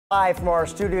Live from our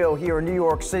studio here in New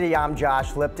York City, I'm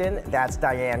Josh Lipton. That's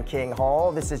Diane King Hall.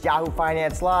 This is Yahoo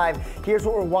Finance Live. Here's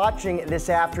what we're watching this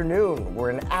afternoon.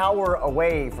 We're an hour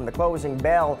away from the closing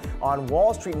bell on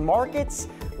Wall Street. Markets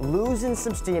losing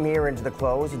some steam here into the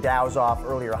close. The Dow's off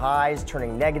earlier highs,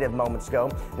 turning negative moments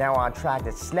ago. Now on track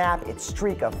to snap its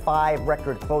streak of 5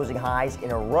 record closing highs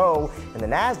in a row. And the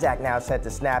Nasdaq now set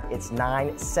to snap its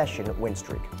 9-session win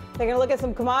streak. Taking a look at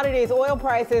some commodities, oil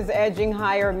prices edging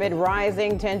higher amid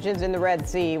rising tensions in the Red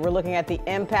Sea. We're looking at the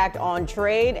impact on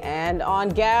trade and on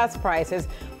gas prices.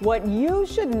 What you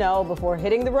should know before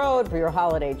hitting the road for your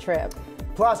holiday trip.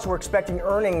 Plus, we're expecting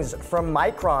earnings from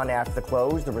Micron after the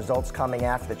close. The results coming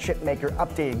after the chipmaker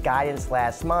updated guidance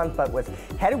last month, but with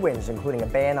headwinds, including a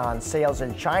ban on sales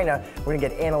in China. We're going to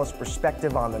get analyst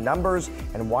perspective on the numbers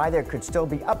and why there could still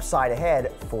be upside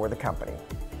ahead for the company.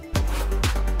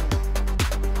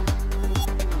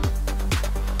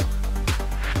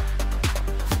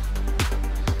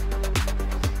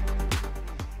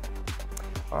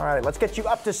 All right, let's get you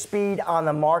up to speed on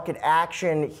the market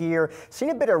action here.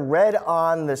 Seeing a bit of red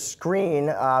on the screen,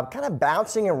 kind of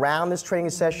bouncing around this trading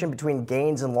session between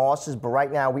gains and losses, but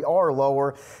right now we are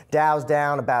lower. Dow's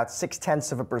down about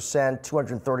 0.6%,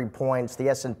 230 points. The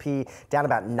S&P down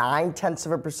about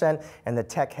 0.9%, and the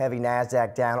tech-heavy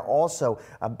Nasdaq down also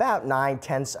about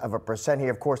 0.9% here.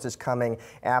 Of course, this coming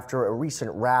after a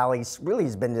recent rally. Really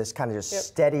has been this kind of just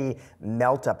steady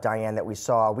melt-up, Diane, that we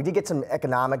saw. We did get some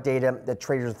economic data that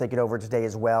traders are thinking over today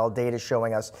as well. Data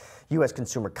showing us U.S.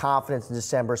 consumer confidence in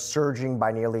December surging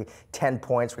by nearly 10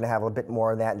 points. We're going to have a bit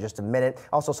more on that in just a minute.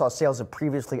 Also saw sales of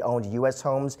previously owned U.S.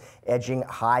 homes edging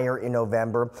higher in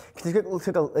November. Took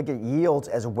a look at yields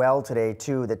as well today,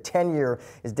 too. The 10-year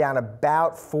is down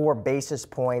about 4 basis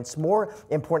points. More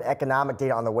important economic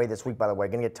data on the way this week, by the way.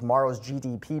 Going to get tomorrow's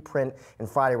GDP print, and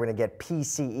Friday we're going to get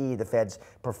PCE, the Fed's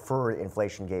preferred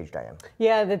inflation gauge, Diane.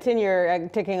 Yeah, the 10-year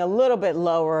ticking a little bit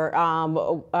lower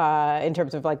in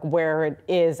terms of like where it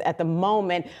is at the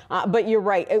moment. But you're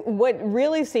right. What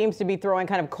really seems to be throwing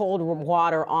kind of cold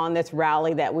water on this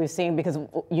rally that we've seen, because,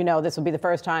 you know, this will be the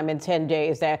first time in 10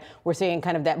 days that we're seeing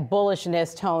kind of that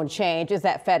bullishness tone change, is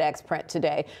that FedEx print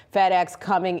today. FedEx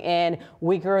coming in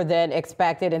weaker than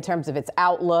expected in terms of its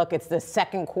outlook. It's the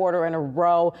second quarter in a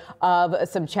row of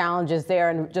some challenges there,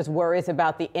 and just worries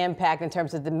about the impact in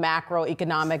terms of the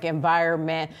macroeconomic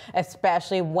environment,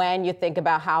 especially when you think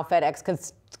about how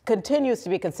FedEx continues to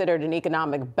be considered an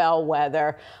economic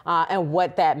bellwether, and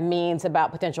what that means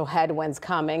about potential headwinds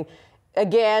coming.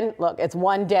 Again, look, it's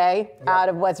one day out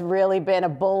of what's really been a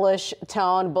bullish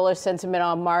tone, bullish sentiment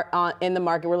in the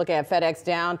market. We're looking at FedEx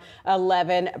down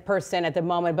 11% at the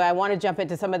moment. But I want to jump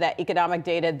into some of that economic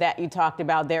data that you talked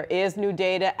about. There is new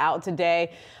data out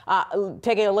today,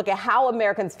 taking a look at how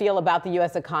Americans feel about the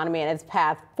U.S. economy and its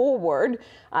path forward.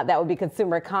 That would be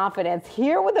consumer confidence.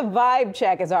 Here with a vibe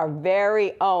check is our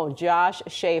very own Josh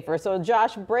Schaefer. So,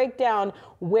 Josh, break down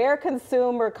where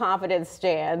consumer confidence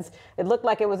stands. It looked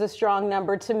like it was a strong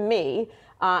number to me,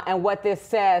 and what this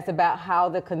says about how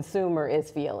the consumer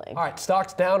is feeling. All right,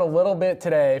 stocks down a little bit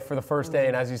today for the first day,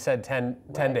 and as you said, 10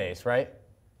 days, right?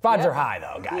 Vibes are high,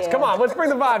 though, guys. Come on, let's bring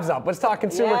the vibes up. Let's talk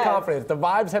consumer confidence. The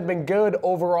vibes have been good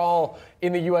overall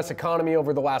in the U.S. economy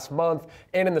over the last month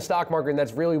and in the stock market, and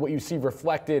that's really what you see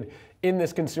reflected in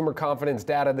this consumer confidence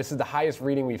data. This is the highest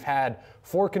reading we've had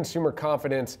for consumer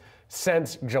confidence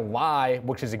since July,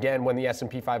 which is, again, when the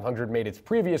S&P 500 made its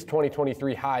previous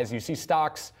 2023 highs. You see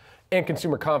stocks and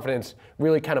consumer confidence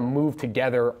really kind of move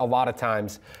together a lot of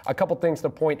times. A couple things to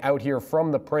point out here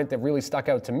from the print that really stuck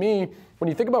out to me when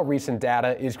you think about recent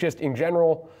data is just, in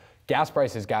general, gas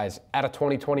prices, guys, at a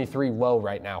 2023 low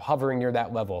right now, hovering near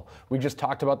that level. We just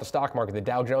talked about the stock market. The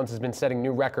Dow Jones has been setting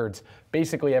new records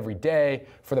basically every day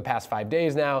for the past 5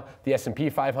 days now. The S&P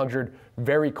 500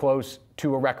 very close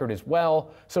to a record as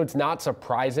well. So it's not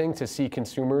surprising to see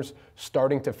consumers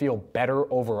starting to feel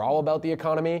better overall about the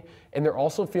economy, and they're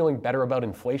also feeling better about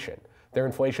inflation. Their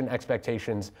inflation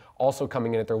expectations also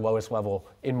coming in at their lowest level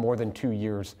in more than 2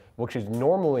 years, which is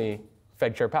normally,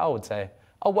 Fed Chair Powell would say,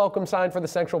 a welcome sign for the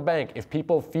central bank. If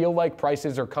people feel like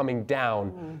prices are coming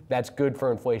down, that's good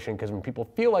for inflation, because when people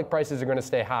feel like prices are going to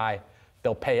stay high,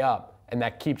 they'll pay up, and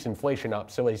that keeps inflation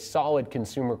up. So a solid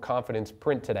consumer confidence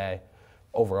print today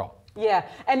overall. Yeah,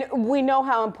 and we know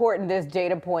how important this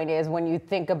data point is when you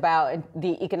think about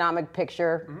the economic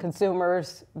picture.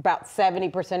 Consumers, about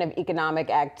 70% of economic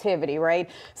activity, right?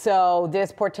 So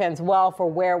this portends well for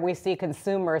where we see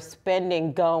consumer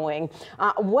spending going.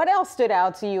 What else stood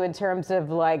out to you in terms of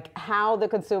like how the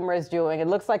consumer is doing? It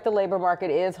looks like the labor market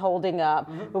is holding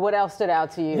up, but what else stood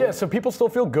out to you? Yeah, so people still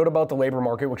feel good about the labor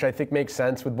market, which I think makes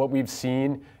sense with what we've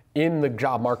seen in the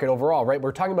job market overall, right?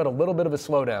 We're talking about a little bit of a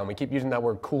slowdown. We keep using that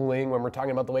word cooling when we're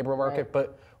talking about the labor market,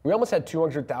 but we almost had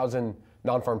 200,000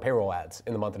 non-farm payroll ads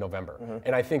in the month of November.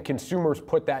 And I think consumers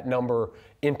put that number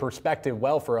in perspective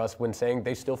well for us when saying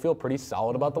they still feel pretty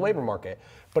solid about the labor market.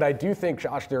 But I do think,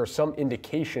 Josh, there are some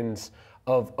indications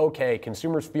of, okay,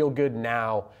 consumers feel good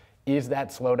now. Is that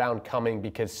slowdown coming?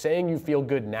 Because saying you feel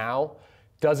good now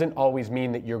doesn't always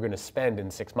mean that you're going to spend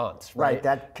in 6 months, right? Right,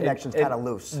 that connection's kind of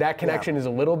loose. That connection is a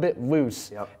little bit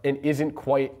loose and isn't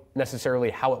quite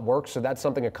necessarily how it works. So that's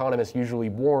something economists usually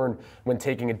warn when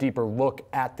taking a deeper look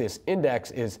at this index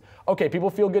is, okay,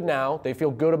 people feel good now. They feel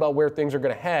good about where things are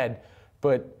going to head,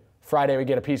 but Friday we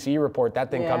get a PCE report,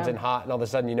 that thing comes in hot, and all of a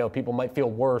sudden, you know, people might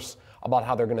feel worse about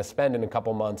how they're going to spend in a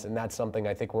couple months, and that's something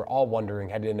I think we're all wondering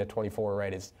headed into 24,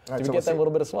 right, is do we get that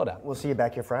little bit of slowdown? We'll see you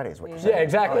back here Friday is what you're saying. Yeah,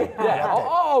 exactly. Yeah,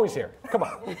 always here. Come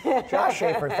on. Josh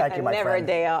Schaefer, thank you, my friend. Never a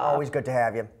day off. Always good to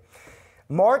have you.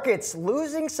 Markets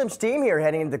losing some steam here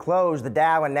heading into the close. The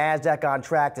Dow and Nasdaq on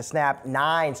track to snap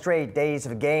 9 straight days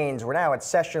of gains. We're now at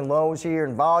session lows here,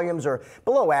 and volumes are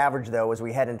below average, though, as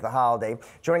we head into the holiday.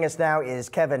 Joining us now is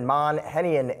Kevin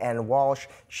Henian and Walsh,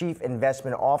 Chief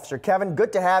Investment Officer. Kevin,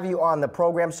 good to have you on the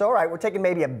program. So, all right, we're taking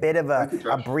maybe a bit of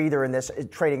a breather in this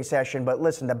trading session, but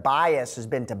listen, the bias has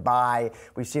been to buy.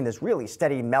 We've seen this really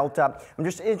steady melt up. I'm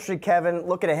just interested, Kevin,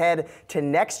 looking ahead to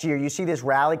next year, you see this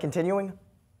rally continuing?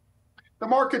 The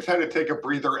markets had to take a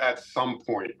breather at some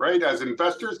point, right? As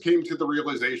investors came to the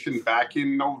realization back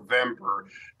in November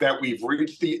that we've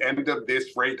reached the end of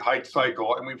this rate hike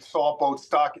cycle, and we saw both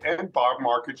stock and bond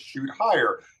markets shoot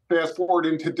higher. Fast forward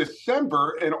into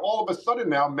December, and all of a sudden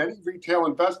now, many retail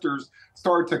investors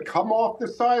start to come off the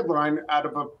sideline out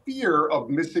of a fear of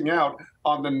missing out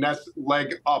on the next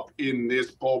leg up in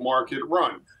this bull market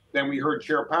run. Then we heard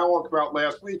Chair Powell come out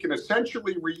last week and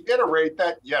essentially reiterate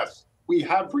that, yes, we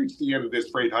have reached the end of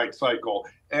this rate hike cycle,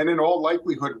 and in all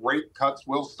likelihood, rate cuts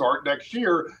will start next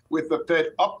year, with the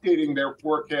Fed updating their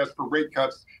forecast for rate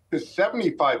cuts to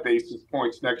 75 basis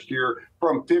points next year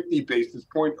from 50 basis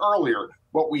points earlier.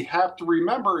 What we have to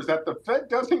remember is that the Fed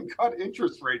doesn't cut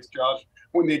interest rates, Josh,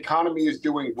 when the economy is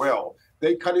doing well.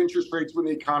 They cut interest rates when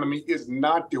the economy is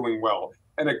not doing well.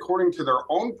 And according to their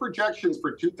own projections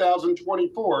for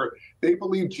 2024, they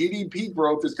believe GDP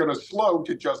growth is going to slow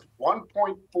to just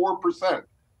 1.4%.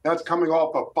 That's coming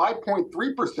off of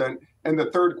 5.3% in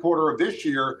the third quarter of this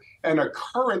year, and a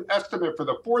current estimate for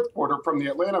the fourth quarter from the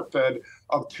Atlanta Fed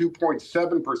of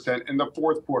 2.7% in the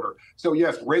fourth quarter. So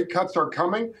yes, rate cuts are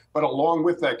coming, but along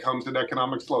with that comes an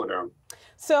economic slowdown.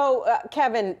 So,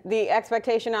 Kevin, the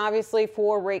expectation obviously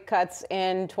for rate cuts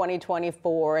in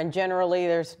 2024, and generally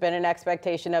there's been an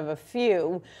expectation of a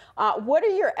few. What are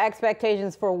your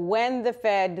expectations for when the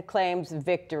Fed claims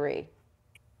victory?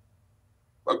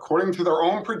 According to their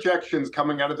own projections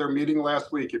coming out of their meeting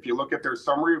last week, if you look at their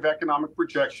summary of economic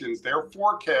projections, their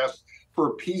forecast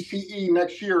for PCE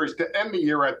next year is to end the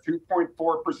year at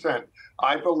 2.4%.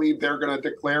 I believe they're going to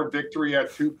declare victory at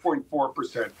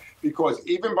 2.4% because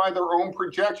even by their own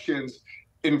projections,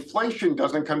 inflation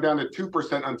doesn't come down to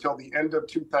 2% until the end of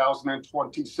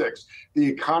 2026. The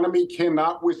economy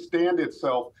cannot withstand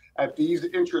itself at these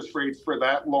interest rates for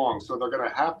that long. So they're going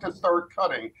to have to start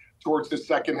cutting towards the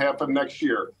second half of next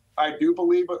year. I do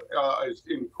believe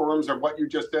in terms of what you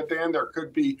just said, Dan, there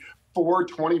could be 4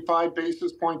 25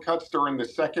 basis point cuts during the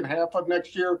second half of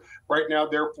next year. Right now,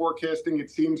 they're forecasting,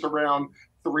 it seems, around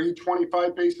 3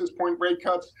 25 basis point rate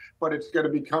cuts, but it's going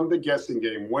to become the guessing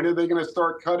game. When are they going to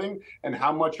start cutting, and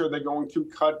how much are they going to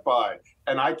cut by?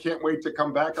 And I can't wait to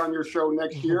come back on your show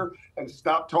next year and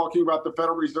stop talking about the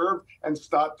Federal Reserve and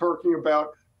stop talking about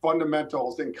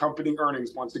fundamentals and company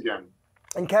earnings once again.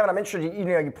 And Kevin, I'm interested,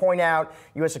 you point out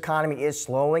U.S. economy is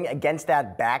slowing. Against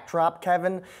that backdrop,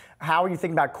 Kevin, how are you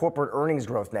thinking about corporate earnings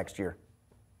growth next year?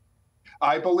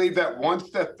 I believe that once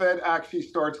the Fed actually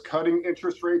starts cutting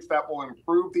interest rates, that will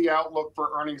improve the outlook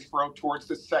for earnings growth towards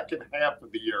the second half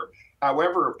of the year.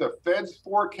 However, if the Fed's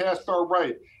forecasts are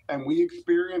right and we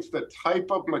experience the type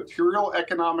of material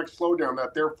economic slowdown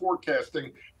that they're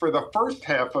forecasting for the first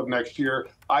half of next year,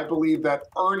 I believe that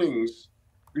earnings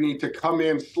need to come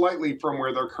in slightly from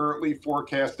where they're currently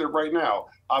forecasted right now.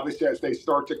 Obviously, as they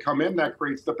start to come in, that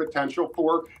creates the potential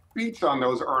for beats on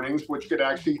those earnings, which could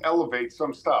actually elevate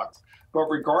some stocks. But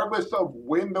regardless of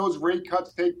when those rate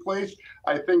cuts take place,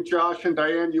 I think, Josh and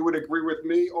Diane, you would agree with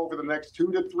me, over the next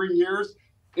 2 to 3 years,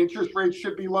 interest rates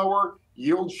should be lower,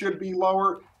 yields should be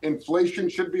lower, inflation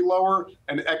should be lower,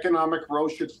 and economic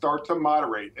growth should start to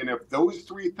moderate. And if those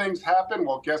three things happen,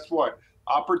 well, guess what?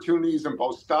 Opportunities in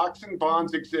both stocks and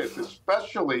bonds exist,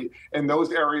 especially in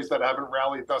those areas that haven't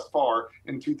rallied thus far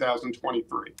in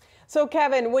 2023. So,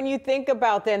 Kevin, when you think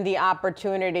about then the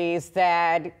opportunities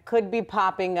that could be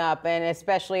popping up, and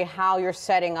especially how you're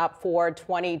setting up for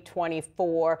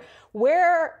 2024,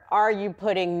 where are you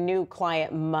putting new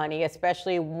client money,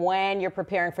 especially when you're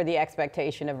preparing for the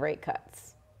expectation of rate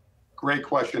cuts? Great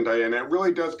question, Diane. It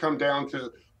really does come down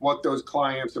to what those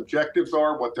clients' objectives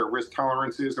are, what their risk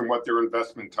tolerance is, and what their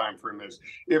investment time frame is.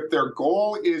 If their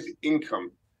goal is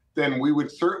income, then we would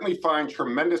certainly find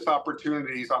tremendous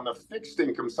opportunities on the fixed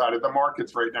income side of the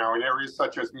markets right now in areas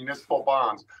such as municipal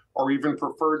bonds or even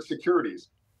preferred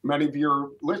securities. Many of your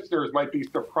listeners might be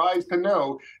surprised to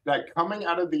know that coming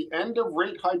out of the end of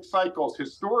rate hike cycles,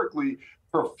 historically,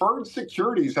 preferred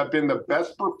securities have been the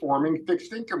best performing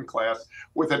fixed income class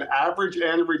with an average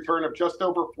annual return of just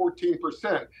over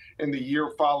 14% in the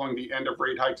year following the end of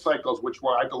rate hike cycles, which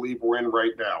I believe we're in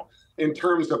right now. In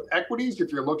terms of equities, if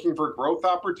you're looking for growth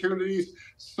opportunities,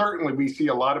 certainly we see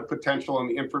a lot of potential in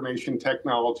the information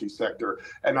technology sector.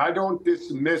 And I don't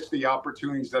dismiss the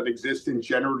opportunities that exist in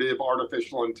generative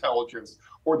artificial intelligence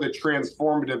or the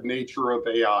transformative nature of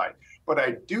AI. But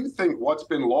I do think what's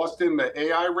been lost in the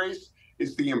AI race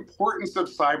is the importance of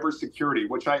cybersecurity,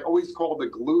 which I always call the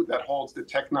glue that holds the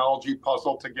technology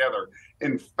puzzle together.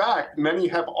 In fact, many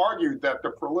have argued that the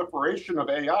proliferation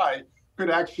of AI could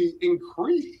actually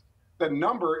increase the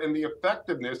number and the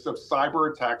effectiveness of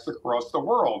cyber attacks across the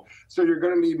world. So you're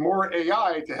going to need more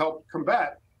AI to help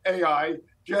combat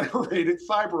AI-generated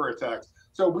cyber attacks.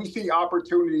 So we see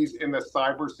opportunities in the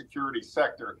cybersecurity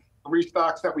sector. 3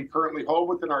 stocks that we currently hold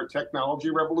within our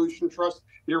Technology Revolution Trust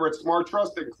here at Smart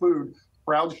Trust include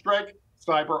CrowdStrike,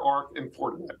 CyberArk, and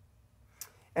Fortinet.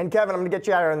 And Kevin, I'm going to get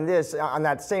you out on this. On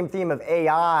that same theme of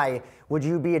AI, would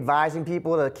you be advising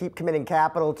people to keep committing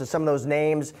capital to some of those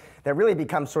names that really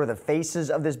become sort of the faces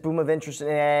of this boom of interest in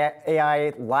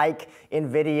AI, like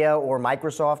NVIDIA or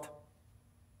Microsoft?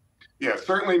 Yeah,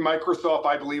 certainly Microsoft,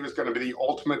 I believe, is going to be the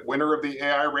ultimate winner of the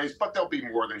AI race, but they'll be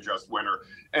more than just winner.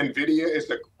 NVIDIA is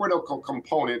a critical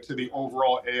component to the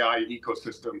overall AI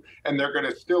ecosystem, and they're going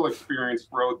to still experience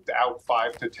growth out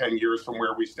 5 to 10 years from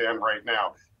where we stand right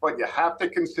now. But you have to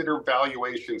consider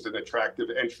valuations and attractive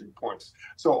entry points.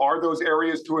 So are those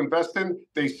areas to invest in?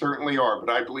 They certainly are,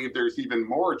 but I believe there's even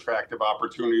more attractive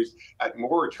opportunities at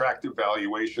more attractive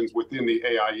valuations within the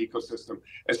AI ecosystem,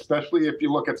 especially if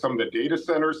you look at some of the data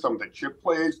centers, some of the chip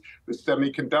plays, the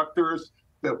semiconductors,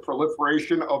 the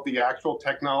proliferation of the actual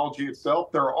technology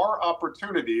itself. There are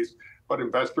opportunities, but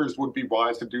investors would be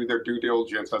wise to do their due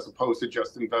diligence as opposed to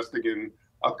just investing in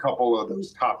a couple of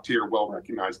those top-tier,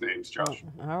 well-recognized names, Josh.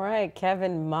 All right,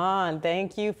 Kevin Mon,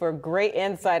 thank you for great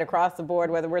insight across the board,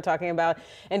 whether we're talking about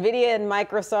NVIDIA and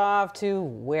Microsoft to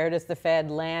where does the Fed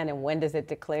land and when does it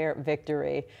declare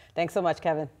victory. Thanks so much,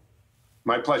 Kevin.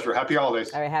 My pleasure. Happy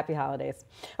holidays. All right, happy holidays.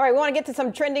 All right, we want to get to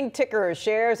some trending tickers.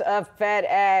 Shares of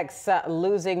FedEx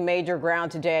losing major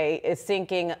ground today, is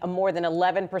sinking more than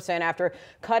 11% after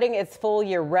cutting its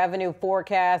full-year revenue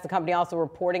forecast. The company also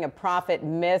reporting a profit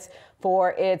miss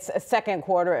for its second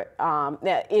quarter.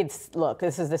 Look,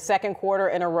 this is the second quarter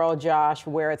in a row, Josh,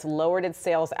 where it's lowered its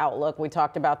sales outlook. We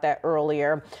talked about that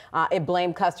earlier. It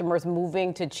blamed customers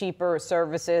moving to cheaper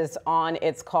services on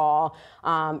its call.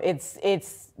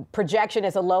 Its projection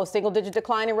is a low single-digit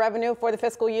decline in revenue for the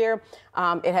fiscal year.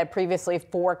 It had previously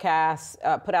put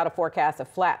out a forecast of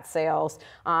flat sales.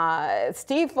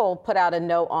 Stifel put out a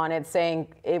note on it saying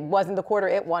it wasn't the quarter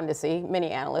it wanted to see. Many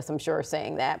analysts, I'm sure, are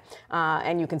saying that.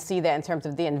 And you can see that in terms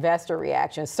of the investor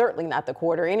reaction. Certainly not the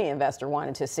quarter any investor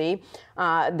wanted to see.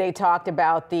 They talked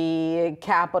about the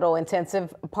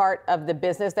capital-intensive part of the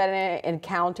business that it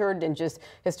encountered and just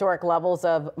historic levels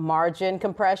of margin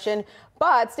compression.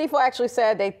 But Stifel actually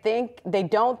said they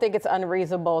don't think it's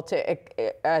unreasonable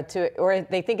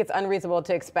they think it's unreasonable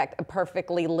to expect a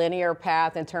perfectly linear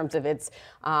path in terms of its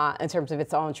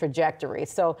own trajectory.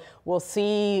 So we'll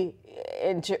see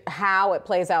how it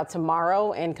plays out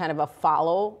tomorrow in kind of a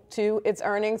follow to its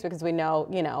earnings, because we know,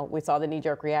 we saw the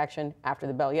knee-jerk reaction after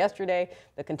the bell yesterday,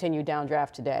 the continued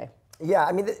downdraft today. Yeah,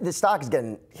 I mean, the stock is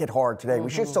getting hit hard today.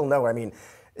 We should still know,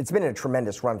 it's been a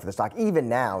tremendous run for the stock. Even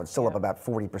now, it's still up about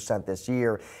 40% this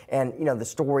year. And, the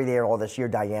story there all this year,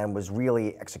 Diane, was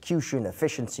really execution,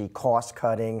 efficiency, cost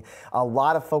cutting. A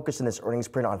lot of focus in this earnings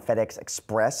print on FedEx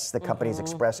Express, the company's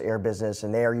express air business.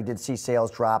 And there you did see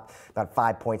sales drop about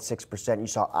 5.6%. You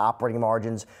saw operating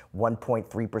margins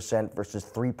 1.3% versus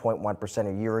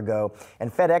 3.1% a year ago.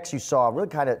 And FedEx, you saw really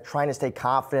kind of trying to stay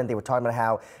confident. They were talking about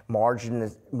how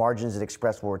margins at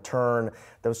Express will return,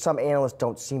 though some analysts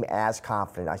don't seem as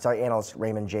confident. I saw analyst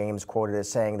Raymond James quoted as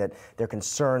saying that they're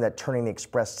concerned that turning the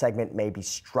Express segment may be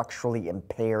structurally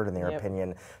impaired in their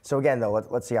opinion. So again, though,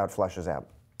 let's see how it flushes out.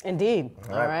 Indeed.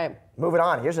 All right. Moving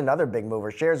on, here's another big mover.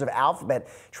 Shares of Alphabet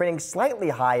trading slightly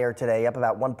higher today, up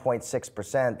about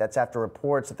 1.6%. That's after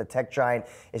reports that the tech giant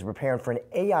is preparing for an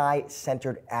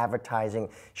AI-centered advertising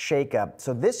shakeup.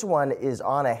 So this one is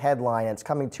on a headline. It's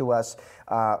coming to us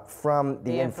from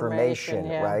the information,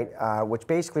 yeah. right? Which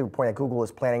basically reporting that Google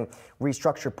is planning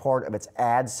restructure part of its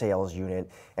ad sales unit.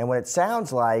 And what it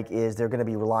sounds like is they're going to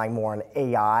be relying more on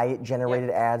AI-generated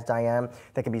ads, Diane,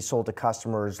 that can be sold to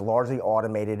customers, largely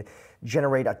automated,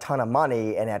 generate a ton of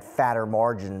money and at fatter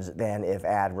margins than if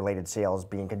ad-related sales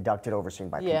being conducted overseen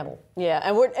by people. Yeah,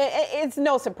 and it's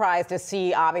no surprise to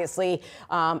see, obviously,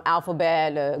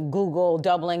 Alphabet, Google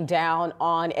doubling down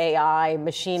on AI,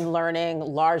 machine learning,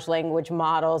 large language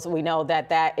models. We know that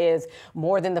that is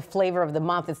more than the flavor of the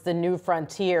month. It's the new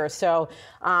frontier. So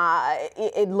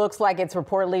it looks like it's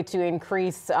reportedly to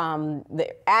increase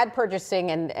the ad purchasing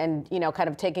and kind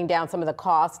of taking down some of the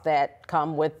costs that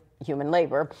come with human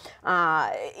labor.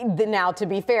 Now, to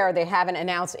be fair, they haven't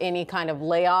announced any kind of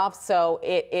layoffs, so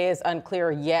it is unclear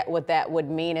yet what that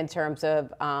would mean in terms of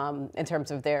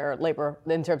their labor,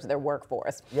 in terms of their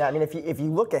workforce. Yeah, I mean, if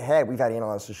you look ahead, we've had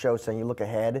analysts who show saying you look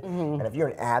ahead, and if you're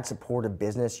an ad-supported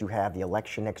business, you have the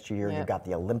election next year, you've got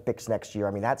the Olympics next year.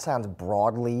 I mean, that sounds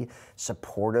broadly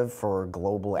supportive for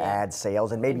global ad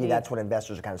sales, and maybe that's what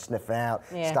investors are kind of sniffing out.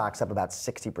 Stocks up about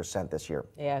 60% this year.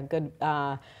 Yeah, good.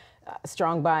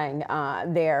 Strong buying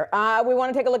there. We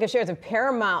want to take a look at shares of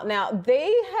Paramount. Now,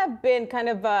 they have been kind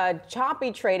of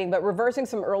choppy trading, but reversing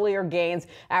some earlier gains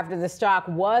after the stock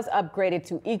was upgraded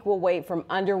to equal weight from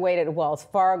underweight at Wells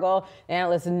Fargo.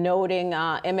 Analysts noting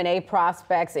M&A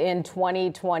prospects in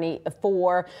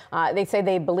 2024. They say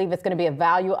they believe it's going to be a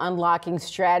value unlocking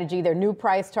strategy. Their new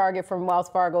price target from Wells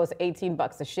Fargo is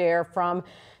 $18 a share. From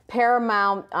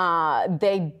Paramount,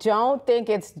 they don't think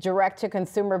its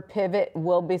direct-to-consumer pivot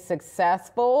will be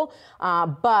successful,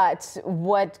 but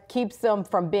what keeps them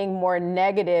from being more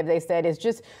negative, they said,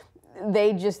 is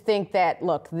they just think that,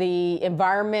 look, the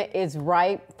environment is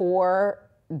ripe for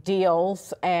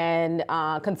deals and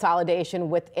consolidation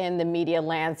within the media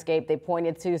landscape. They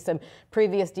pointed to some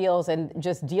previous deals and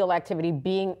just deal activity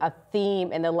being a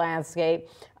theme in the landscape,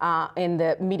 in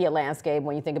the media landscape.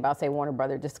 When you think about, say, Warner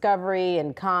Brothers Discovery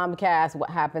and Comcast, what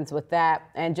happens with that,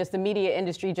 and just the media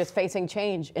industry just facing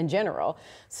change in general.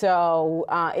 So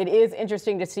it is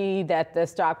interesting to see that the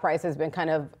stock price has been kind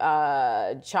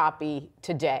of choppy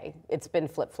today. It's been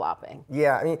flip-flopping.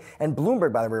 Yeah, I mean, and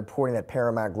Bloomberg, by the way, reporting that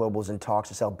Paramount Global is in talks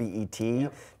to sell BET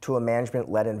to a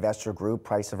management-led investor group,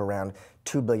 price of around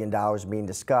 $2 billion being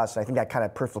discussed. And I think that kind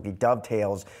of perfectly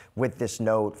dovetails with this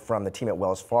note from the team at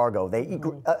Wells Fargo. They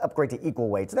upgrade to equal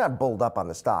weights. They're not bulled up on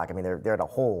the stock. I mean, they're at a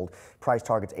hold. Price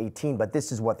target's 18, but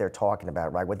this is what they're talking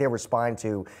about, right? What they're responding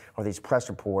to are these press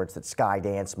reports that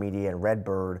Skydance Media and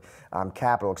Redbird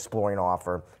Capital exploring an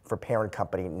offer for parent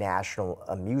company National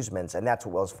Amusements, and that's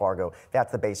what Wells Fargo,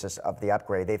 that's the basis of the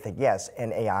upgrade. They think, yes,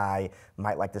 NAI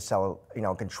might like to sell,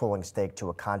 a controlling stake to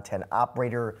a content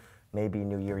operator. Maybe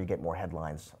New Year you get more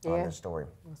headlines on this story.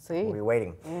 We'll see. We'll be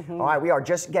waiting. All right, we are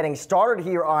just getting started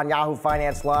here on Yahoo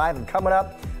Finance Live, and coming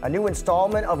up, a new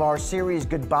installment of our series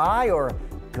Goodbye or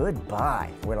Goodbye.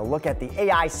 We're going to look at the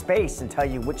AI space and tell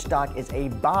you which stock is a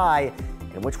buy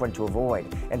and which one to avoid.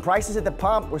 And prices at the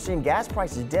pump, we're seeing gas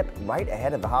prices dip right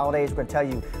ahead of the holidays. We're going to tell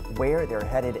you where they're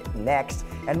headed next.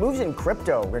 And moves in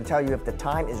crypto, we're going to tell you if the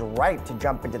time is right to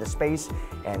jump into the space.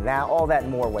 And now all that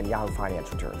and more when Yahoo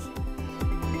Finance returns.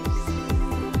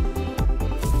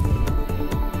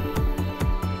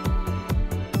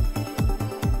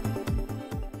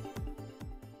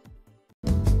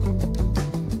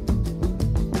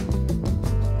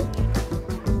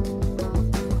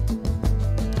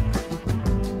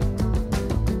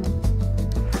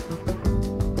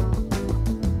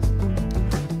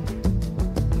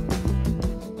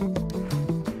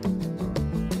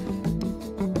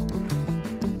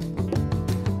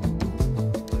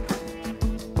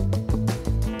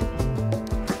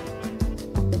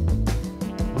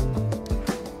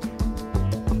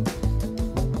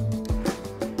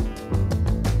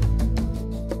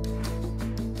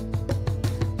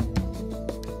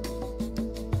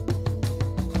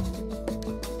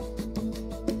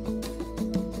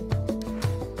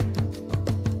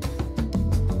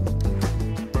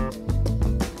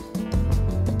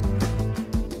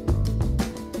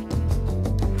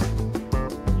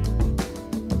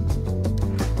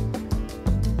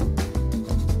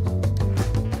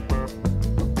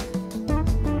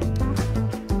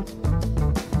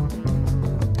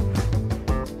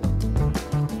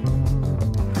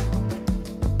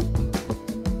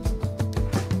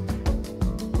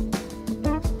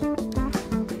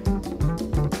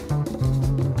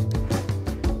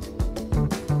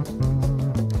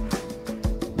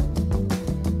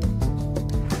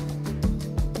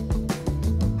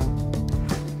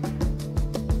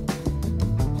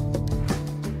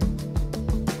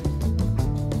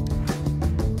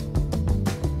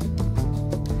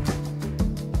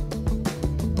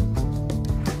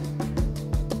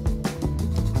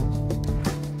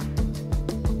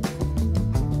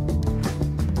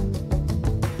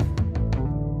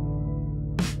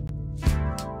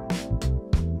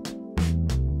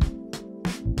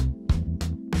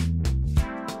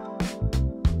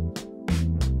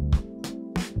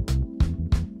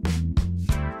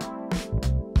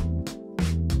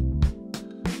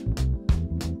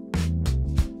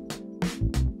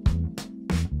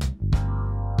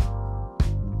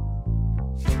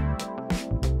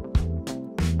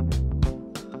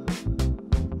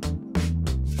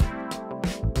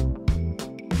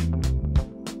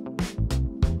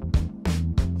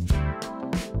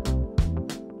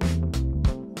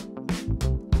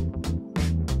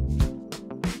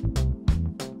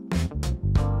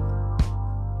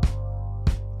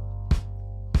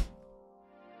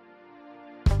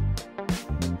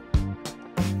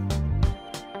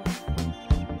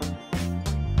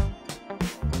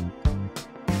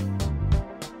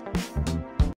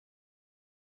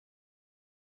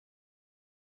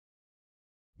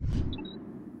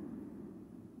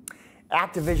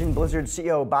 Activision Blizzard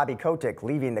CEO Bobby Kotick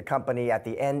leaving the company at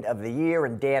the end of the year,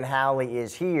 and Dan Howley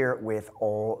is here with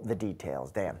all the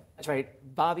details. Dan. That's right.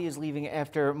 Bobby is leaving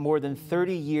after more than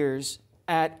 30 years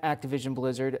at Activision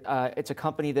Blizzard. It's a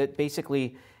company that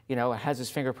basically, has his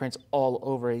fingerprints all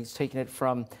over it. He's taken it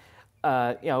from,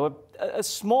 a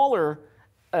smaller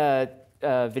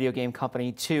video game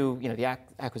company to, the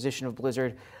acquisition of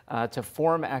Blizzard, to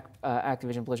form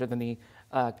Activision Blizzard, then the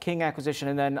King acquisition,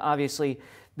 and then obviously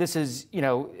this is,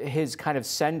 his kind of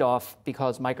send-off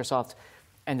because Microsoft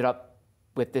ended up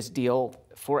with this deal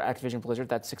for Activision Blizzard,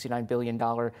 that $69 billion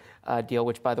deal,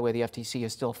 which, by the way, the FTC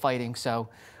is still fighting. So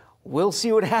we'll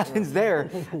see what happens there.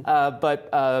 But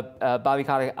Bobby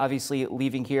Kotick obviously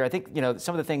leaving here. I think,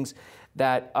 some of the things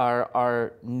that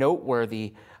are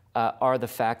noteworthy are the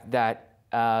fact that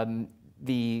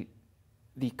the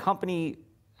company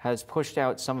has pushed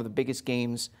out some of the biggest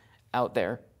games out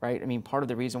there, right? I mean, part of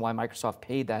the reason why Microsoft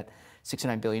paid that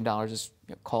 $69 billion is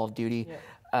Call of Duty.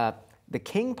 Yeah. The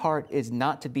King part is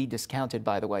not to be discounted,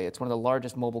 by the way. It's one of the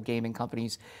largest mobile gaming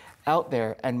companies out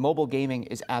there, and mobile gaming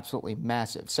is absolutely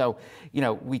massive. So,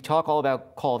 we talk all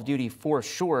about Call of Duty for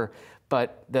sure,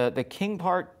 but the King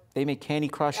part, they make Candy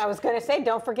Crush. I was going to say,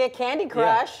 don't forget Candy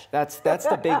Crush. Yeah, that's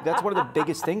one of the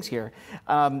biggest things here.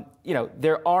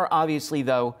 There are obviously,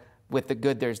 though, with the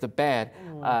good, there's the bad.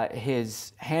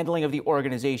 His handling of the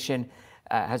organization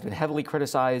has been heavily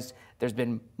criticized. There's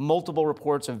been multiple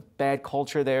reports of bad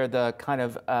culture there, the kind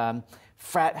of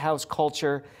frat house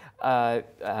culture.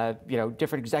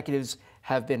 Different executives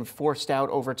have been forced out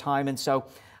over time. And so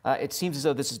it seems as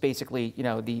though this is basically,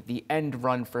 the end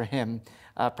run for him.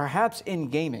 Perhaps in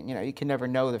gaming, you can never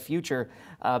know the future,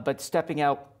 but stepping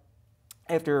out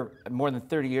after more than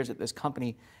 30 years at this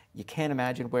company, you can't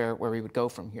imagine where we would go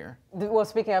from here. Well,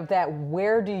 speaking of that,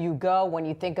 where do you go when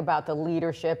you think about the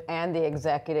leadership and the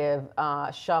executive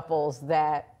shuffles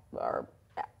that are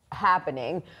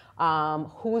happening?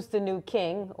 Who's the new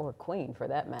king or queen, for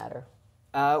that matter?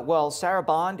 Well, Sarah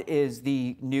Bond is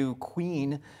the new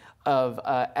queen of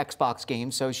Xbox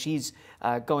games, so she's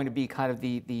going to be kind of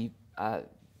the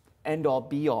end-all,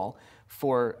 be-all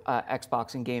for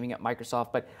Xbox and gaming at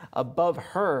Microsoft. But above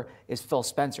her is Phil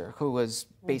Spencer, who was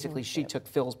basically, she took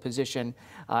Phil's position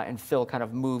and Phil kind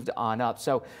of moved on up.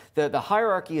 So the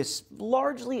hierarchy is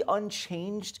largely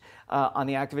unchanged on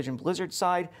the Activision Blizzard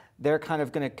side. They're kind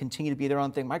of going to continue to be their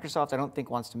own thing. Microsoft, I don't think,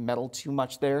 wants to meddle too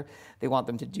much there. They want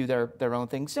them to do their own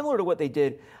thing, similar to what they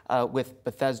did with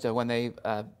Bethesda when they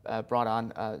brought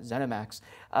on ZeniMax.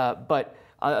 But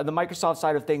on the Microsoft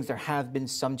side of things, there have been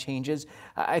some changes.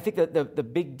 I think that the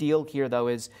big deal here, though,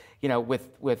 is,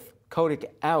 with Kotick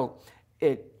out,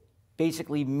 it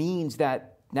basically means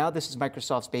that now this is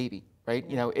Microsoft's baby, right?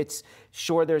 It's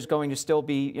sure there's going to still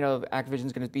be,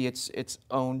 Activision's going to be its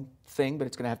own thing, but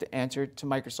it's going to have to answer to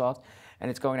Microsoft, and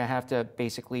it's going to have to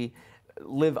basically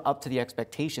live up to the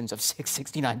expectations of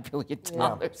 $69 billion.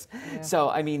 Yeah. So,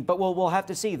 I mean, but we'll have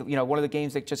to see. One of the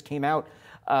games that just came out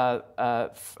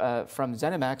from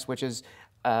ZeniMax, which is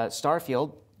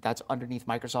Starfield, that's underneath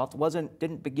Microsoft.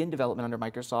 Didn't begin development under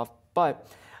Microsoft, but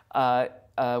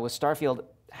with Starfield,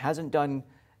 hasn't done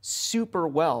super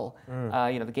well.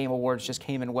 The Game Awards just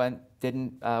came and went,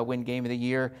 didn't win Game of the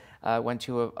Year, went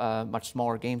to a much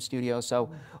smaller game studio.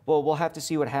 So we'll have to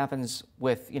see what happens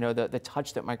with the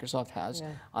touch that Microsoft has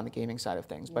on the gaming side of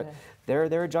things. But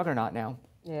they're a juggernaut now.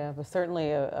 Yeah, but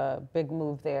certainly a big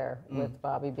move there with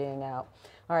Bobby being out.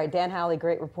 All right, Dan Howley,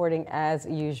 great reporting as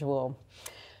usual.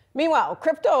 Meanwhile,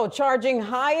 crypto charging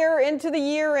higher into the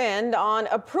year end on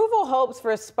approval hopes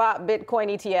for spot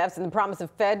Bitcoin ETFs and the promise of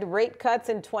Fed rate cuts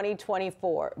in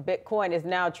 2024. Bitcoin is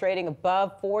now trading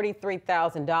above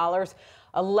 $43,000,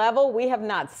 a level we have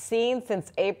not seen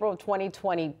since April of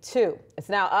 2022. It's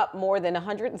now up more than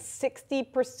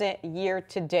 160% year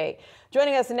to date.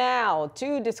 Joining us now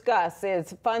to discuss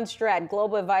is FundStrat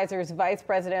Global Advisors Vice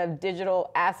President of Digital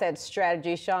Asset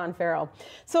Strategy, Sean Farrell.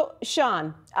 So,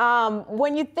 Sean,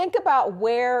 when you think about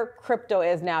where crypto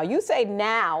is now, you say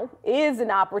now is an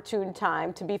opportune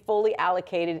time to be fully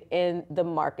allocated in the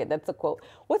market. That's a quote.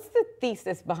 What's the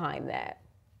thesis behind that?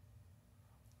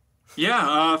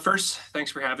 Yeah, first,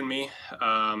 thanks for having me.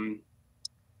 Right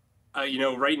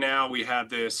now we have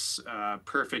this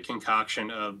perfect concoction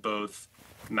of both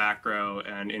macro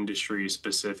and industry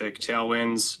specific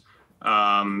tailwinds.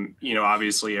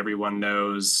 Obviously everyone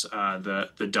knows the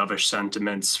dovish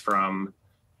sentiments from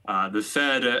the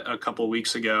Fed a couple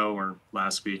weeks ago, or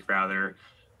last week rather,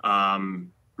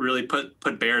 really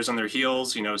put bears on their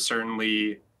heels.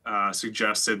 Certainly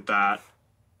suggested that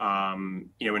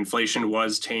Inflation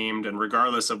was tamed, and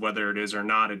regardless of whether it is or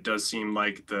not, it does seem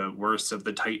like the worst of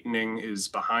the tightening is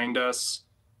behind us.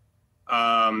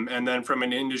 And then from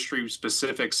an industry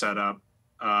specific setup,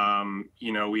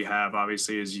 we have,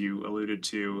 obviously, as you alluded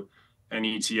to, an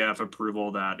ETF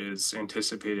approval that is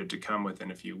anticipated to come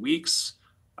within a few weeks,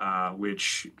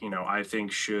 which, I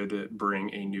think should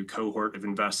bring a new cohort of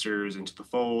investors into the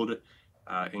fold,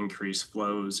 increase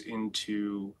flows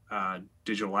into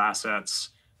digital assets.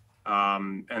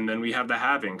 And then we have the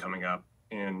halving coming up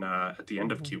at the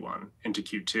end of Q1 into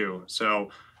Q2. So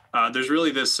there's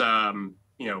really this,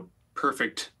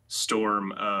 perfect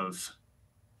storm of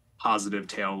positive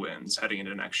tailwinds heading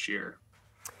into next year.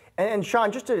 And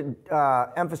Sean, just to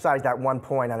emphasize that one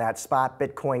point on that spot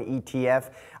Bitcoin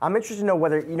ETF, I'm interested to know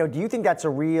whether, do you think that's a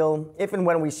real, if and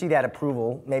when we see that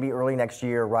approval, maybe early next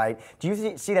year, right? Do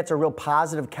you see that's a real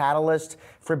positive catalyst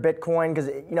for Bitcoin? Because,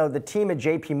 the team at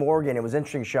JP Morgan, it was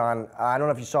interesting, Sean, I don't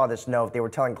know if you saw this note, they were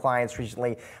telling clients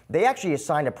recently, they actually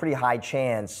assigned a pretty high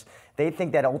chance. They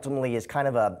think that ultimately is kind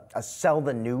of a sell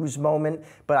the news moment,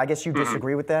 but I guess you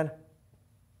disagree with that?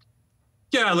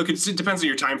 Yeah, look, it depends on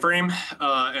your time frame,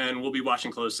 and we'll be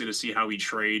watching closely to see how we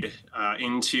trade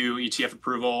into ETF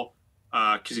approval.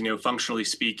 Because, functionally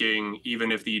speaking, even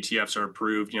if the ETFs are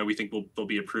approved, we think they'll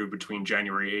be approved between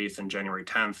January 8th and January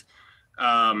 10th.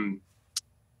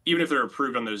 Even if they're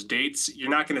approved on those dates, you're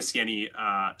not going to see any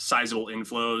sizable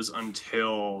inflows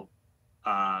until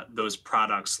those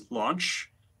products launch.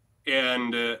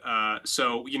 And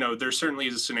so, there certainly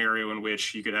is a scenario in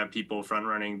which you could have people front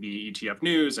running the ETF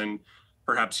news, and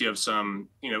perhaps you have some,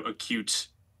 acute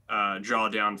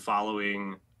drawdown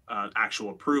following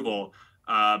actual approval.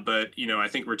 But, I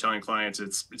think we're telling clients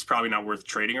it's probably not worth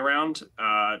trading around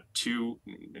too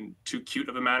cute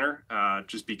of a manner,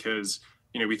 just because,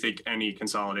 we think any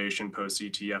consolidation post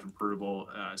ETF approval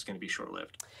is going to be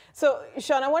short-lived. So,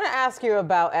 Sean, I want to ask you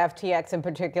about FTX in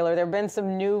particular. There have been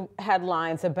some new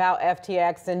headlines about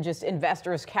FTX and just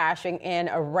investors cashing in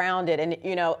around it. And,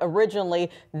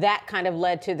 originally that kind of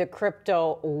led to the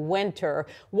crypto winter.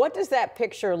 What does that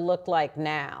picture look like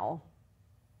now?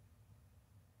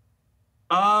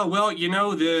 Well,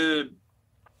 the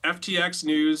FTX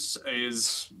news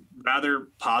is rather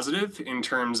positive in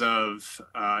terms of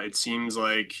it seems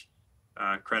like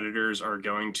creditors are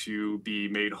going to be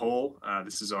made whole.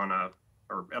 This is on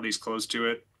or at least close to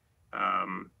it.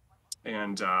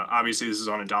 And obviously this is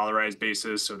on a dollarized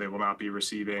basis, so they will not be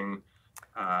receiving,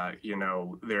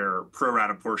 their pro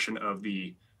rata portion of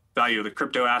the value of the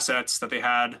crypto assets that they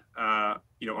had,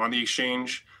 on the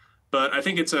exchange. But I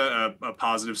think it's a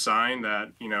positive sign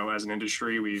that, as an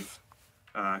industry, we've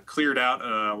cleared out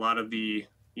a lot of the,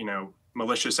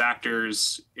 malicious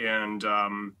actors, and,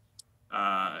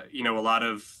 a lot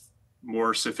of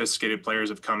more sophisticated players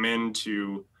have come in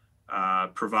to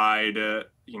provide,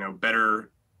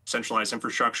 better centralized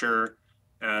infrastructure.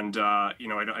 And, I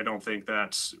don't think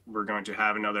that we're going to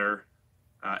have another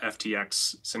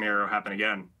FTX scenario happen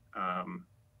again.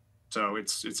 So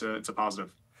it's a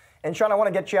positive. And Sean, I want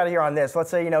to get you out of here on this.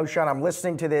 Let's say, Sean, I'm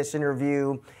listening to this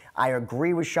interview. I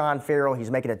agree with Sean Farrell.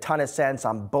 He's making a ton of sense.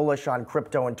 I'm bullish on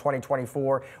crypto in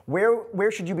 2024.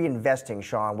 Where should you be investing,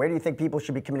 Sean? Where do you think people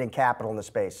should be committing capital in the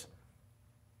space?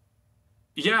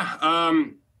 Yeah.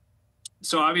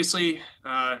 So obviously,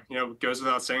 it goes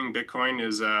without saying, Bitcoin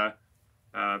is a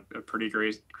pretty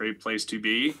great place to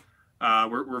be.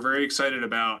 We're very excited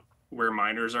about where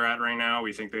miners are at right now.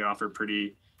 We think they offer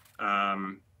pretty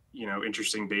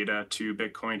interesting beta to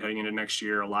Bitcoin heading into next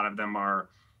year. A lot of them are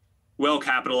well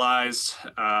capitalized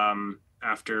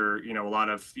after, a lot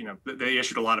of, they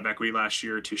issued a lot of equity last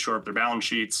year to shore up their balance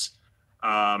sheets.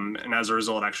 And as a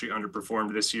result, actually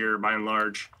underperformed this year by and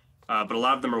large. But a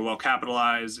lot of them are well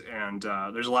capitalized, and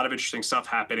there's a lot of interesting stuff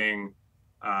happening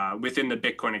within the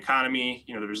Bitcoin economy.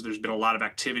 There's been a lot of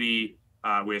activity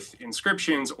with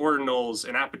inscriptions, ordinals,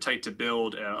 an appetite to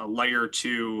build a layer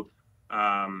 2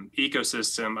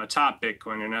 ecosystem atop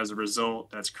Bitcoin, and as a result,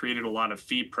 that's created a lot of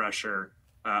fee pressure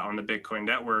on the Bitcoin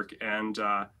network. And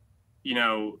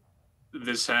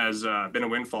this has been a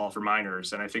windfall for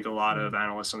miners, and I think a lot of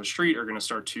analysts on the street are going to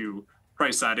start to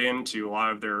price that into a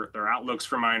lot of their outlooks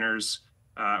for miners,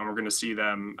 and we're going to see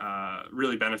them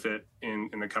really benefit in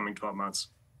the coming 12 months.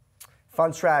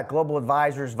 Fundstrat Global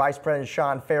Advisors Vice President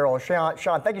Sean Farrell. Sean,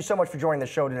 thank you so much for joining the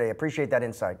show today. Appreciate that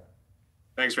insight.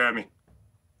 Thanks for having me.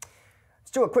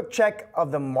 Let's do a quick check of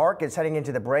the markets heading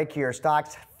into the break here.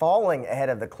 Stocks falling ahead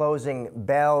of the closing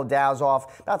bell. Dow's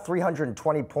off about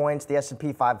 320 points. The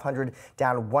S&P 500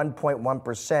 down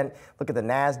 1.1%. Look at the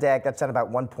Nasdaq. That's down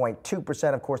about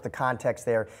 1.2%. Of course, the context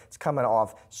there, it's coming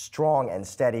off strong and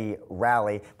steady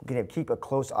rally. We're going to keep a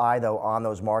close eye, though, on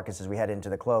those markets as we head into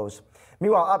the close.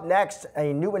 Meanwhile, up next,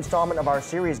 a new installment of our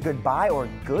series, Goodbye or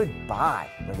Goodbye.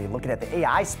 We're going to be looking at the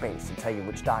AI space and tell you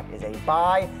which stock is a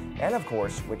buy and, of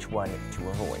course, which one to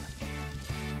avoid.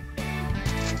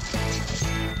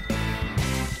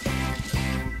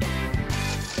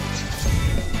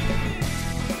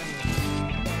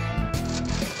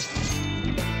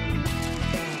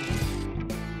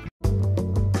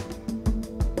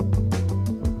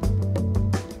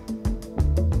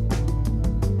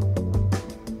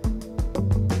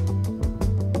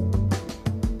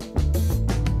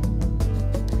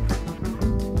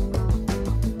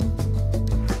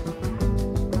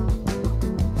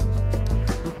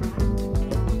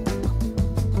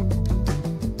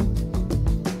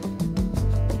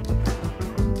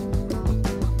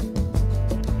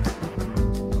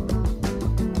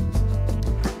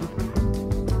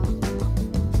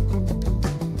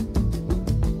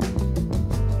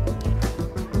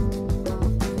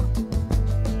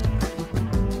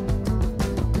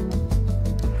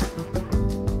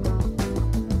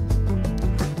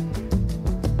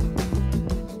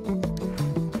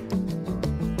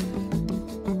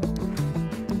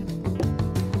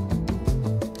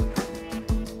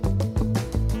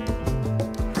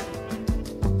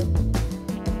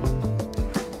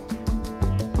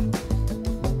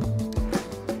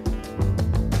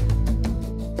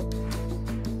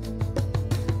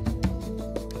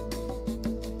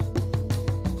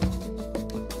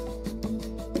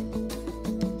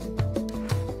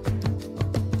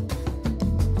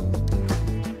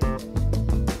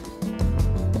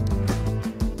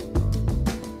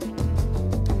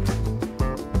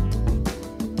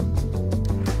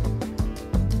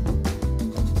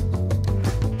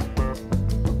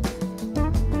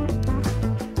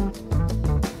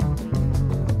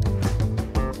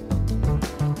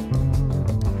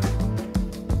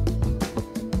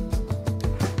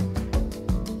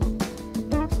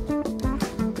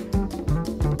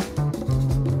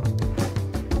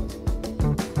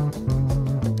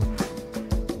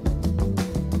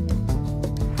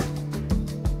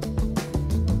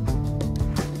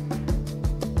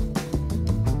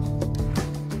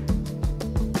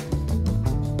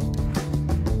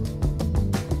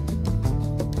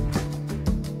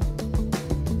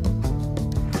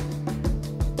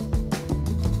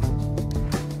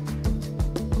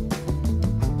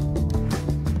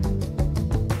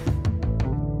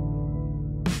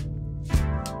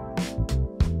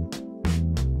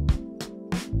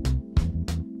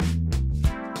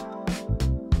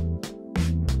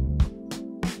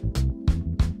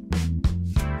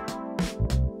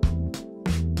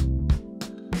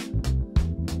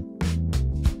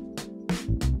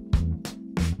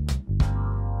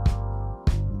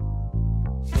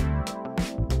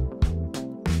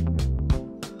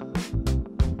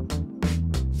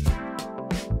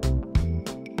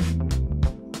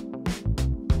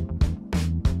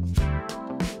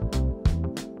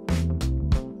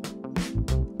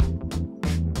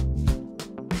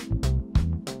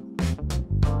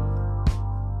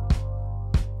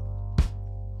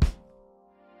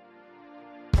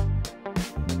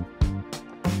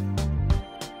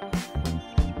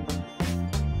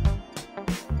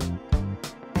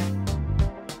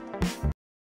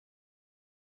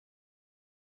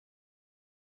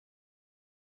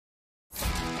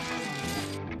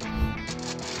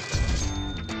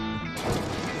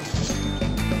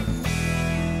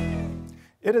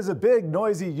 It is a big,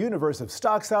 noisy universe of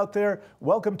stocks out there.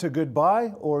 Welcome to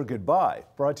Goodbye or Goodbye,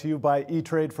 brought to you by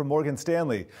E-Trade from Morgan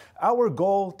Stanley. Our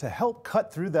goal to help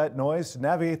cut through that noise to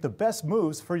navigate the best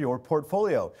moves for your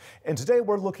portfolio. And today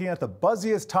we're looking at the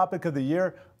buzziest topic of the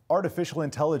year, artificial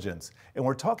intelligence. And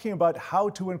we're talking about how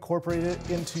to incorporate it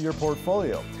into your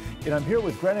portfolio. And I'm here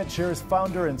with Granite Shares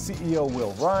founder and CEO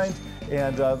Will Rind.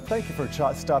 And thank you for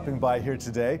stopping by here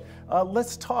today.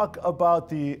 Let's talk about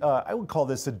the, I would call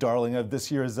this a darling of this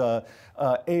year's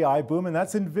AI boom, and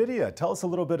that's NVIDIA. Tell us a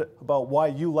little bit about why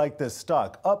you like this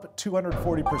stock. Up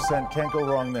 240%, can't go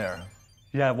wrong there.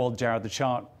 Yeah, well, Jared, the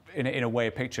chart, in a way,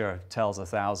 a picture tells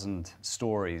 1,000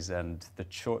 stories, and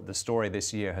the story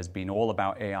this year has been all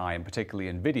about AI, and particularly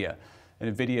NVIDIA.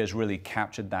 And NVIDIA has really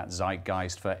captured that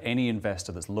zeitgeist for any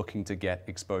investor that's looking to get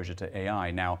exposure to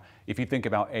AI. Now, if you think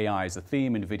about AI as a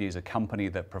theme, NVIDIA is a company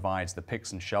that provides the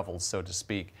picks and shovels, so to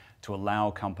speak, to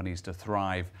allow companies to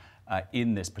thrive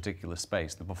in this particular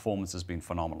space. The performance has been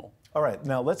phenomenal. All right,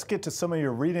 now let's get to some of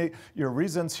your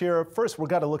reasons here. First, we've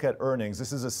got to look at earnings.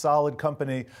 This is a solid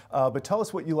company, but tell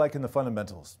us what you like in the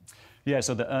fundamentals. Yeah,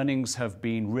 so the earnings have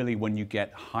been really, when you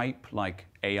get hype like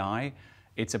AI,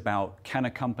 it's about, can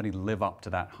a company live up to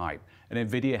that hype? And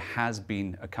NVIDIA has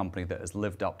been a company that has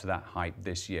lived up to that hype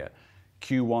this year.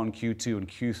 Q1, Q2, and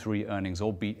Q3 earnings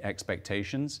all beat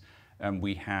expectations, and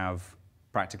we have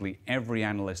practically every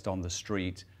analyst on the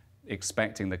street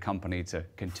expecting the company to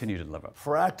continue to deliver.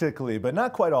 Practically, but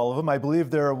not quite all of them. I believe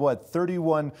there are, what,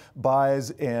 31 buys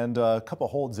and a couple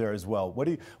holds there as well. What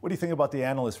do you think about the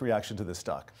analyst reaction to this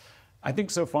stock? I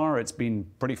think so far it's been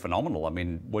pretty phenomenal. I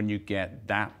mean, when you get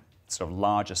that sort of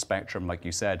larger spectrum, like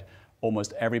you said,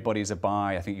 almost everybody's a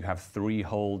buy. I think you have 3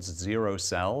 holds, 0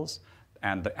 sells,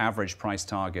 and the average price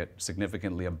target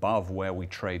significantly above where we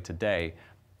trade today.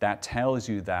 That tells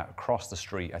you that across the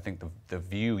street, I think the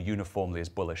view uniformly is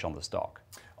bullish on the stock.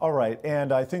 All right,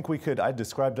 and I think I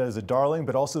described it as a darling,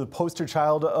 but also the poster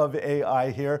child of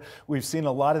AI here. We've seen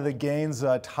a lot of the gains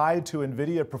tied to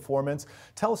NVIDIA performance.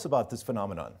 Tell us about this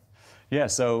phenomenon. Yeah,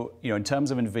 so in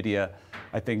terms of NVIDIA,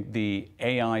 I think the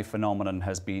AI phenomenon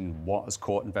has been what has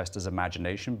caught investors'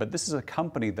 imagination, but this is a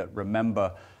company that,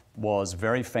 remember, was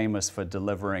very famous for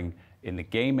delivering in the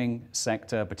gaming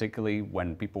sector, particularly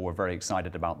when people were very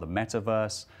excited about the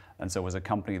metaverse. And so it was a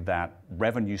company that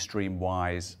revenue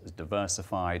stream-wise is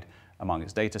diversified among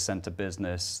its data center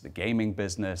business, the gaming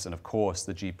business, and of course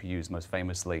the GPUs, most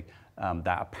famously,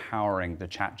 that are powering the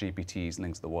chat GPTs and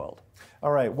things of the world.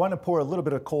 All right, want to pour a little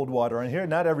bit of cold water on here.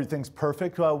 Not everything's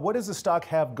perfect. What does the stock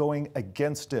have going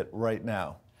against it right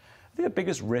now? I think the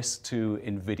biggest risk to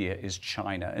NVIDIA is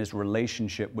China, its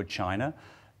relationship with China,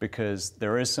 because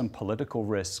there is some political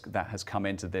risk that has come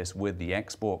into this with the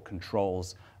export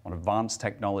controls on advanced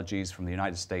technologies from the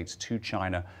United States to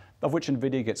China, of which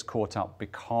NVIDIA gets caught up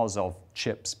because of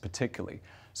chips particularly.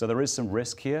 So there is some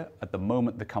risk here. At the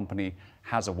moment, the company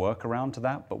has a workaround to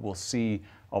that, but we'll see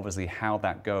obviously how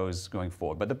that goes going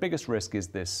forward. But the biggest risk is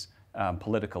this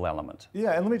political element.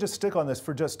 Yeah, and let me just stick on this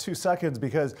for just 2 seconds,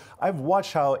 because I've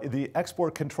watched how the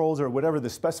export controls or whatever the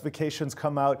specifications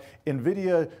come out.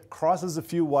 NVIDIA crosses a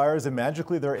few wires and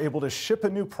magically they're able to ship a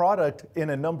new product in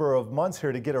a number of months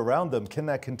here to get around them. Can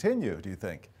that continue, do you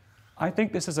think? I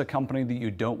think this is a company that you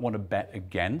don't want to bet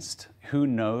against. Who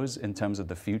knows in terms of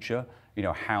the future,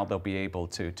 how they'll be able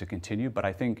to continue. But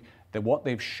I think that what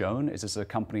they've shown is it's a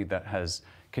company that has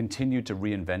continued to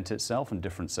reinvent itself in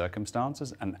different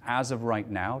circumstances. And as of right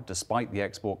now, despite the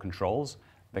export controls,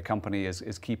 the company is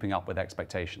keeping up with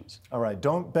expectations. All right,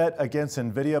 don't bet against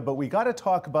NVIDIA, but we got to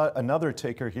talk about another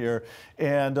ticker here.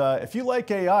 And if you like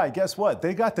AI, guess what?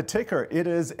 They got the ticker. It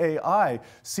is AI.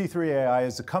 C3AI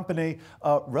is a company,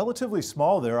 relatively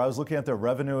small there. I was looking at their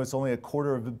revenue. It's only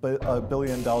 $250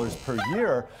 million per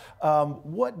year.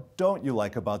 What don't you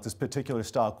like about this particular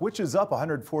stock, which is up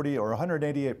 140 or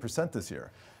 188% this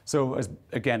year? So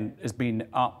again, it's been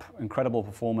up, incredible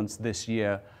performance this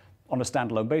year on a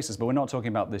standalone basis, but we're not talking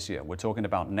about this year. We're talking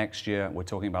about next year. We're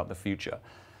talking about the future.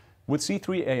 With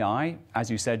C3AI,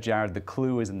 as you said, Jared, the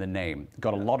clue is in the name.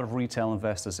 Got a lot of retail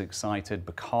investors excited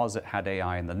because it had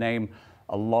AI in the name.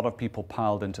 A lot of people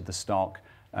piled into the stock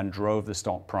and drove the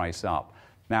stock price up.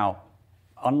 Now,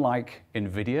 unlike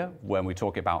NVIDIA, when we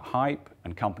talk about hype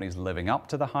and companies living up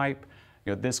to the hype,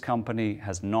 this company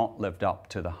has not lived up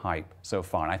to the hype so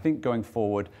far. And I think going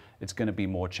forward, it's going to be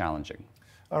more challenging.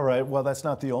 All right, well, that's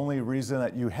not the only reason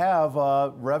that you have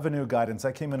revenue guidance.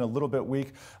 That came in a little bit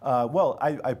weak.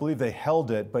 I believe they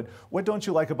held it, but what don't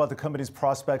you like about the company's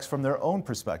prospects from their own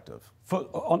perspective?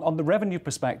 On the revenue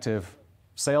perspective,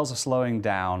 sales are slowing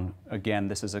down. Again,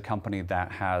 this is a company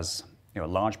that has a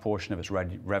large portion of its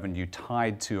revenue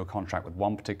tied to a contract with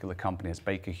one particular company. It's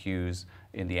Baker Hughes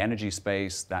in the energy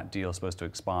space. That deal is supposed to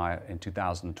expire in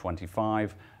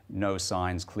 2025. No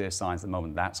signs, clear signs at the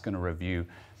moment that's going to review.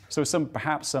 So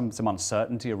perhaps some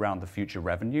uncertainty around the future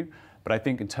revenue. But I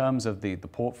think in terms of the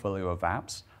portfolio of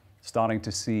apps, starting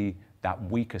to see that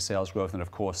weaker sales growth and,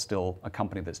 of course, still a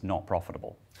company that's not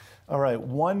profitable. All right,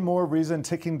 one more reason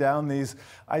ticking down these.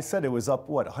 I said it was up,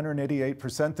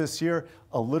 188% this year,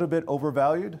 a little bit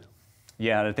overvalued?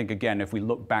 Yeah, and I think, again, if we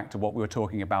look back to what we were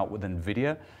talking about with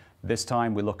NVIDIA, this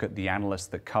time we look at the analysts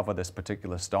that cover this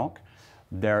particular stock.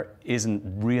 There isn't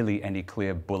really any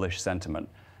clear bullish sentiment.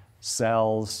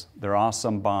 Sells, there are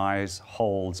some buys,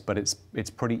 holds, but it's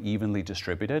pretty evenly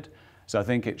distributed. So I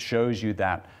think it shows you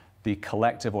that the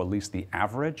collective, or at least the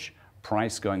average,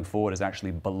 price going forward is actually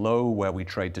below where we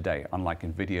trade today, unlike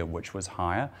NVIDIA, which was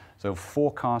higher. So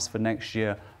forecast for next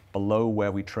year, below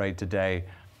where we trade today,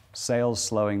 sales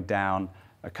slowing down,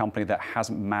 a company that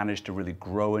hasn't managed to really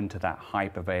grow into that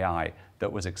hype of AI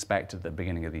that was expected at the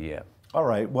beginning of the year. All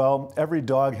right, well, every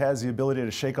dog has the ability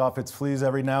to shake off its fleas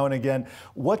every now and again.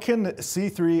 What can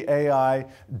C3 AI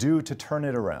do to turn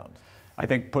it around? I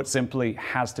think, put simply,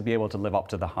 has to be able to live up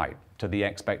to the hype, to the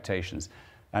expectations.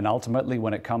 And ultimately,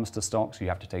 when it comes to stocks, you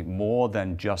have to take more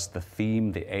than just the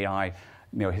theme, the AI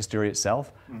hysteria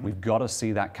itself. We've got to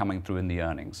see that coming through in the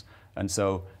earnings. And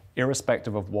so,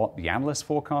 irrespective of what the analyst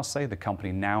forecasts say, the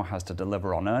company now has to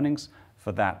deliver on earnings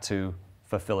for that to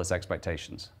fulfill its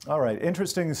expectations. All right,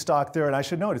 interesting stock there, and I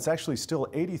should note it's actually still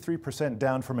 83%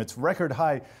 down from its record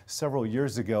high several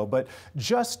years ago. But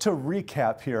just to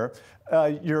recap here,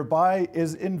 your buy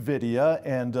is NVIDIA,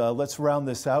 and let's round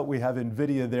this out. We have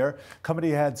NVIDIA there. Company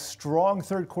had strong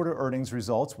third quarter earnings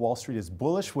results. Wall Street is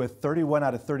bullish with 31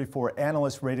 out of 34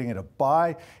 analysts rating it a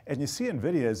buy. And you see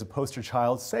NVIDIA as a poster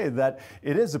child, say that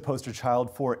it is a poster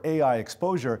child for AI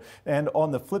exposure. And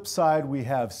on the flip side, we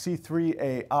have C3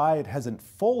 AI. It hasn't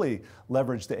fully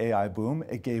leveraged the AI boom.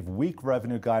 It gave weak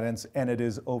revenue guidance, and it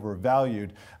is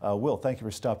overvalued. Will, thank you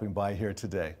for stopping by here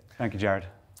today. Thank you, Jared.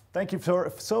 Thank you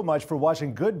so much for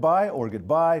watching Goodbye or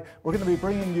Goodbye. We're going to be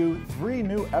bringing you 3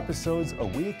 new episodes a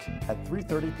week at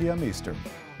 3:30 p.m. Eastern.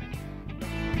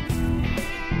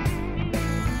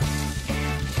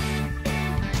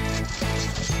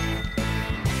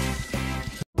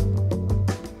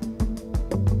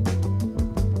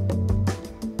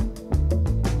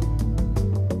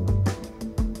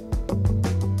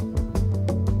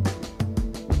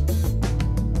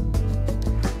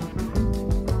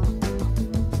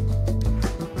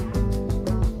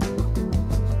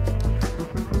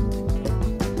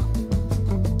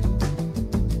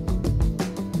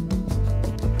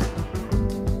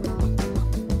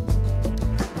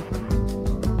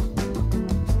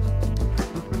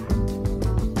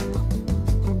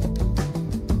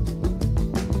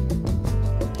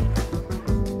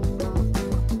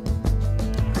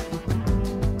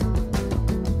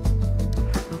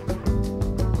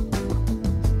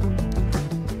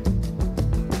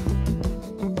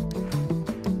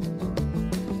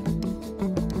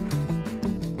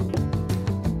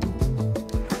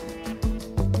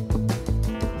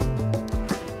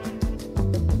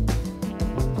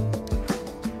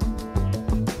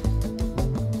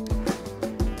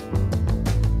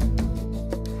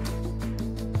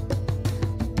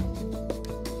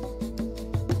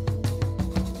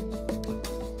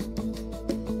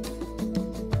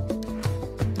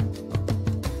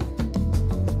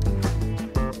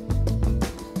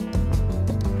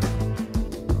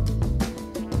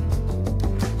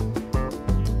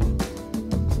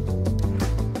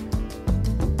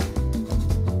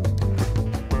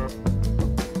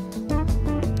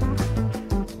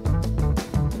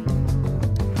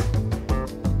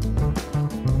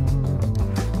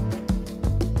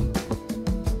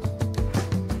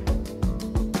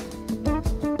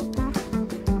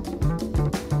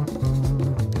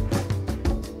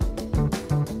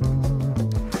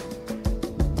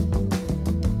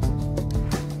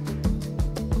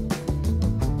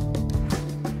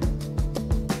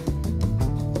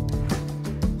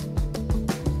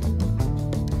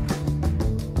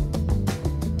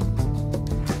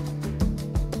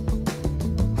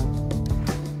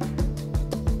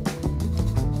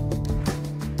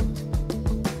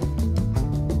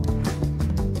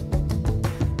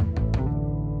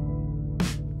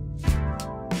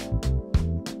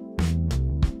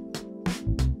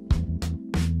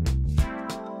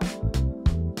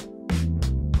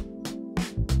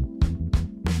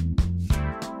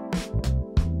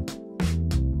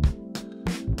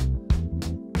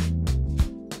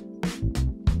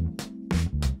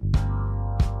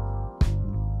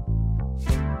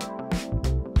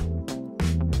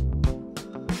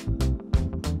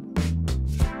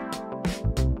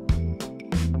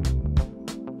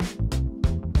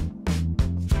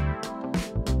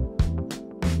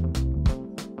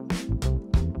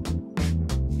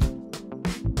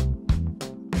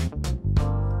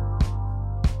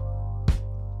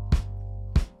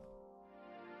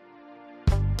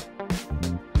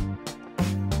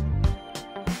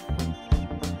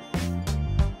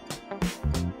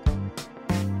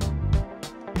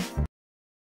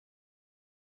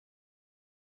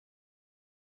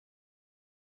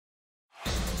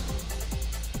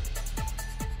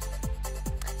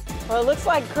 Well, it looks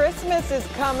like Christmas is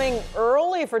coming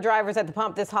early for drivers at the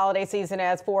pump this holiday season,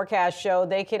 as forecasts show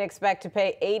they can expect to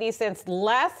pay 80 cents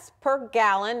less per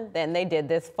gallon than they did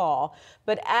this fall.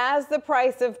 But as the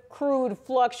price of crude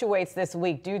fluctuates this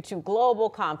week due to global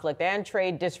conflict and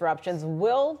trade disruptions,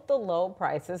 will the low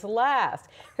prices last?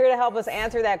 Here to help us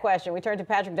answer that question, we turn to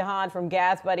Patrick DeHaan from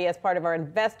Gas Buddy as part of our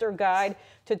investor guide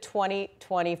to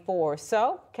 2024.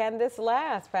 So, can this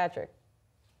last, Patrick?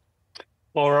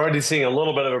 Well, we're already seeing a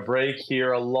little bit of a break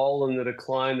here, a lull in the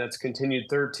decline that's continued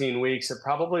 13 weeks. It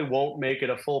probably won't make it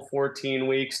a full 14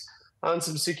 weeks on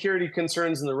some security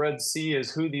concerns in the Red Sea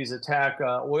as Houthis attack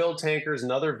oil tankers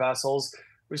and other vessels.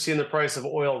 We've seen the price of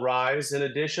oil rise. In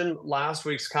addition, last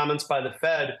week's comments by the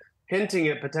Fed hinting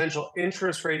at potential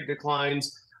interest rate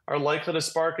declines are likely to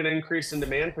spark an increase in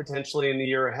demand potentially in the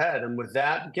year ahead. And with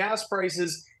that, gas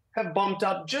prices have bumped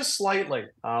up just slightly.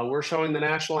 We're showing the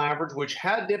national average, which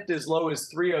had dipped as low as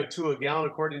 $3.02 a gallon,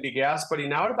 according to Gas Buddy,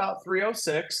 now at about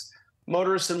 $3.06.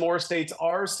 Motorists in more states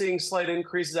are seeing slight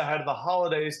increases ahead of the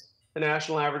holidays. The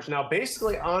national average now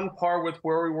basically on par with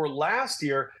where we were last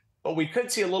year, but we could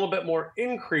see a little bit more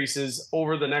increases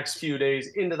over the next few days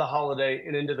into the holiday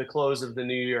and into the close of the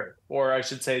new year, or I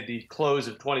should say the close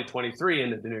of 2023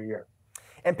 into the new year.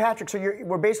 And Patrick, so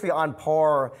we're basically on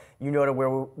par, you know, to where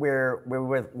we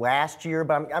were last year.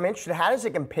 But I'm interested, how does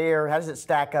it compare? How does it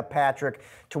stack up, Patrick,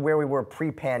 to where we were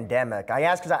pre-pandemic? I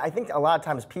ask because I think a lot of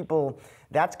times people,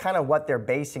 that's kind of what they're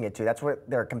basing it to. That's what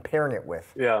they're comparing it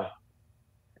with.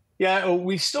 Yeah,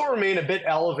 we still remain a bit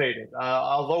elevated.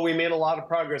 Although we made a lot of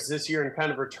progress this year in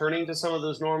kind of returning to some of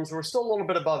those norms, we're still a little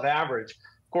bit above average.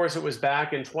 Of course, it was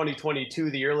back in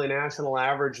 2022. The yearly national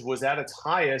average was at its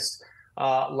highest.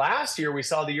 Last year, we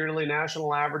saw the yearly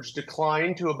national average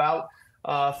decline to about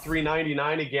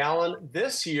 $3.99 a gallon.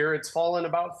 This year, it's fallen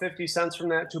about 50 cents from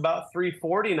that to about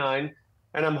 $3.49.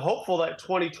 And I'm hopeful that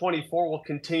 2024 will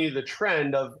continue the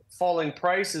trend of falling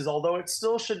prices, although it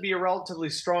still should be a relatively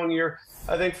strong year.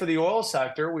 I think for the oil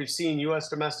sector, we've seen U.S.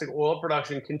 domestic oil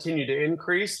production continue to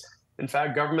increase. In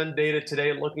fact, government data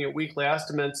today, looking at weekly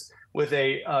estimates with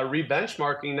a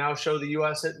re-benchmarking, now show the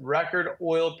U.S. at record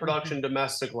oil production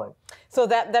domestically. So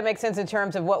that makes sense in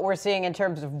terms of what we're seeing in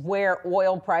terms of where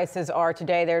oil prices are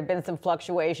today. There had been some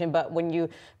fluctuation, but when you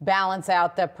balance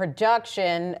out the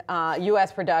production,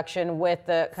 U.S. production, with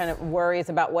the kind of worries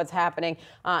about what's happening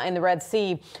in the Red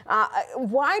Sea,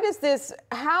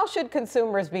 how should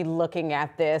consumers be looking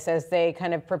at this as they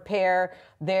kind of prepare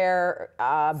their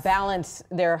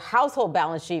their household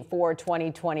balance sheet for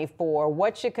 2024?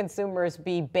 What should consumers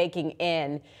be baking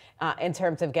in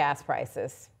terms of gas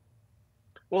prices?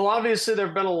 Well, obviously, there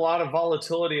have been a lot of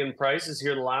volatility in prices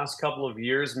here the last couple of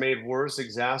years, made worse,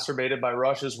 exacerbated by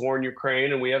Russia's war in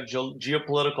Ukraine. And we have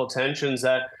geopolitical tensions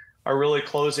that are really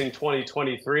closing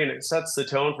 2023, and it sets the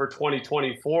tone for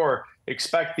 2024.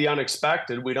 Expect the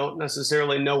unexpected. We don't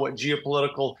necessarily know what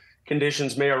geopolitical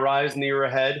conditions may arise in the year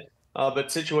ahead.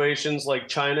 But situations like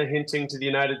China hinting to the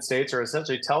United States are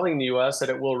essentially telling the U.S. that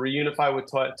it will reunify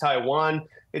with Taiwan.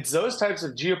 It's those types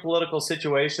of geopolitical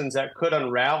situations that could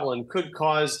unravel and could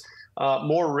cause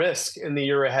more risk in the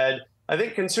year ahead. I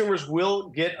think consumers will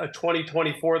get a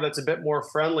 2024 that's a bit more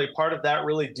friendly. Part of that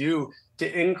really due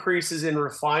to increases in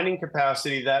refining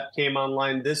capacity that came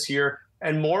online this year,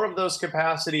 and more of those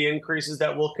capacity increases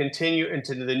that will continue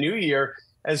into the new year,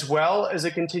 as well as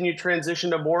a continued transition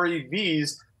to more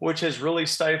EVs, which has really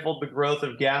stifled the growth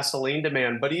of gasoline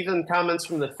demand. But even comments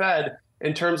from the Fed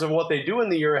in terms of what they do in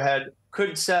the year ahead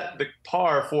could set the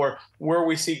par for where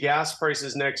we see gas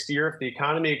prices next year. If the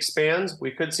economy expands,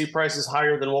 we could see prices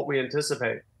higher than what we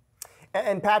anticipate.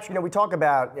 And Patrick, you know, we talk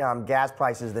about gas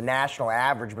prices, the national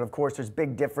average, but of course there's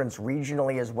big difference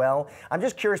regionally as well. I'm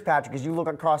just curious, Patrick, as you look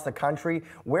across the country,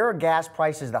 where are gas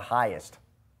prices the highest?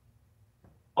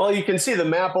 Well, you can see the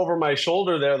map over my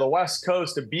shoulder there, the West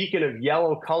Coast, a beacon of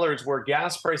yellow colors where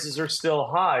gas prices are still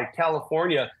high.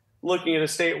 California, looking at a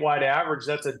statewide average,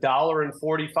 that's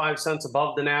 $1.45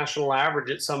 above the national average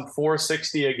at some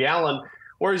 $4.60 a gallon.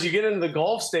 Whereas you get into the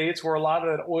Gulf states where a lot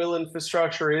of that oil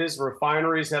infrastructure is,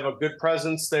 refineries have a good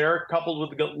presence there, coupled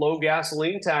with the low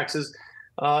gasoline taxes.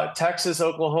 Texas,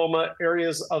 Oklahoma,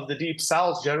 areas of the Deep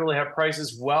South generally have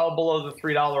prices well below the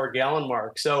 $3 a gallon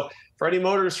mark. So for any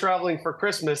motorists traveling for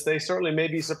Christmas, they certainly may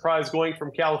be surprised going from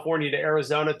California to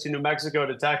Arizona to New Mexico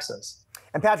to Texas.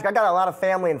 And Patrick, I got a lot of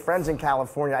family and friends in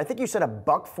California. I think you said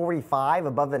 $1.45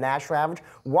 above the national average.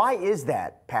 Why is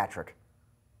that, Patrick?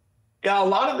 Yeah, a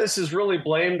lot of this is really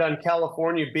blamed on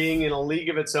California being in a league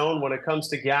of its own when it comes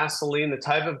to gasoline. The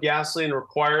type of gasoline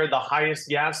required the highest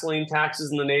gasoline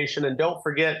taxes in the nation. And don't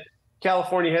forget,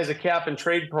 California has a cap and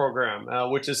trade program,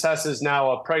 which assesses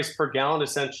now a price per gallon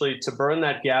essentially to burn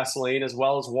that gasoline, as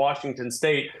well as Washington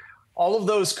State. All of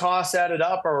those costs added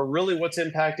up are really what's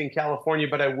impacting California.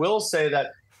 But I will say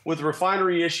that with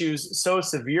refinery issues so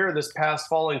severe this past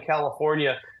fall in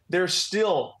California, there's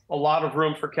still a lot of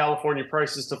room for California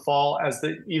prices to fall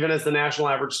even as the national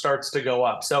average starts to go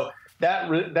up. So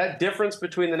that difference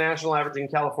between the national average and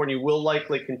California will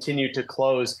likely continue to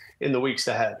close in the weeks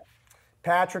ahead.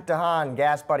 Patrick DeHaan,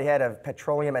 Gas Buddy Head of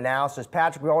Petroleum Analysis.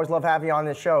 Patrick, we always love having you on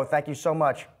this show. Thank you so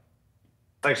much.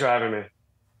 Thanks for having me.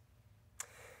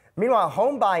 Meanwhile,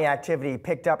 home buying activity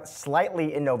picked up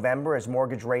slightly in November as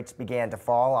mortgage rates began to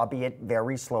fall, albeit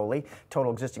very slowly.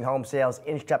 Total existing home sales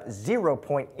inched up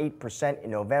 0.8%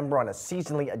 in November on a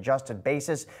seasonally adjusted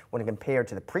basis when compared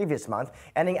to the previous month,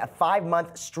 ending a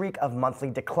 5-month streak of monthly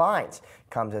declines.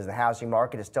 Comes as the housing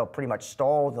market is still pretty much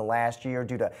stalled in the last year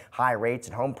due to high rates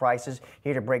and home prices.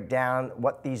 Here to break down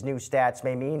what these new stats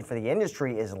may mean for the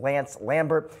industry is Lance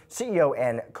Lambert, CEO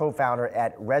and co-founder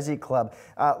at Resi Club.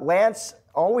 Lance,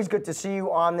 always good to see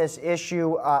you on this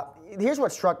issue. Here's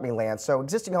what struck me, Lance. So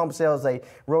existing home sales, they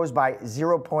rose by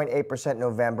 0.8% in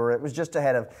November. It was just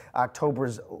ahead of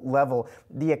October's level.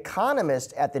 The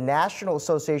economist at the National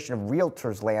Association of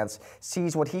Realtors, Lance,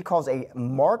 sees what he calls a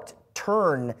marked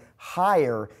turn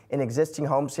higher in existing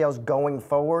home sales going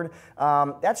forward.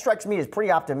 That strikes me as pretty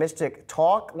optimistic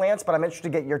talk, Lance, but I'm interested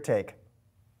to get your take.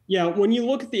 Yeah, when you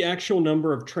look at the actual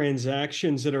number of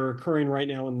transactions that are occurring right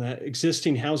now in the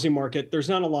existing housing market, there's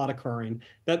not a lot occurring.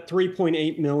 That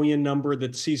 3.8 million number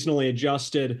that's seasonally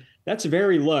adjusted, that's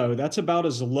very low. That's about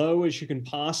as low as you can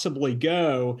possibly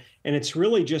go. And it's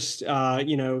really just,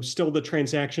 still the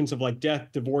transactions of like death,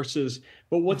 divorces.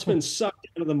 But what's been sucked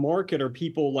out of the market are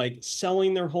people like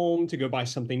selling their home to go buy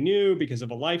something new because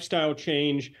of a lifestyle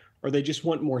change, or they just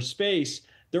want more space.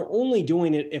 They're only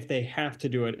doing it if they have to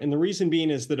do it. And the reason being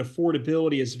is that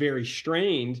affordability is very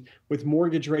strained, with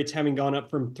mortgage rates having gone up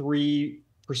from 3%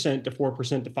 to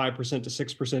 4% to 5% to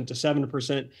 6% to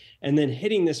 7%, and then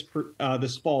hitting this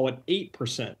fall at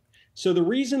 8%. So the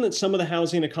reason that some of the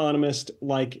housing economists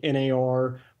like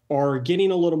NAR are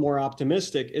getting a little more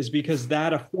optimistic is because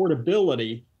that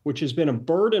affordability, which has been a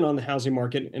burden on the housing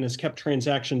market and has kept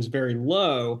transactions very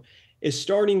low, is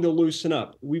starting to loosen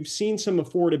up. We've seen some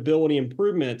affordability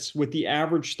improvements with the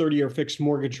average 30-year fixed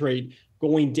mortgage rate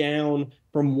going down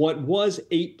from what was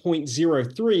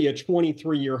 8.03, a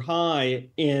 23-year high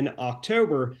in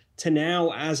October, to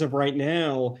now, as of right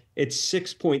now, it's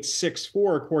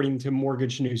 6.64 according to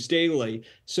Mortgage News Daily.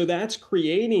 So that's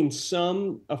creating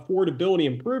some affordability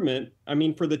improvement. I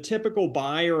mean, for the typical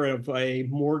buyer of a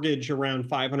mortgage around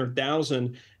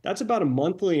 $500,000, that's about a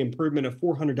monthly improvement of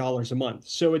 $400 a month.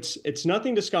 So it's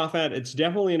nothing to scoff at. It's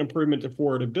definitely an improvement to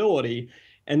affordability.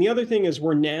 And the other thing is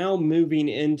we're now moving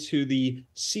into the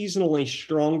seasonally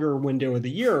stronger window of the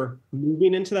year,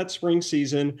 moving into that spring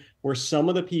season where some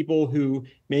of the people who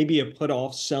maybe have put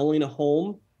off selling a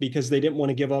home because they didn't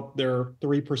want to give up their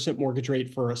 3% mortgage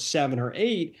rate for a 7 or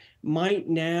 8 might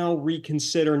now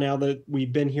reconsider now that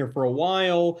we've been here for a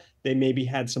while. They maybe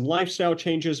had some lifestyle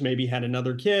changes, maybe had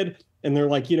another kid, and they're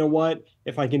like, you know what,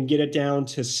 if I can get it down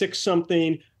to 6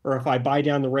 something, or if I buy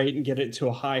down the rate and get it to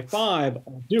a high 5,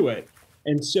 I'll do it.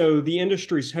 And so the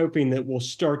industry's hoping that we'll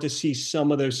start to see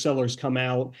some of those sellers come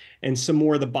out and some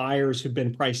more of the buyers who've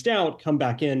been priced out come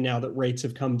back in now that rates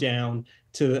have come down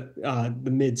to the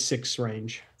mid-6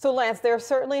 range. So Lance, there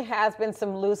certainly has been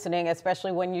some loosening,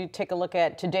 especially when you take a look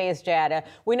at today's data.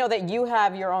 We know that you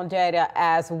have your own data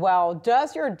as well.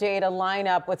 Does your data line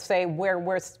up with, say, where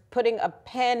we're putting a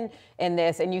pen in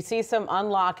this and you see some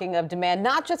unlocking of demand,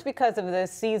 not just because of the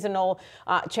seasonal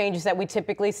changes that we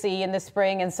typically see in the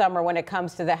spring and summer when it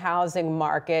comes to the housing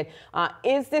market?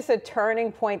 Is this a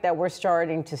turning point that we're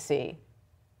starting to see?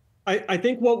 I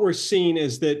think what we're seeing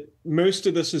is that most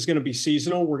of this is going to be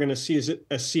seasonal. We're going to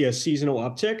see a seasonal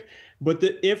uptick. But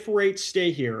if rates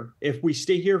stay here, if we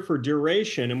stay here for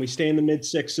duration and we stay in the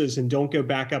mid-6s and don't go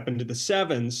back up into the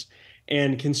 7s,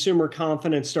 and consumer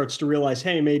confidence starts to realize,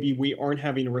 hey, maybe we aren't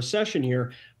having a recession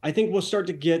here, I think we'll start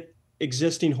to get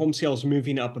existing home sales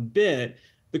moving up a bit.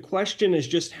 The question is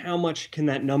just how much can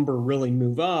that number really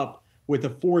move up, with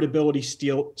affordability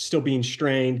still being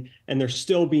strained and there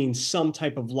still being some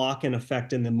type of lock-in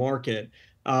effect in the market.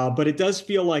 But it does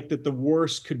feel like that the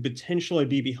worst could potentially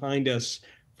be behind us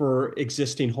for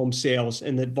existing home sales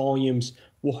and that volumes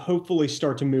will hopefully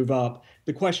start to move up.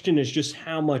 The question is just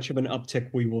how much of an uptick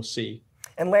we will see.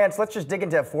 And Lance, let's just dig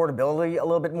into affordability a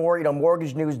little bit more. You know,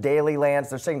 Mortgage News Daily,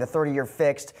 Lance, they're saying the 30-year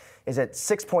fixed is at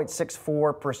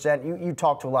 6.64%. You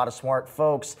talk to a lot of smart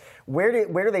folks. Where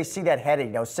do they see that heading?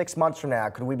 You know, 6 months from now,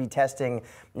 could we be testing,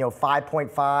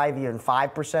 5.5, even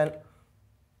 5%?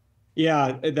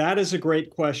 Yeah, that is a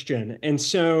great question. And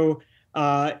so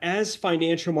as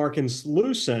financial markets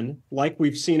loosen, like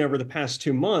we've seen over the past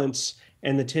 2 months,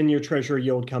 and the 10-year Treasury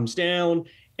yield comes down,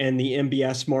 and the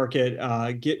MBS market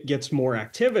gets more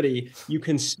activity, you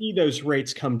can see those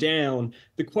rates come down.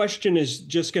 The question is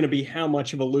just going to be how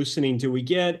much of a loosening do we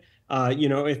get?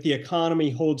 If the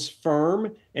economy holds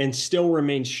firm and still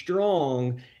remains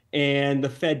strong and the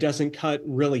Fed doesn't cut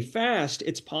really fast,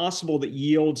 it's possible that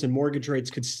yields and mortgage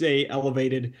rates could stay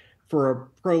elevated for a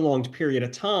prolonged period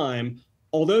of time.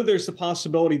 Although there's the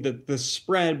possibility that the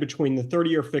spread between the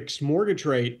 30-year fixed mortgage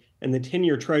rate and the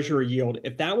 10-year Treasury yield,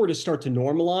 if that were to start to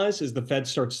normalize as the Fed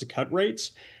starts to cut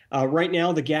rates, right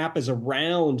now the gap is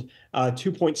around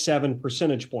 2.7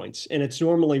 percentage points, and it's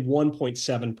normally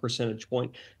 1.7 percentage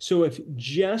point. So if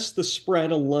just the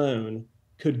spread alone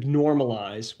could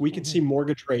normalize, we could see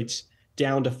mortgage rates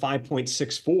down to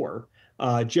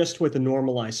 5.64 just with a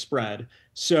normalized spread.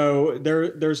 So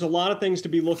there's a lot of things to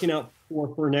be looking out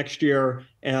for next year.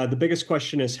 The biggest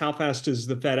question is how fast does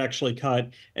the Fed actually cut?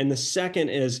 And the second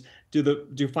is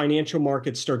do financial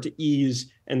markets start to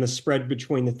ease and the spread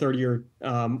between the 30-year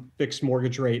fixed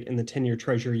mortgage rate and the 10-year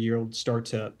Treasury yield start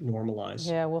to normalize?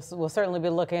 Yeah, we'll certainly be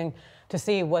looking to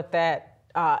see what that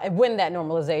when that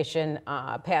normalization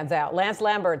pans out. Lance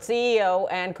Lambert, CEO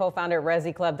and co-founder of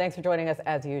Resi Club, thanks for joining us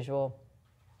as usual.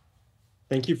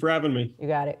 Thank you for having me. You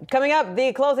got it. Coming up,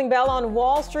 the closing bell on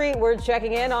Wall Street. We're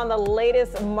checking in on the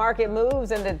latest market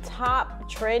moves and the top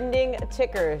trending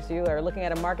tickers. You are looking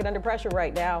at a market under pressure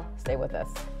right now. Stay with us.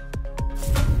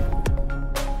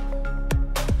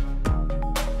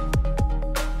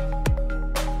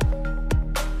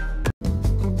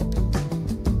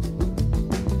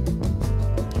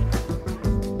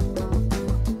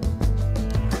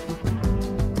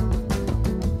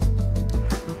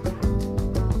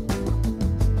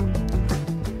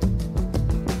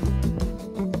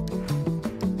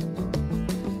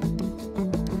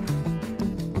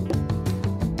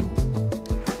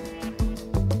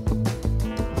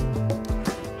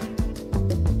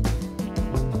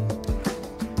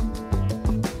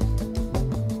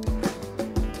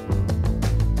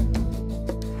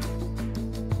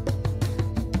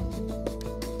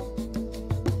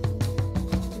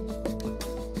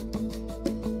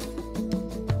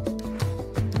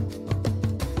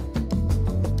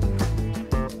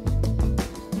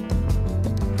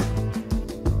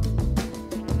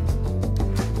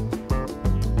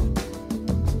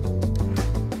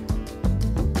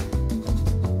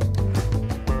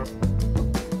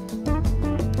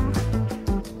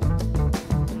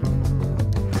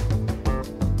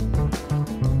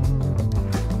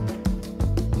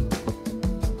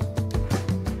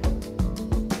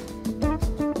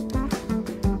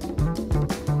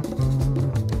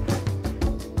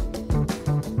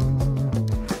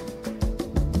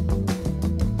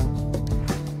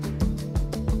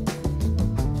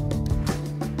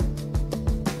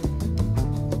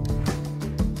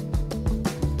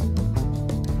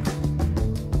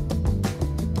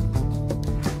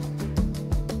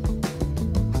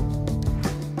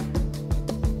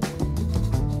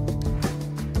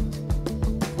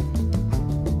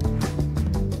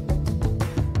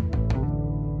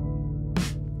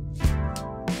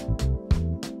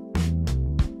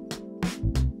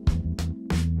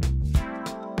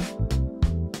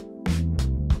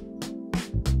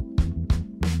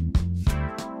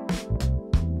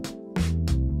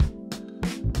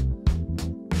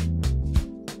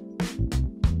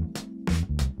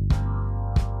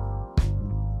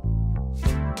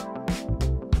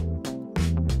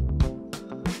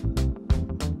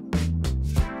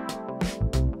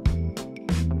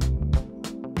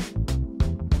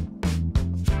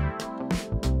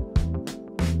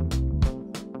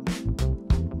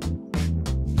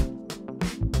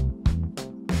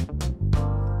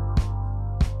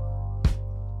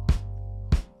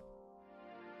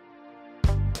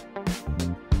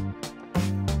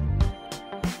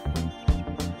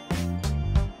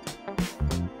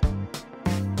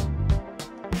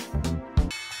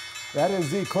 That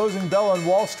is the closing bell on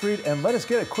Wall Street, and let us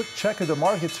get a quick check of the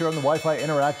markets here on the Wi-Fi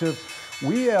Interactive.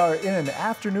 We are in an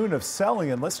afternoon of selling,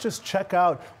 and let's just check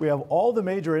out. We have all the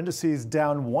major indices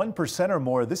down 1% or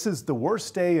more. This is the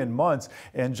worst day in months,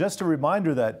 and just a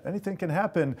reminder that anything can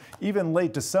happen even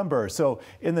late December. So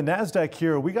in the Nasdaq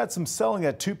here, we got some selling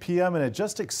at 2 p.m. and it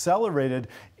just accelerated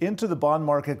into the bond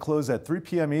market, closed at 3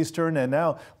 p.m. Eastern, and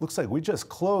now looks like we just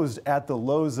closed at the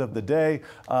lows of the day.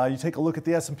 You take a look at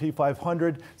the S&P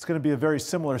 500, it's going to be a very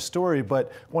similar story,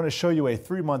 but I want to show you a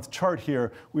 3-month chart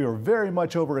here. We are very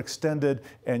much overextended,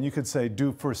 and you could say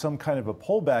due for some kind of a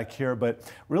pullback here,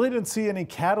 but really didn't see any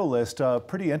catalyst.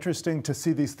 Pretty interesting to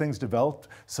see these things develop.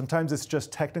 Sometimes it's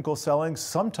just technical selling.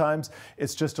 Sometimes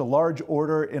it's just a large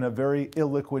order in a very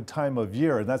illiquid time of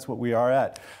year, and that's what we are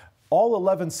at. All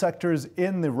 11 sectors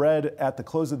in the red at the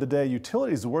close of the day.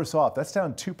 Utilities are worse off. That's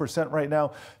down 2% right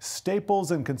now.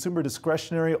 Staples and consumer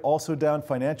discretionary also down.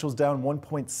 Financials down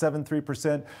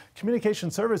 1.73%. Communication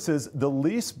services, the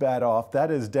least bad off.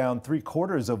 That is down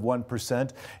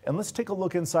 0.75%. And let's take a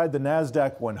look inside the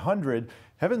Nasdaq 100.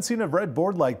 Haven't seen a red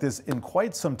board like this in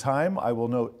quite some time. I will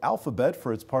note Alphabet,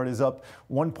 for its part, is up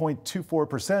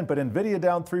 1.24%, but Nvidia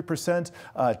down 3%,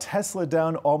 Tesla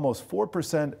down almost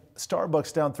 4%,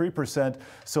 Starbucks down 3%.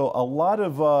 So a lot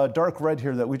of dark red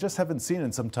here that we just haven't seen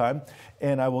in some time.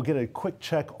 And I will get a quick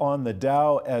check on the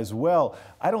Dow as well.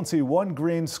 I don't see one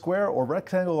green square or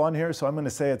rectangle on here, so I'm going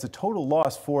to say it's a total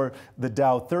loss for the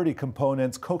Dow 30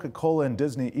 components. Coca-Cola and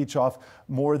Disney each off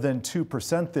more than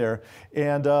 2% there.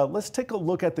 And let's take a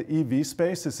look at the EV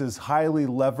space. This is highly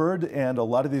levered, and a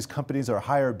lot of these companies are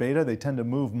higher beta. They tend to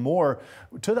move more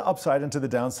to the upside and to the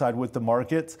downside with the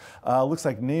markets. Looks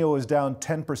like NIO is down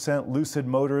 10%. Lucid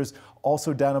Motors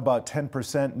also down about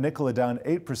 10%. Nikola down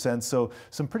 8%. So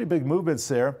some pretty big movements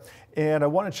there. And I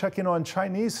want to check in on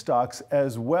Chinese stocks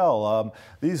as well.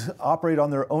 These operate on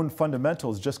their own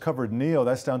fundamentals. Just covered NIO,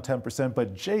 that's down 10%,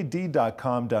 but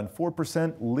JD.com down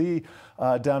 4%, Lee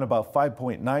down about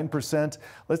 5.9%.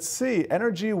 Let's see,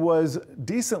 energy was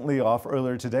decently off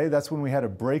earlier today. That's when we had a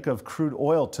break of crude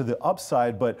oil to the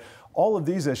upside, but all of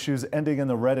these issues ending in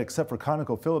the red except for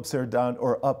ConocoPhillips, they're down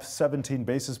or up 17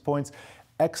 basis points.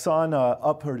 Exxon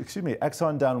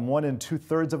Exxon down 1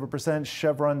 2/3%,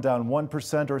 Chevron down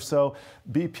 1% or so,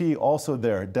 BP also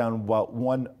there down about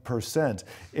 1%.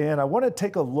 And I want to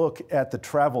take a look at the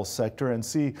travel sector and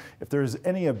see if there's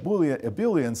any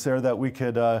ebullience there that we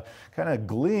could kind of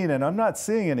glean, and I'm not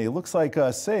seeing any. It looks like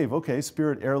Save, okay,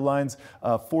 Spirit Airlines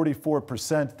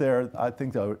 44% there. I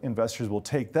think the investors will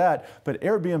take that, but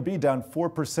Airbnb down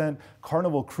 4%,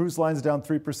 Carnival Cruise Lines down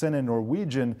 3%, and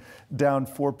Norwegian down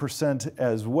 4%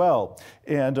 as well.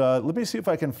 And let me see if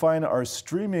I can find our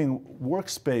streaming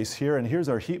workspace here. And here's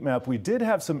our heat map. We did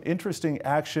have some interesting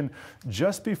action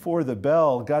just before the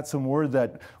bell. Got some word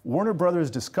that Warner Brothers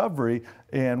Discovery,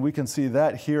 and we can see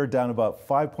that here down about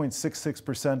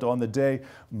 5.66% on the day,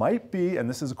 might be, and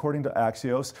this is according to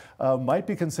Axios, might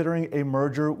be considering a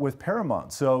merger with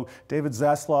Paramount. So David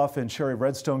Zaslav and Sherry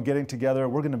Redstone getting together.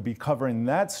 We're going to be covering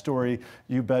that story,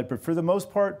 you bet. But for the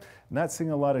most part, not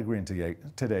seeing a lot of green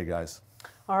today, guys.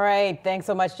 All right, thanks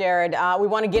so much, Jared. We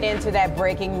want to get into that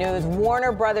breaking news.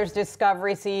 Warner Brothers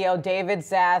Discovery CEO David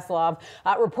Zaslav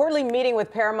reportedly meeting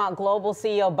with Paramount Global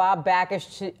CEO Bob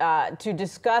Bakish to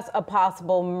discuss a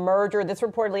possible merger. This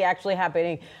reportedly actually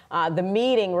happening, the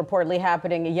meeting reportedly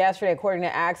happening yesterday, according to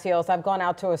Axios. I've gone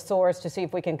out to a source to see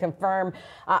if we can confirm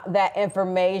that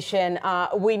information.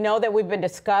 We know that we've been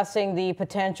discussing the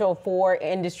potential for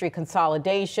industry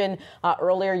consolidation.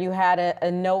 Earlier, you had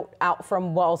a note out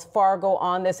from Wells Fargo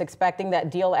on this, expecting that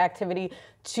deal activity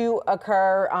to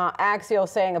occur. Axios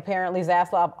saying apparently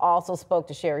Zaslav also spoke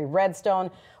to Sherry Redstone.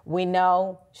 We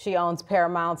know she owns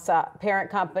Paramount's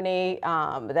parent company.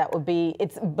 That would be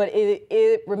but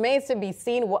it remains to be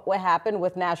seen what would happen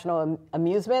with National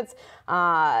Amusements.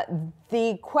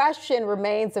 The question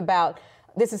remains about,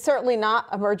 this is certainly not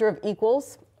a merger of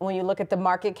equals. When you look at the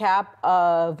market cap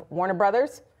of Warner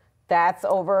Brothers, that's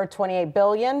over $28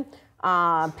 billion.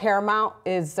 Paramount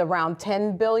is around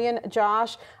 $10 billion,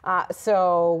 Josh.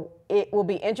 So it will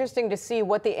be interesting to see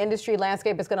what the industry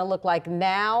landscape is going to look like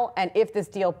now and if this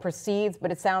deal proceeds.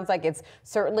 But it sounds like it's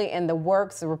certainly in the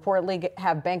works. Reportedly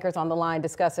have bankers on the line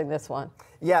discussing this one.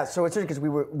 Yeah, so it's interesting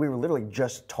because we were literally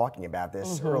just talking about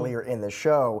this earlier in the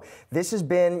show. This has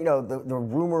been, you know, the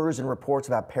rumors and reports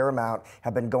about Paramount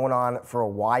have been going on for a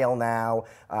while now.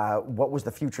 What was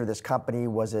the future of this company?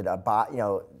 Was it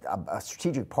a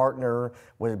strategic partner?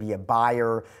 Would it be a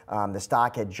buyer? The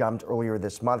stock had jumped earlier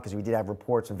this month because we did have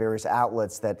reports from various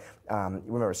outlets that,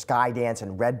 remember, Skydance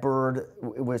and Redbird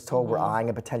was told we're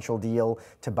eyeing a potential deal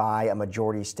to buy a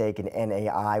majority stake in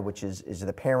NAI, which is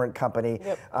the parent company.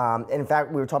 Yep. And in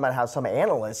fact, we were talking about how some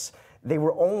analysts they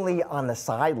were only on the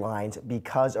sidelines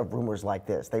because of rumors like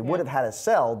this. They would have had a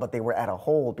sell, but they were at a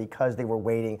hold because they were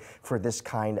waiting for this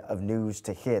kind of news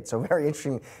to hit. So very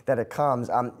interesting that it comes.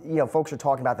 Folks are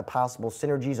talking about the possible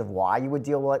synergies of why you would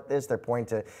deal with this. They're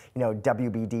pointing to,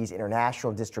 WBD's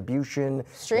international distribution.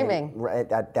 Streaming.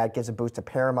 That gives a boost to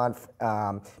Paramount.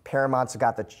 Paramount's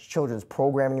got the children's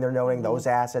programming they're noting, those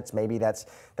assets. Maybe that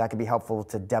could be helpful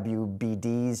to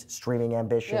WBD's streaming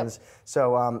ambitions. Yep.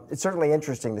 So it's certainly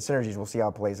interesting, the synergies. We'll see how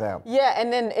it plays out. Yeah,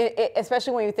 and then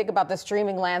especially when you think about the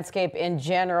streaming landscape in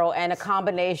general and a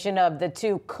combination of the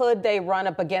two, could they run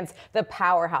up against the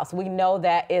powerhouse? We know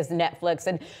that is Netflix,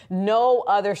 and no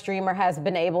other streamer has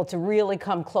been able to really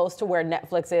come close to where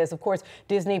Netflix is. Of course,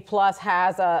 Disney Plus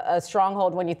has a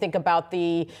stronghold when you think about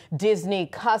the Disney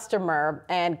customer,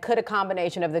 and could a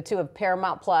combination of the two, of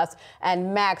Paramount Plus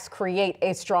and Max, create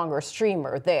a stronger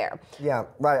streamer there? Yeah,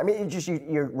 right. I mean,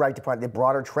 you're right to point out the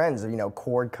broader trends of,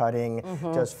 cord cutting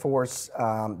does force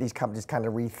these companies kind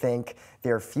of rethink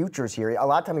their futures here. A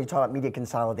lot of times when you talk about media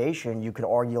consolidation, you can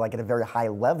argue like at a very high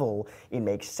level it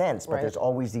makes sense, but there's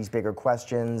always these bigger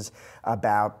questions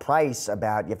about price,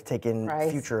 about you have to take in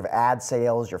future of ad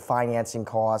sales, your financing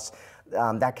costs.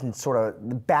 That can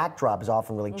the backdrop is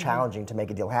often really challenging to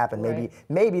make a deal happen.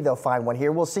 Maybe they'll find one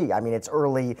here. We'll see. I mean, it's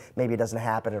early. Maybe it doesn't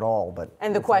happen at all.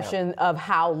 And the question of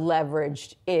how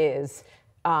leveraged is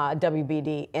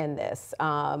WBD in this?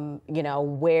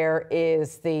 Where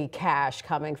is the cash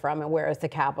coming from, and where is the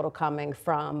capital coming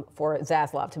from for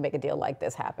Zaslav to make a deal like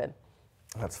this happen?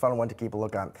 That's a fun one to keep a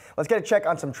look on. Let's get a check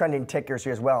on some trending tickers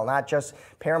here as well. Not just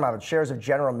Paramount, but shares of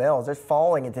General Mills. They're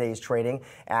falling in today's trading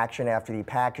action after the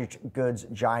packaged goods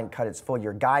giant cut its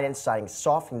full-year guidance, citing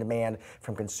softening demand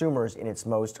from consumers in its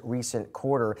most recent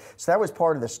quarter. So that was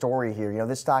part of the story here.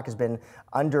 This stock has been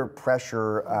under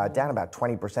pressure, down about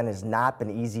 20%. It has not been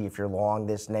easy if you're long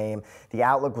this name. The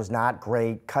outlook was not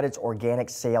great, cut its organic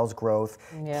sales growth.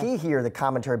 Key here, the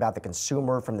commentary about the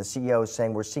consumer from the CEO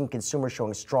saying we're seeing consumers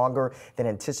showing stronger than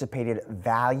anticipated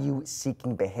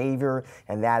value-seeking behavior,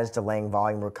 and that is delaying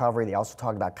volume recovery. They also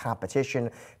talked about competition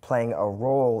playing a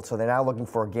role. So they're now looking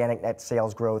for organic net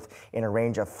sales growth in a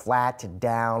range of flat to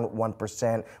down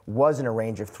 1%, was in a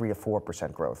range of 3 to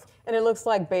 4% growth. And it looks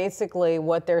like basically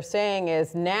what they're saying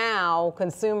is now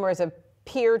consumers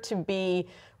appear to be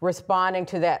responding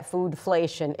to that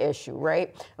foodflation issue,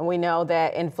 right? And we know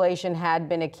that inflation had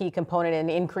been a key component, and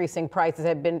increasing prices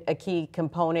had been a key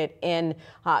component in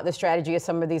the strategy of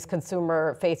some of these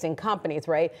consumer-facing companies,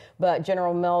 right? But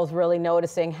General Mills really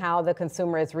noticing how the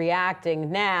consumer is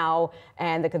reacting now,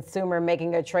 and the consumer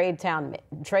making a trade down.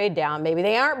 Maybe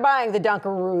they aren't buying the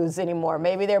Dunkaroos anymore.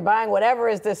 Maybe they're buying whatever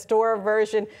is the store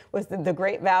version, was the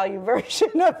great value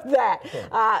version of that,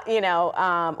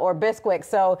 or Bisquick.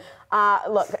 So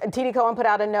look, TD Cowen put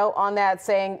out a note on that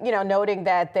saying, noting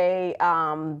that they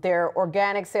their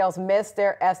organic sales missed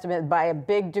their estimate by a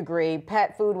big degree.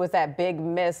 Pet food was that big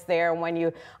miss there when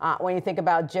you think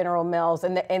about General Mills,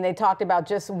 and they talked about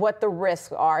just what the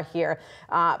risks are here.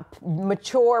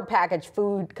 Mature packaged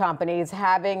food companies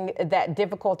having that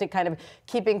difficulty kind of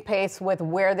keeping pace with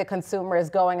where the consumer is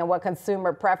going and what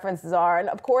consumer preferences are, and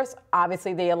of course,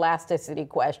 obviously the elasticity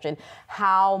question.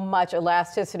 How much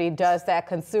elasticity does that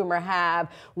consumer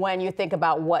have when you think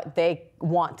about what they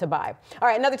want to buy? All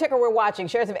right, another ticker we're watching,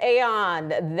 shares of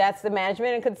Aon. That's the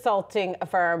management and consulting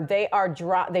firm. They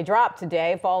dropped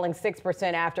today, falling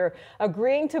 6% after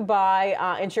agreeing to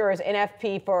buy insurers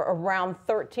NFP for around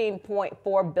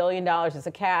 $13.4 billion. It's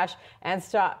a cash and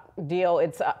stock deal.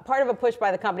 It's part of a push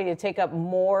by the company to take up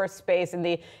more space in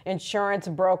the insurance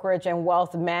brokerage and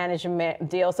wealth management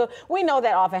deal. So we know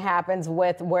that often happens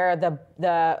with where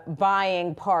the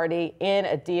buying party in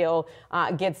a deal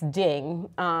gets dinged.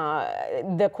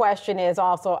 The question is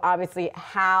also obviously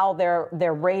how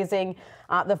they're raising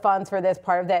the funds for this.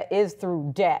 Part of that is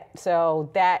through debt.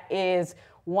 So that is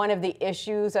one of the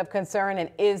issues of concern, and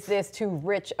is this too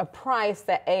rich a price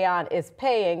that Aon is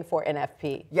paying for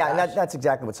NFP? Yeah, and that's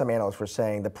exactly what some analysts were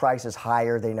saying. The price is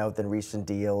higher, they note, than recent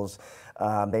deals.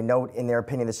 They note, in their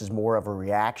opinion, this is more of a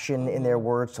reaction, in their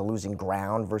words, to losing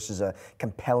ground versus a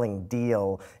compelling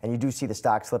deal. And you do see the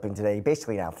stock slipping today,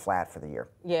 basically now flat for the year.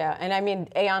 Yeah, and I mean,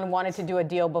 Aon wanted to do a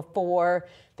deal before.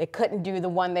 They couldn't do the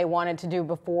one they wanted to do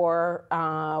before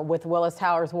with Willis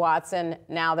Towers Watson.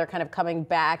 Now they're kind of coming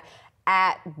back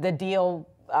at the deal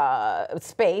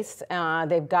space.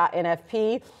 They've got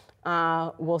NFP.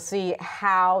 We'll see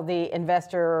how the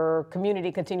investor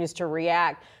community continues to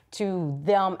react to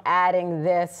them adding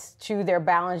this to their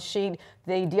balance sheet.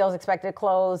 The deal is expected to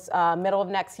close middle of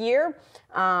next year.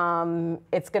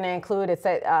 It's going to include, it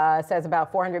says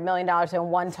about $400 million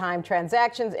in one-time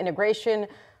transactions, integration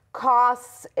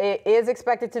costs is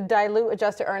expected to dilute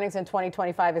adjusted earnings in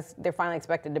 2025. They're finally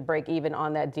expected to break even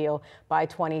on that deal by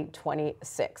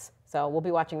 2026. So we'll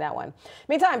be watching that one.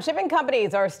 Meantime, shipping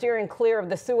companies are steering clear of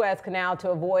the Suez Canal to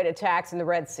avoid attacks in the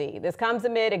Red Sea. This comes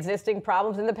amid existing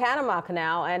problems in the Panama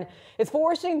Canal, and it's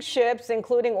forcing ships,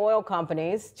 including oil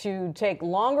companies, to take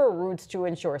longer routes to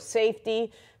ensure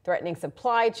safety, threatening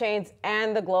supply chains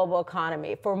and the global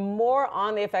economy. For more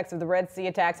on the effects of the Red Sea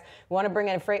attacks, we want to bring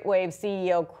in FreightWaves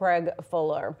CEO Craig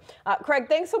Fuller. Craig,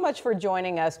 thanks so much for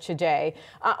joining us today.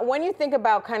 When you think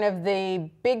about kind of the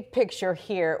big picture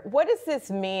here, what does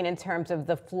this mean in terms of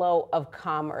the flow of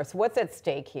commerce? What's at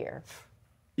stake here?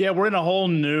 Yeah, we're in a whole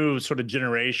new sort of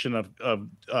generation of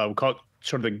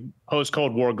sort of the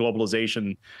post-Cold War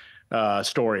globalization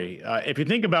story. If you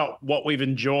think about what we've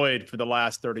enjoyed for the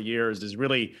last 30 years is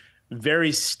really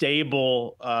very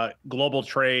stable global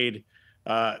trade.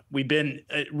 We've been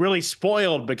really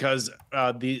spoiled because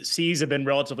the seas have been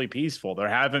relatively peaceful. There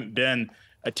haven't been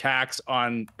attacks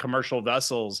on commercial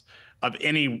vessels at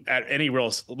any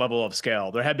real level of scale.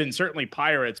 There have been certainly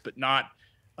pirates, but not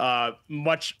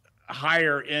much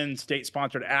higher end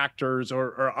state-sponsored actors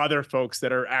or other folks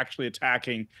that are actually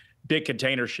attacking big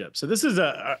container ships. So this is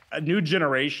a new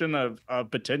generation of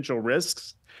potential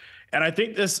risks. And I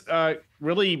think this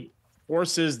really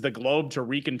forces the globe to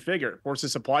reconfigure,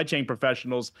 forces supply chain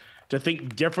professionals to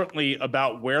think differently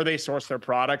about where they source their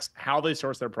products, how they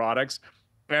source their products.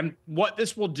 And what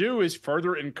this will do is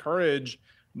further encourage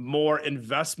more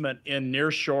investment in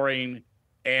nearshoring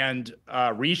and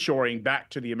reshoring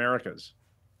back to the Americas.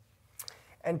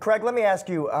 And Craig, let me ask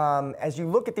you, as you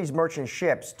look at these merchant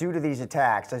ships due to these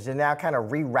attacks, as they're now kind of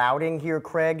rerouting here,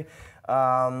 Craig,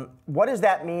 what does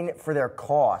that mean for their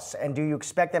costs? And do you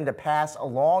expect them to pass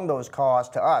along those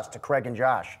costs to us, to Craig and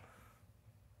Josh?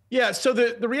 Yeah, so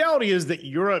the reality is that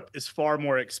Europe is far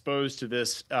more exposed to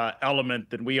this element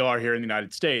than we are here in the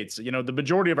United States. You know, the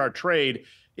majority of our trade,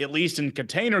 at least in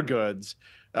container goods,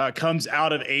 comes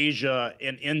out of Asia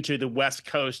and into the West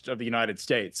Coast of the United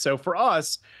States. So for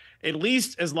us, at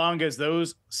least as long as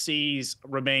those seas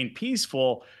remain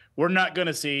peaceful, we're not going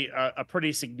to see a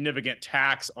pretty significant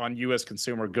tax on U.S.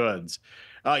 consumer goods.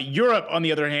 Europe, on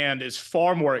the other hand, is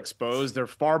far more exposed. They're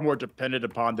far more dependent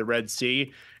upon the Red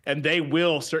Sea, and they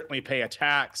will certainly pay a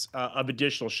tax of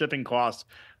additional shipping costs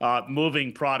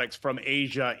moving products from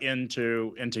Asia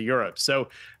into Europe. So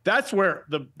that's where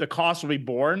the cost will be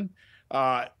borne,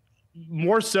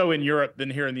 more so in Europe than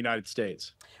here in the United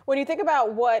States. When you think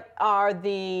about what are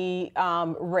the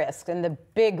risks and the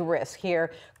big risk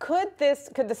here, could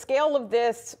the scale of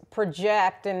this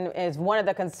project and is one of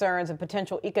the concerns of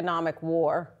potential economic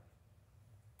war?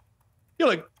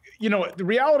 The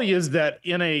reality is that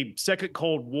in a second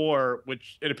Cold War,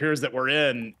 which it appears that we're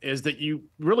in, is that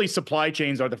supply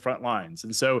chains are the front lines.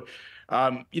 And so,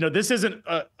 this isn't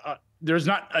there's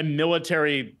not a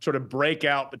military sort of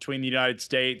breakout between the United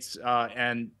States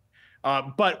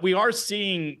but we are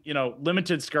seeing,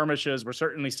 limited skirmishes. We're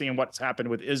certainly seeing what's happened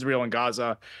with Israel and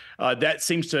Gaza. That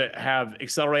seems to have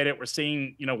accelerated. We're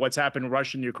seeing, what's happened in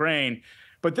Russia and Ukraine.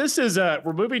 But this is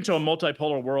we're moving to a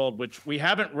multipolar world, which we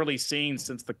haven't really seen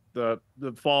since the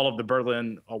fall of the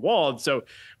Berlin Wall. And so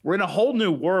we're in a whole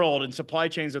new world, and supply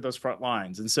chains are those front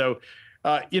lines. And so,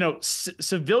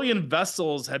 civilian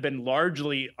vessels have been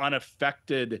largely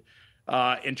unaffected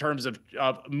in terms of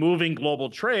moving global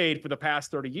trade for the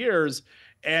past 30 years.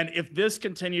 And if this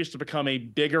continues to become a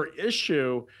bigger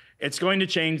issue, it's going to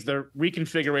change the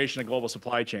reconfiguration of global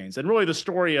supply chains. And really the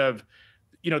story of,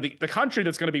 the country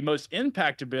that's going to be most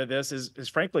impacted by this is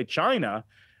frankly China,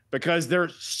 because they're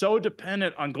so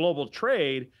dependent on global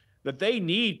trade that they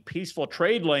need peaceful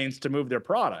trade lanes to move their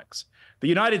products. The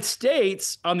United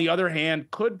States, on the other hand,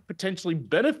 could potentially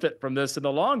benefit from this in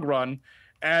the long run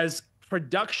as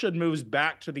production moves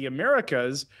back to the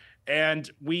Americas,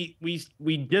 and we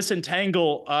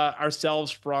disentangle ourselves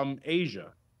from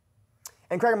Asia.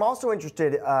 And Craig, I'm also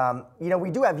interested, we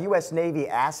do have U.S. Navy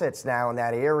assets now in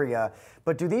that area,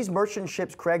 but do these merchant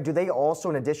ships, Craig, do they also,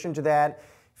 in addition to that,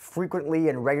 frequently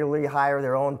and regularly hire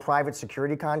their own private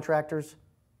security contractors?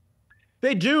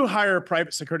 They do hire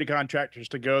private security contractors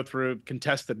to go through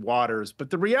contested waters, but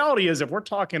the reality is if we're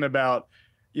talking about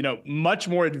much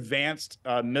more advanced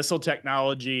missile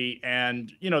technology.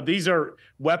 And, these are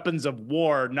weapons of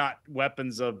war, not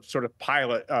weapons of sort of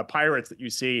pirates that you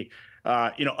see,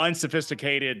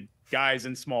 unsophisticated guys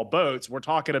in small boats. We're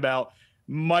talking about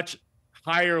much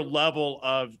higher level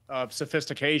of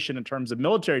sophistication in terms of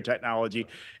military technology.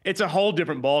 It's a whole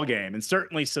different ballgame. And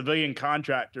certainly civilian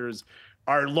contractors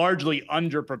are largely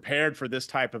underprepared for this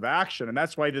type of action. And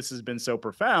that's why this has been so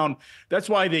profound. That's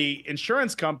why the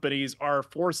insurance companies are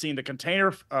forcing the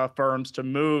container firms to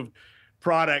move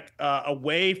product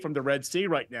away from the Red Sea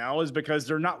right now, is because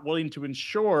they're not willing to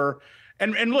insure.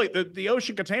 And look, the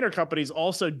ocean container companies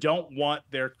also don't want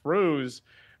their crews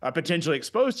potentially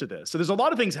exposed to this. So there's a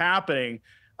lot of things happening.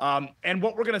 And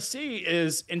what we're going to see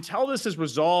is, until this is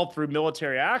resolved through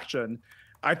military action,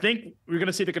 I think we're going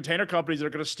to see the container companies that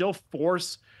are going to still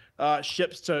force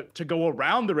ships to go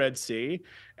around the Red Sea.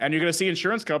 And you're going to see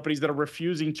insurance companies that are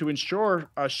refusing to insure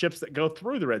ships that go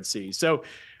through the Red Sea. So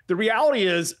the reality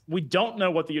is, we don't know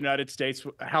what the United States,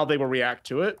 how they will react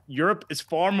to it. Europe is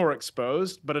far more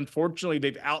exposed, but unfortunately,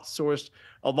 they've outsourced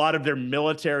a lot of their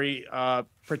military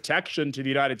protection to the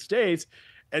United States.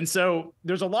 And so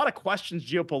there's a lot of questions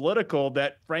geopolitical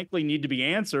that frankly need to be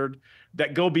answered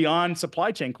that go beyond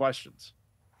supply chain questions.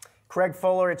 Craig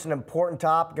Fuller, it's an important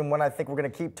topic and one I think we're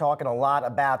going to keep talking a lot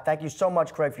about. Thank you so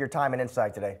much, Craig, for your time and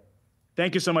insight today.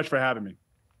 Thank you so much for having me.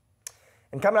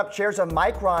 And coming up, shares of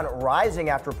Micron rising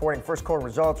after reporting first quarter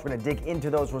results. We're going to dig into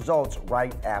those results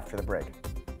right after the break.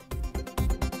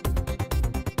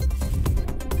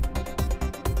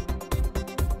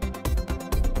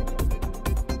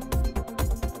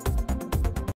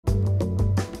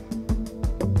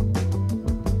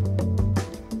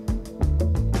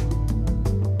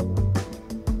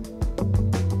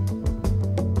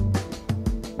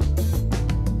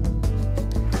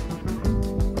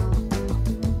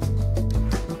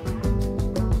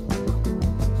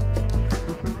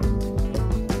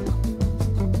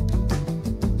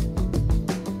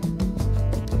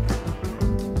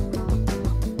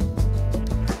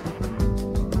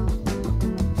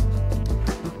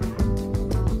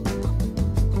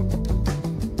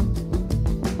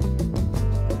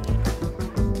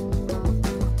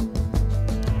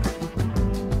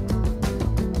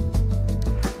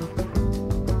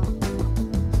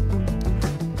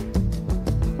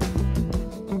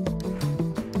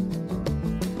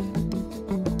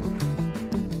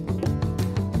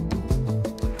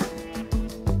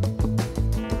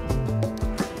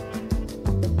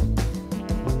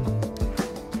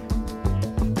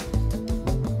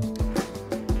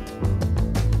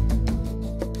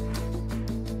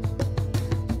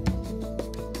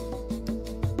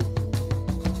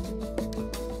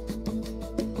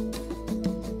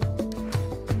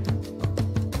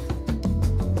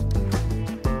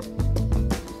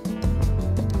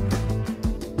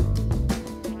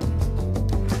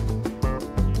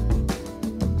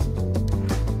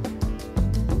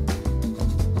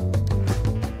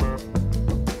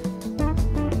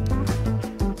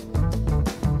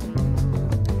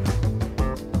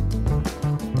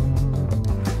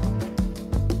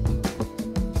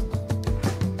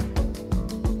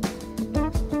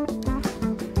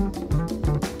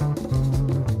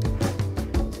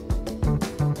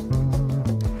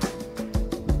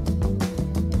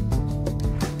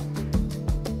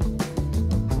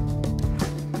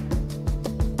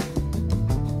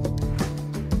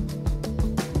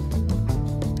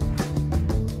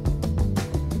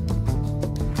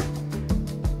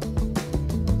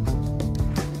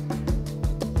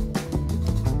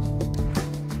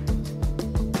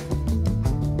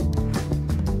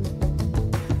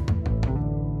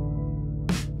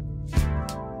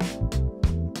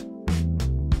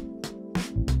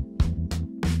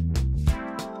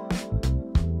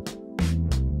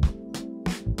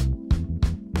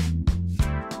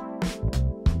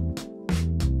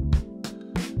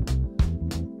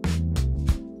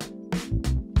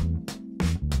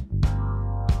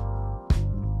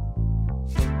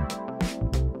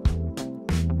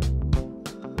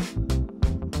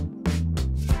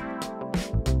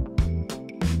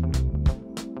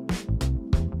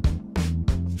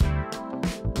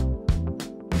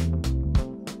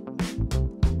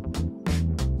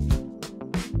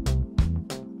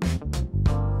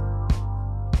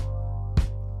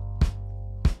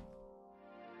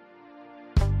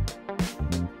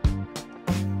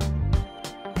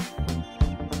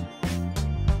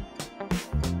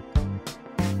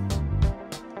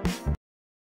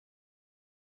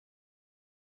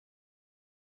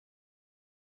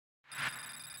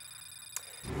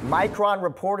 Micron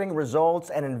reporting results,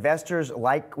 and investors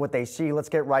like what they see. Let's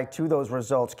get right to those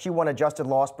results. Q1 adjusted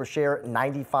loss per share,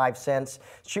 95 cents.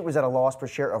 Street was at a loss per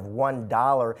share of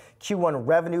 $1. Q1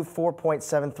 revenue,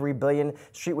 $4.73 billion.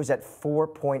 Street was at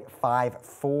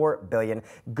 $4.54 billion.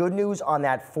 Good news on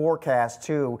that forecast,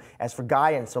 too. As for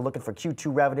guidance, they're looking for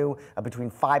Q2 revenue between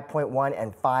 $5.1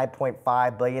 and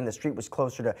 $5.5 billion. The Street was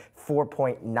closer to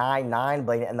 $4.99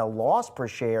 billion. And the loss per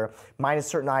share, minus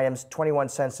certain items, 21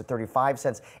 cents to 35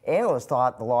 cents. Analysts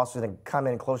thought the loss was going to come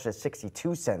in closer to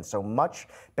 62 cents, so much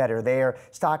better there.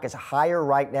 Stock is higher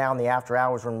right now in the after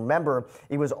hours. Remember,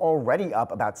 it was already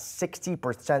up about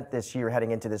 60% this year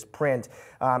heading into this print.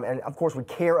 And of course, we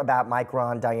care about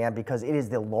Micron, Diane, because it is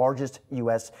the largest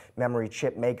U.S. memory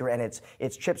chip maker, and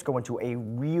its chips go into a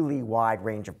really wide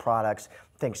range of products.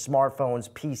 Think smartphones,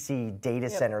 PC, data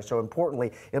centers. So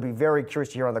importantly, it'll be very curious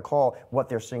to hear on the call what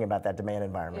they're seeing about that demand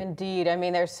environment. Indeed. I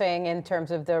mean, they're saying in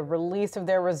terms of the release of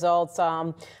their results,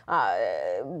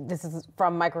 this is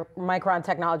from Micron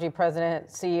Technology President,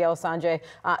 CEO Sanjay,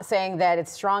 saying that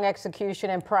its strong execution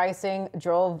and pricing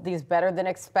drove these better than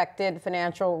expected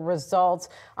financial results.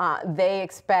 They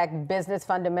expect business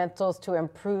fundamentals to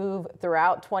improve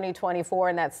throughout 2024,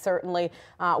 and that's certainly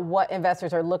what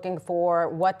investors are looking for,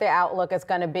 what the outlook is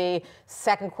going to be.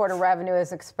 Second quarter revenue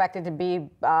is expected to be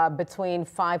between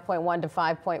 5.1 to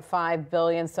 5.5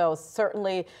 billion. So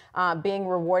certainly being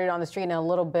rewarded on the street and a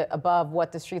little bit above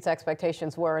what the street's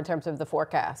expectations were in terms of the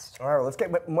forecast. All right, let's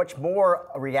get much more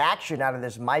reaction out of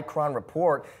this Micron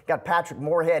report. Got Patrick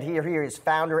Moorhead here. He is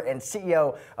founder and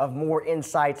CEO of More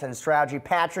Insights and Strategy.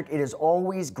 Patrick, it is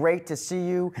always great to see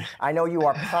you. I know you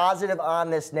are positive on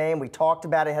this name. We talked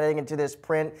about it heading into this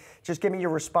print. Just give me your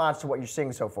response to what you're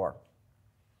seeing so far.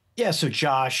 Yeah, so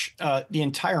Josh, the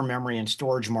entire memory and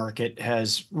storage market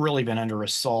has really been under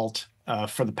assault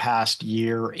for the past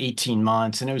year, 18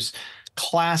 months. And it was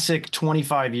classic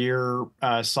 25-year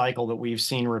cycle that we've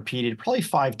seen repeated probably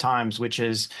 5 times, which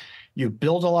is you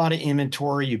build a lot of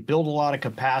inventory, you build a lot of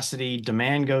capacity,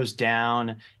 demand goes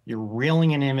down, you're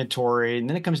reeling in inventory, and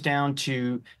then it comes down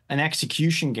to an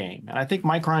execution game. And I think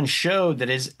Micron showed that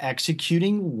it is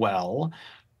executing well,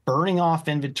 burning off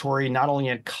inventory not only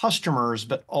at customers,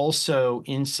 but also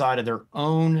inside of their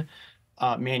own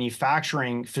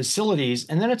manufacturing facilities.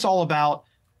 And then it's all about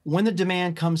when the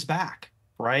demand comes back,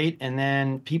 right? And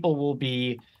then people will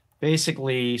be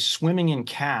basically swimming in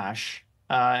cash.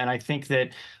 And I think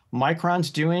that Micron's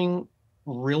doing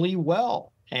really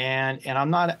well. And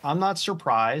I'm not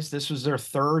surprised. This was their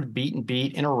third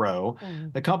beat in a row.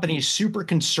 The company is super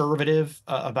conservative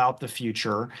about the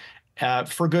future.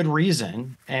 For good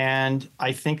reason. And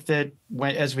I think that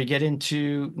as we get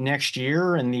into next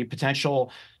year and the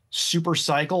potential super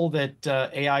cycle that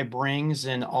AI brings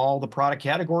in all the product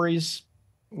categories,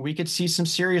 we could see some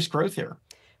serious growth here.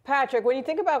 Patrick, when you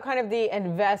think about kind of the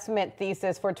investment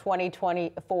thesis for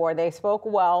 2024, they spoke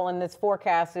well, and this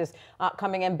forecast is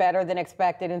coming in better than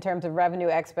expected in terms of revenue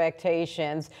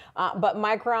expectations. But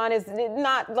Micron is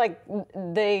not like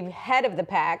the head of the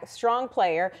pack, strong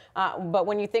player. But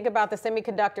when you think about the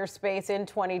semiconductor space in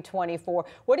 2024,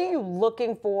 what are you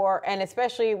looking for? And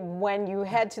especially when you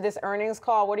head to this earnings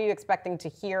call, what are you expecting to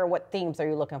hear? What themes are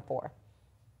you looking for?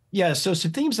 Yeah, so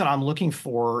some themes that I'm looking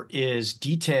for is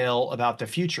detail about the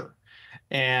future.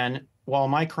 And while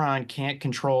Micron can't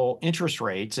control interest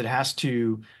rates, it has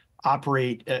to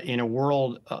operate in a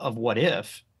world of what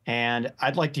if. And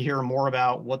I'd like to hear more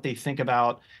about what they think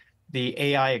about the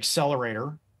AI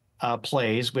accelerator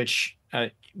plays, which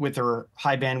with their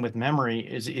high bandwidth memory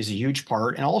is a huge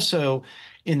part. And also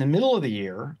in the middle of the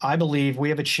year, I believe we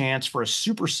have a chance for a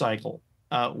super cycle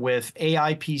with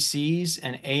AI PCs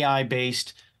and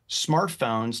AI-based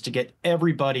smartphones to get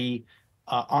everybody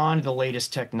on the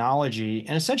latest technology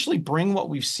and essentially bring what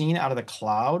we've seen out of the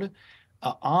cloud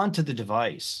onto the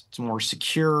device. It's more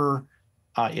secure,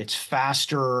 it's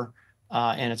faster,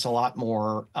 and it's a lot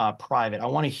more private. I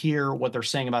want to hear what they're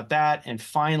saying about that. And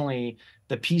finally,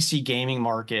 the PC gaming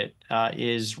market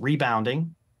is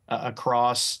rebounding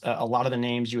across a lot of the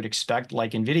names you would expect,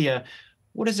 like NVIDIA.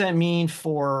 What does that mean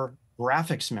for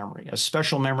graphics memory, a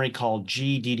special memory called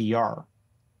GDDR?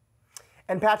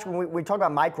 And Patrick, when we talk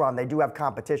about Micron, they do have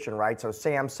competition, right? So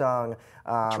Samsung,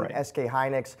 right. SK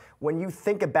Hynix. When you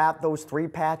think about those three,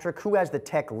 Patrick, who has the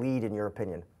tech lead in your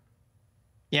opinion?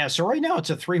 Yeah, so right now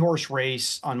it's a 3-horse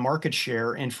race on market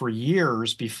share. And for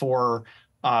years before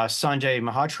Sanjay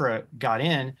Mehrotra got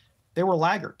in, they were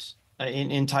laggards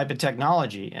in type of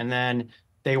technology. And then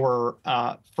they were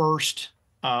first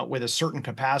with a certain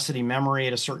capacity memory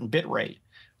at a certain bit rate.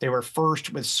 They were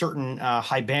first with certain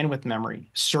high bandwidth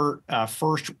memory,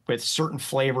 first with certain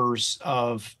flavors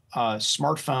of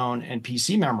smartphone and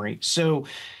PC memory. So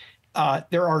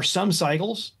there are some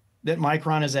cycles that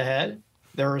Micron is ahead.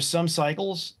 There are some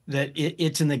cycles that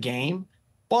it's in the game.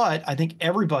 But I think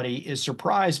everybody is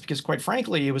surprised because, quite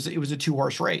frankly, it was a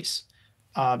two-horse race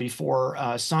before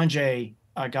Sanjay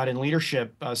got in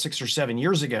leadership 6 or 7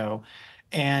 years ago.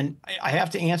 And I have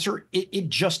to answer, it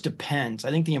just depends.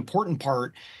 I think the important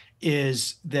part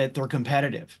is that they're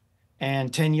competitive.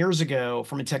 And 10 years ago,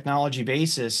 from a technology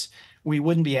basis, we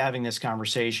wouldn't be having this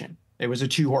conversation. It was a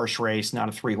two-horse race, not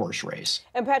a three-horse race.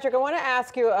 And Patrick, I want to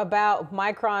ask you about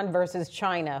Micron versus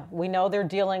China. We know they're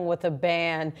dealing with a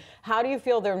ban. How do you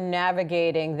feel they're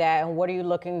navigating that, and what are you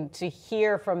looking to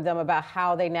hear from them about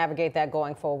how they navigate that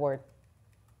going forward?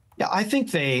 Yeah, I think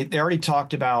they already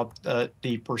talked about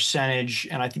the percentage,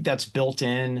 and I think that's built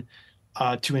in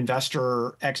to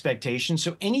investor expectations.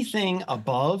 So anything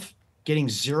above getting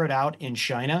zeroed out in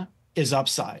China is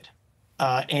upside.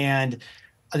 And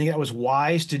I think that was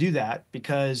wise to do that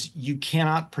because you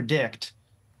cannot predict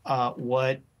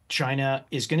what China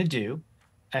is going to do.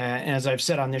 And as I've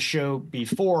said on this show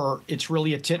before, it's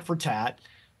really a tit for tat,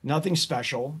 nothing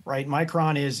special, right?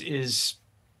 Micron is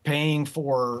paying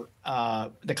for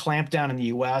the clampdown in the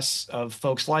U.S. of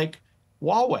folks like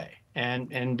Huawei.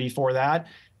 And before that,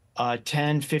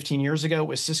 10, 15 years ago, it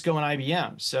was Cisco and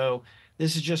IBM. So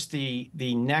this is just the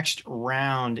next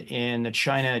round in the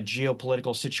China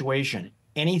geopolitical situation.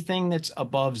 Anything that's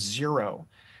above zero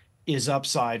is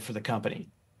upside for the company.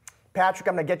 Patrick,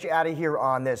 I'm going to get you out of here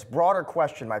on this broader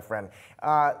question, my friend.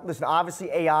 Listen, obviously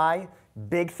AI,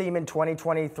 big theme in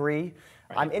 2023. Right.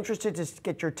 I'm interested to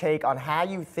get your take on how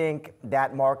you think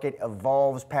that market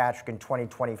evolves, Patrick, in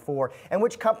 2024, and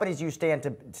which companies you stand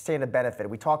to benefit.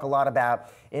 We talk a lot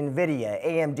about NVIDIA,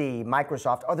 AMD,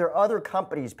 Microsoft. Are there other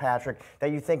companies, Patrick,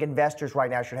 that you think investors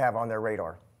right now should have on their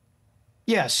radar?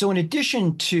 Yeah, so in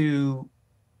addition to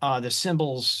the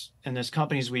symbols and those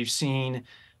companies we've seen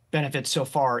benefit so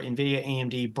far, NVIDIA,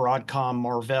 AMD, Broadcom,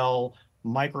 Marvell,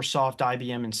 Microsoft,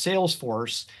 IBM, and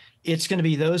Salesforce, it's going to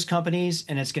be those companies,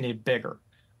 and it's going to be bigger.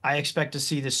 I expect to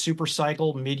see this super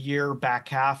cycle mid-year back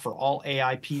half for all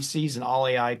AI PCs and all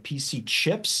AI PC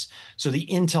chips. So the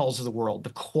Intels of the world, the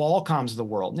Qualcomms of the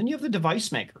world. And then you have the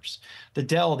device makers, the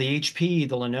Dell, the HP,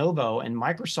 the Lenovo, and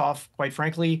Microsoft, quite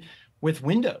frankly, with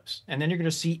Windows. And then you're going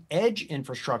to see edge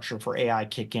infrastructure for AI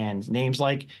kick in, names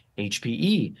like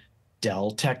HPE,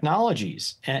 Dell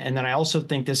Technologies. And then I also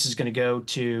think this is going to go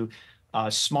to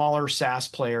smaller SaaS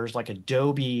players like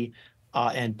Adobe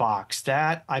and Box.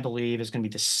 That, I believe, is going to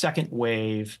be the second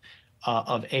wave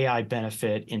of AI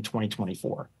benefit in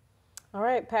 2024. All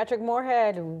right, Patrick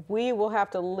Moorhead, we will have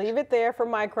to leave it there for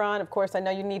Micron. Of course, I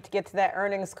know you need to get to that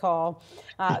earnings call.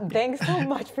 Thanks so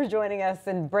much for joining us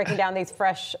and breaking down this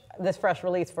fresh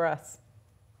release for us.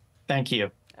 Thank you.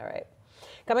 All right.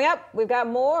 Coming up, we've got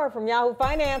more from Yahoo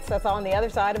Finance. That's on the other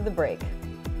side of the break.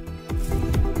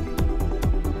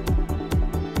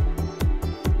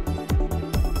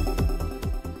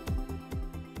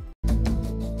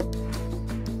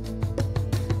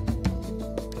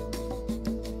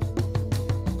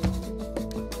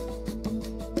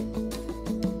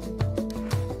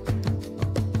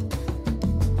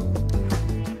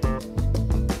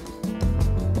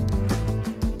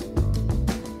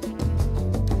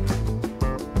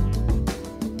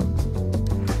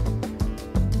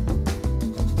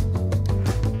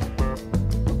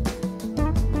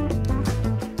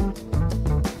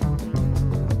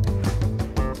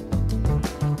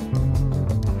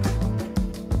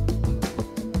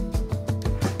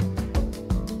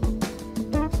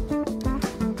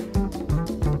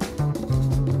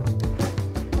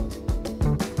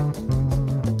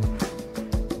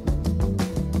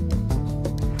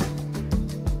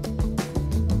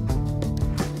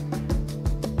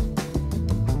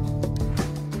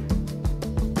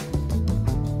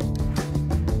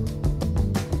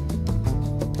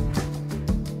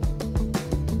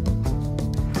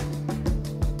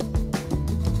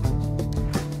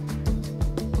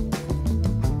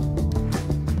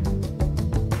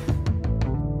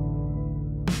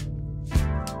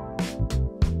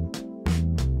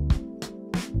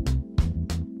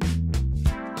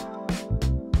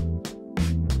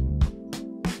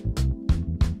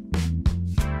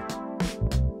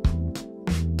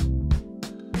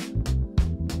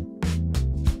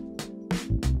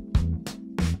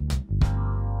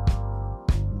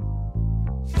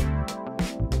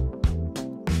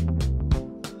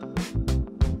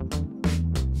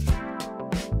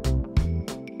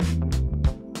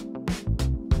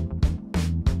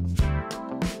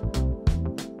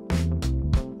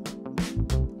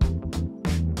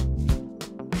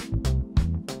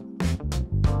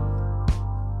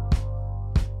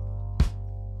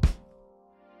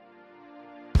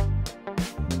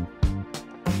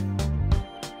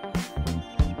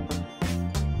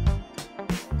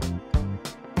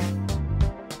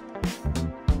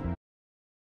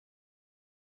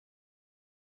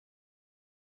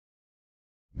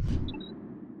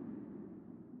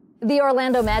 The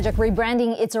Orlando Magic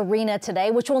rebranding its arena today,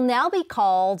 which will now be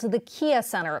called the Kia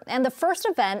Center. And the first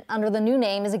event under the new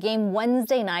name is a game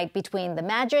Wednesday night between the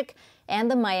Magic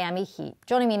and the Miami Heat.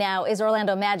 Joining me now is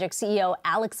Orlando Magic CEO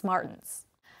Alex Martins.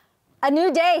 A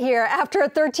new day here after a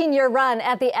 13-year run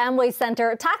at the Amway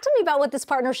Center. Talk to me about what this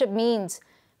partnership means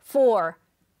for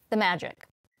the Magic.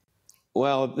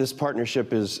 Well, this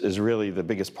partnership is really the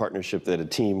biggest partnership that a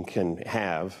team can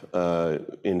have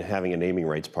in having a naming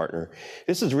rights partner.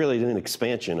 This is really an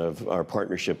expansion of our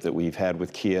partnership that we've had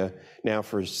with Kia now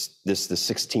for the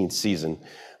 16th season.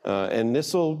 And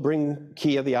this will bring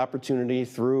Kia the opportunity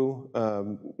through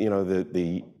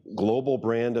the global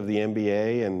brand of the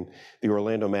NBA and the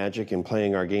Orlando Magic and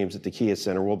playing our games at the Kia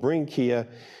Center will bring Kia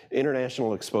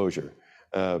international exposure.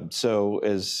 So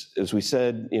as we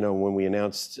said, when we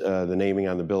announced the naming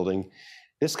on the building,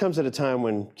 this comes at a time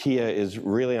when Kia is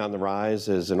really on the rise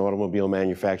as an automobile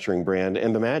manufacturing brand,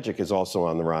 and the Magic is also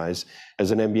on the rise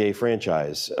as an NBA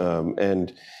franchise.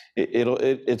 And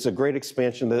it's a great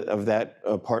expansion of that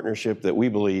partnership that we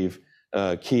believe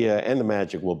Kia and the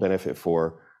Magic will benefit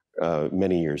for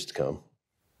many years to come.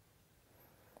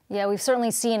 Yeah, we've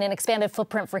certainly seen an expanded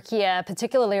footprint for Kia,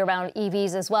 particularly around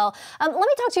EVs as well. Let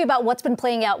me talk to you about what's been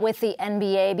playing out with the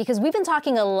NBA, because we've been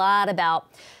talking a lot about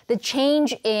the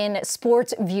change in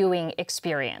sports viewing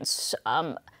experience.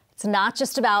 It's not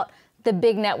just about the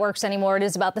big networks anymore. It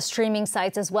is about the streaming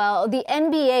sites as well. The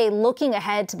NBA looking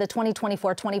ahead to the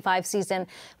 2024-25 season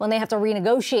when they have to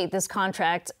renegotiate this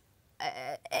contract.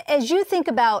 As you think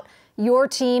about your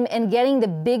team and getting the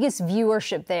biggest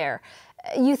viewership there,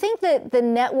 you think that the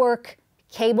network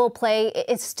cable play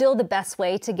is still the best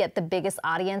way to get the biggest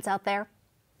audience out there?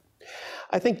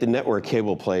 I think the network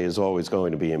cable play is always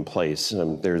going to be in place.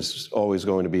 There's always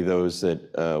going to be those that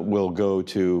will go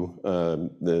to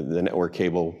the network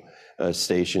cable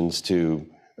stations to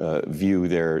view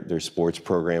their sports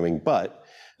programming. But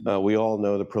we all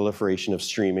know the proliferation of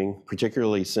streaming,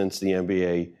 particularly since the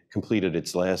NBA completed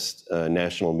its last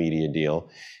national media deal.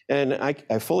 And I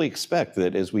fully expect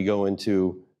that as we go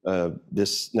into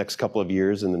this next couple of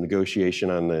years and the negotiation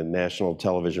on the national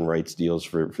television rights deals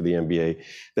for the NBA,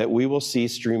 that we will see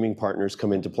streaming partners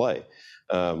come into play.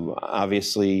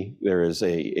 Obviously, there is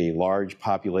a large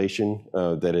population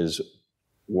that is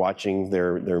watching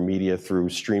their media through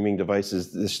streaming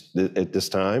devices at this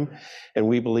time. And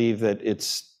we believe that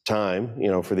it's time,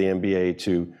 for the NBA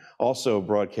to also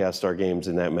broadcast our games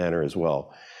in that manner as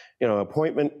well.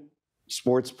 Appointment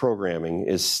sports programming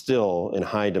is still in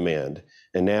high demand.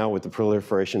 And now with the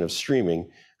proliferation of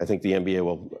streaming, I think the NBA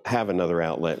will have another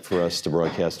outlet for us to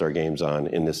broadcast our games on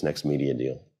in this next media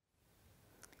deal.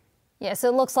 Yeah, so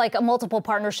it looks like multiple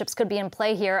partnerships could be in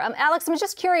play here. Alex, I'm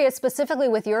just curious, specifically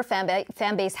with your fan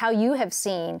base, how you have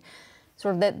seen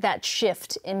sort of that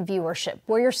shift in viewership,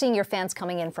 where you're seeing your fans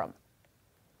coming in from.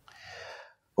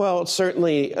 Well,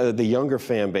 certainly the younger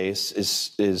fan base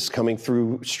is coming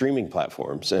through streaming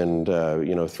platforms and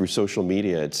through social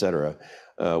media, et cetera.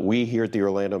 We here at the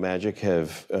Orlando Magic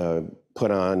have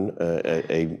put on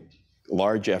a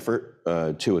large effort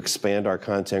to expand our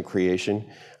content creation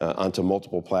onto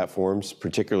multiple platforms,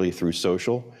 particularly through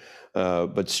social.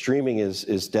 But streaming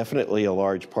is definitely a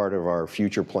large part of our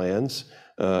future plans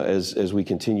as we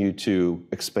continue to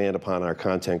expand upon our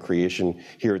content creation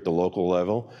here at the local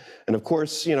level. And of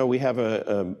course, we have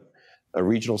a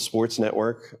regional sports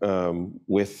network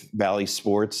with Bally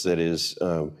Sports that is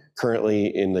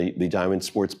currently in the Diamond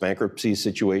Sports bankruptcy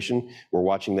situation. We're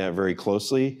watching that very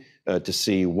closely to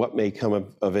see what may come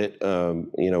of it,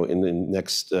 in the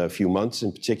next few months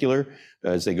in particular,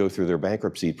 as they go through their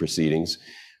bankruptcy proceedings.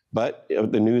 But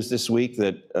the news this week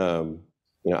that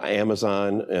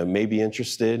Amazon may be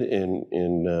interested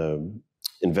in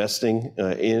investing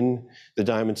in the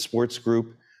Diamond Sports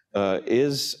Group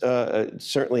is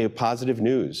certainly a positive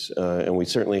news. And we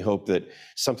certainly hope that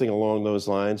something along those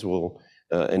lines will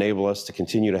enable us to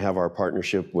continue to have our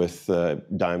partnership with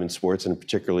Diamond Sports, and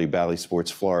particularly Bally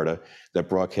Sports Florida, that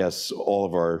broadcasts all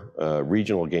of our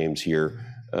regional games here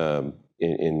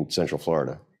in Central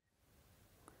Florida.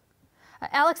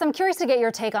 Alex, I'm curious to get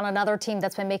your take on another team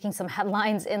that's been making some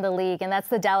headlines in the league, and that's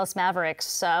the Dallas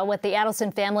Mavericks, with the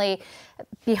Adelson family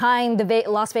behind the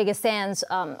Las Vegas Sands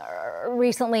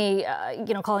recently,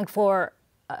 calling for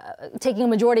taking a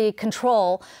majority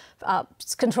controlling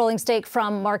stake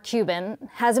from Mark Cuban.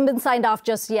 Hasn't been signed off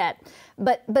just yet,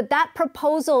 but that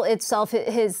proposal itself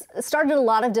has started a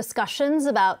lot of discussions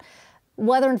about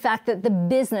whether in fact that the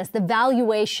business, the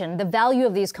valuation, the value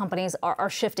of these companies are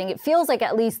shifting. It feels like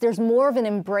at least there's more of an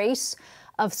embrace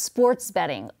of sports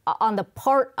betting on the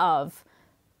part of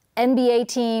NBA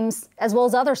teams as well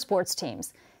as other sports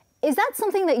teams. Is that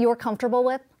something that you're comfortable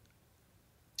with?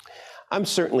 I'm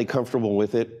certainly comfortable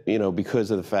with it,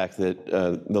 because of the fact that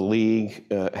the league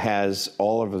has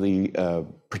all of the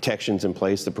protections in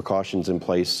place, the precautions in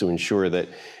place to ensure that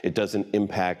it doesn't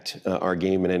impact our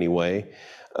game in any way.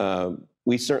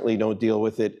 We certainly don't deal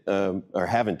with it, or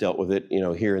haven't dealt with it,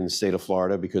 here in the state of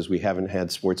Florida, because we haven't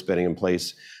had sports betting in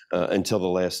place until the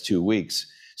last 2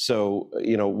 weeks. So,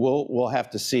 we'll have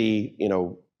to see,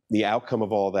 the outcome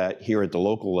of all that here at the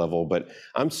local level. But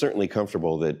I'm certainly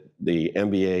comfortable that the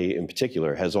NBA in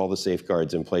particular has all the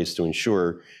safeguards in place to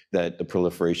ensure that the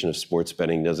proliferation of sports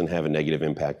betting doesn't have a negative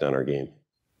impact on our game.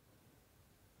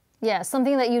 Yeah,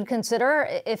 something that you'd consider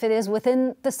if it is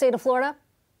within the state of Florida?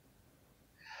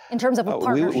 In terms of a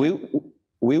partnership?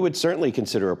 We would certainly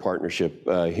consider a partnership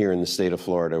here in the state of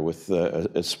Florida with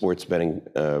a sports betting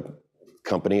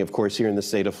company. Of course, here in the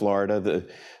state of Florida,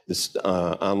 the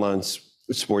online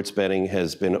sports betting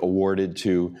has been awarded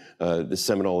to the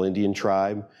Seminole Indian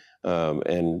tribe,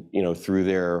 and through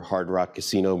their Hard Rock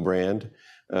Casino brand.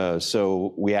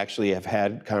 So we actually have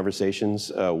had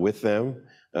conversations with them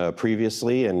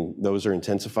previously, and those are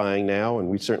intensifying now. And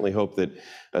we certainly hope that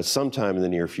sometime in the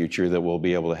near future that we'll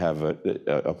be able to have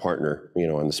a partner,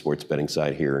 on the sports betting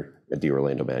side here at the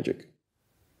Orlando Magic.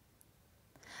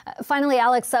 Finally,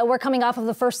 Alex, we're coming off of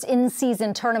the first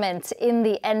in-season tournament in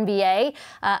the NBA.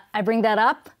 I bring that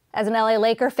up as an LA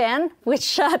Laker fan,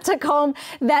 which took home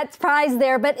that prize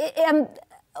there. But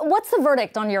what's the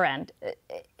verdict on your end?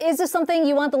 Is this something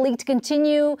you want the league to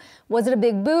continue? Was it a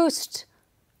big boost?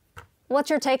 What's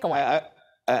your takeaway?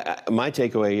 My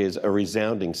takeaway is a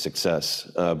resounding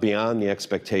success, beyond the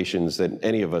expectations that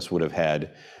any of us would have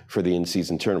had for the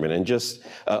in-season tournament. And just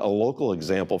a local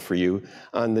example for you,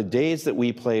 on the days that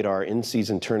we played our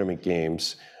in-season tournament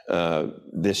games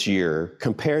this year,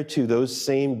 compared to those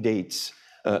same dates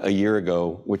a year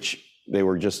ago, which they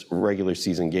were just regular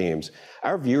season games,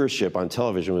 our viewership on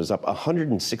television was up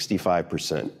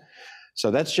 165%. So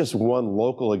that's just one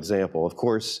local example. Of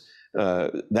course,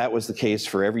 that was the case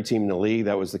for every team in the league.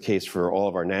 That was the case for all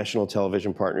of our national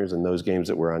television partners and those games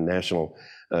that were on national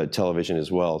television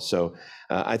as well. So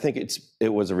I think it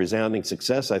was a resounding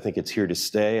success. I think it's here to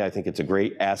stay. I think it's a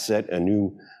great asset, a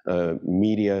new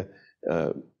media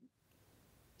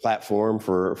platform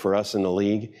for us in the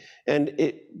league. And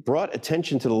it brought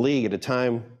attention to the league at a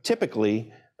time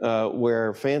typically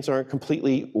where fans weren't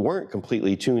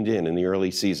completely tuned in the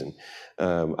early season.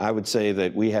 I would say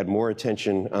that we had more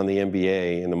attention on the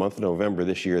NBA in the month of November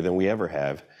this year than we ever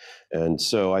have. And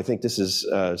so I think this is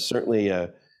certainly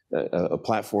a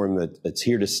platform that's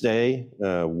here to stay.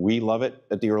 We love it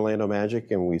at the Orlando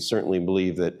Magic, and we certainly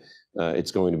believe that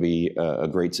it's going to be a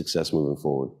great success moving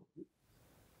forward.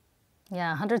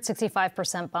 Yeah,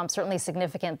 165% bump, certainly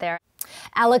significant there.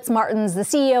 Alex Martins, the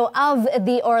CEO of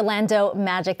the Orlando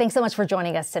Magic. Thanks so much for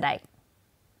joining us today.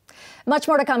 Much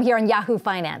more to come here on Yahoo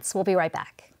Finance. We'll be right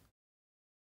back.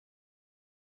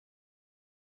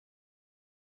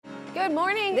 Good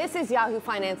morning. This is Yahoo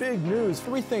Finance. Big news.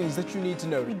 3 things that you need to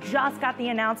know. We just got the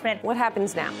announcement. What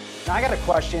happens now? Now, I got a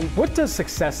question. What does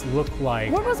success look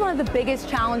like? What was one of the biggest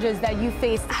challenges that you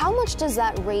faced? How much does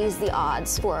that raise the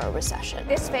odds for a recession?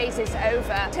 This phase is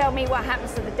over. Tell me what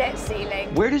happens to the debt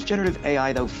ceiling. Where does generative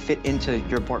AI, though, fit into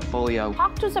your portfolio?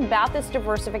 Talk to us about this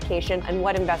diversification and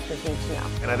what investors need to know.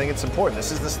 And I think it's important.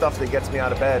 This is the stuff that gets me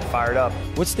out of bed, fired up.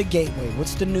 What's the gateway?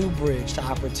 What's the new bridge to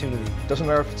opportunity? Doesn't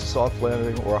matter if it's a soft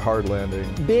landing or a hard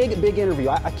landing. Big interview.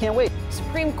 I can't wait.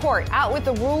 Supreme Court out with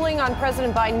the ruling on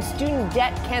President Biden's student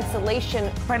debt cancellation.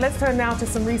 All right, let's turn now to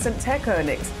some recent tech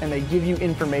earnings. And they give you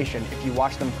information if you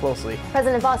watch them closely.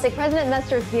 President Bostic, President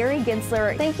Investor Gary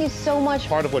Gensler, thank you so much.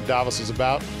 Part of what Davos is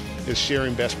about is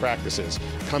sharing best practices,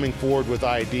 coming forward with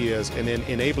ideas, and then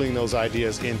enabling those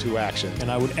ideas into action.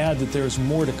 And I would add that there's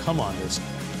more to come on this.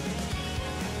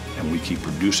 And we keep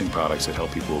producing products that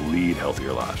help people lead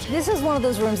healthier lives. This is one of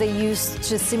those rooms they use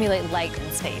to simulate light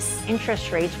in space.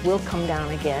 Interest rates will come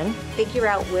down again. Figure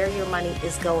out where your money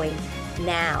is going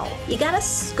now. You got to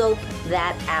scope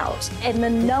that out. And the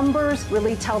numbers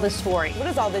really tell the story. What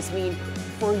does all this mean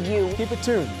for you? Keep it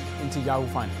tuned into Yahoo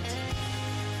Finance.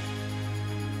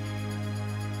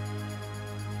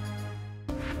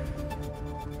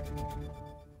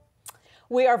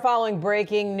 We are following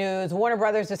breaking news. Warner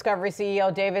Brothers Discovery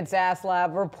CEO David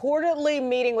Zaslav reportedly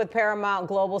meeting with Paramount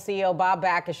Global CEO Bob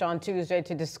Bakish on Tuesday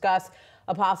to discuss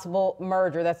a possible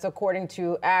merger. That's according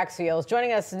to Axios.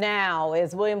 Joining us now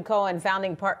is William Cohen,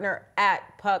 founding partner at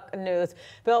Puck News.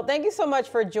 Bill, thank you so much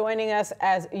for joining us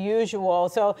as usual.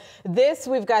 So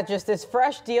we've got just this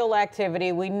fresh deal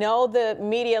activity. We know the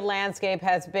media landscape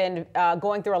has been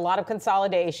going through a lot of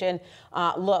consolidation.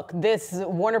 Look, this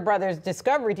Warner Brothers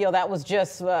Discovery deal, that was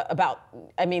just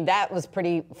that was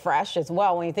pretty fresh as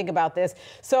well when you think about this.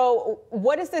 So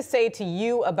what does this say to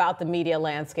you about the media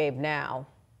landscape now?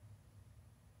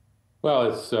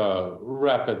 Well, it's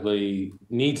rapidly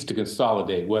needs to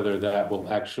consolidate. Whether that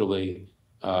will actually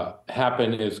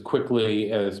happen as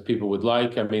quickly as people would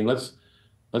like. I mean, let's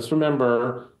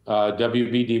remember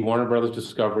WBD, Warner Brothers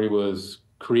Discovery, was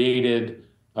created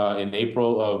in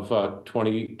April of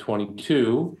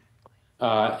 2022,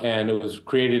 and it was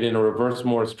created in a reverse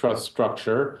Morris trust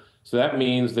structure. So that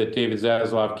means that David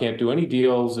Zaslav can't do any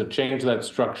deals or change that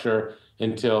structure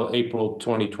until April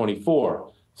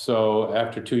 2024. So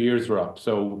after 2 years are up.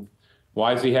 So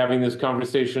why is he having this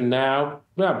conversation now?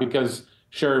 Well, because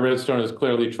Sherry Redstone is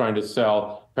clearly trying to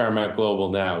sell Paramount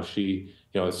Global now. She,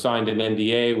 has signed an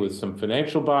NDA with some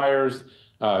financial buyers.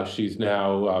 She's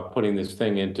now putting this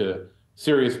thing into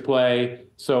serious play.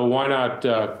 So why not,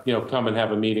 come and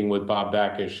have a meeting with Bob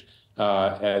Bakish,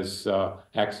 as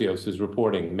Axios is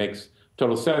reporting? Makes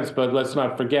total sense. But let's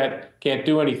not forget, can't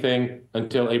do anything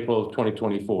until April of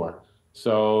 2024.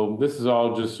 So this is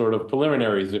all just sort of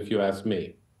preliminaries, if you ask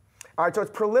me. All right, so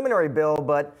it's preliminary, Bill,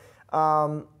 but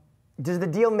does the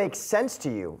deal make sense to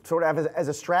you, sort of as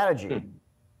a strategy?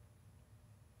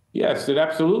 Yes, it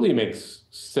absolutely makes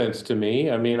sense to me.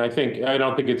 I mean, I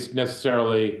don't think it's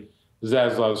necessarily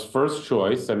Zaslav's first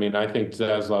choice. I mean, I think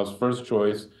Zaslav's first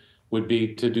choice would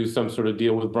be to do some sort of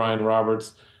deal with Brian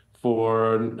Roberts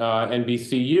for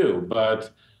NBCU.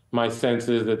 But my sense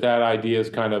is that idea is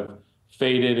kind of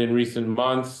faded in recent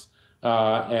months.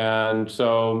 And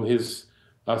so his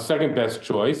second best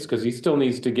choice, because he still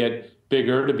needs to get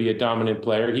bigger to be a dominant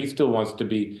player, he still wants to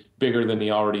be bigger than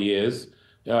he already is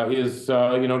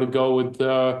to go with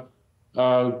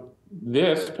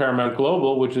this Paramount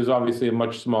Global, which is obviously a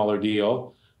much smaller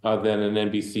deal than an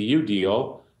NBCU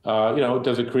deal.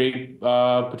 Does it create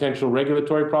potential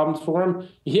regulatory problems for him?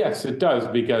 Yes, it does,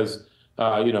 because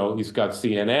he's got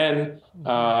CNN,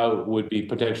 would be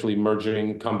potentially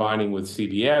combining with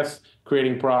CBS,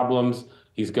 creating problems.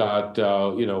 He's got,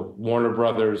 Warner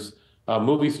Brothers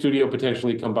movie studio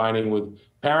potentially combining with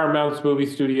Paramount's movie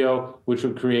studio, which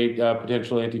would create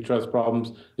potential antitrust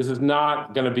problems. This is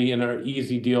not going to be an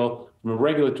easy deal from a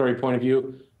regulatory point of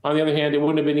view. On the other hand, it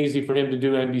wouldn't have been easy for him to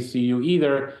do NBCU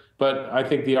either, but I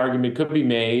think the argument could be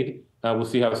made, we'll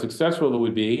see how successful it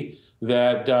would be,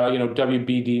 that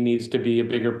WBD needs to be a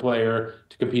bigger player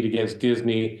to compete against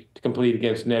Disney, to compete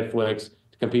against Netflix,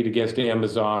 to compete against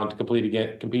Amazon, to compete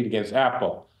against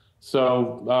Apple.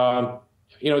 So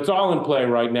it's all in play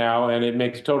right now, and it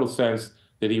makes total sense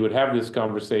that he would have this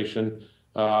conversation.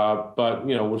 But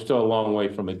we're still a long way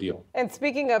from a deal. And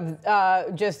speaking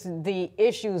of just the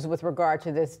issues with regard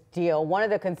to this deal, one of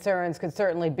the concerns could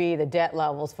certainly be the debt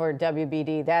levels for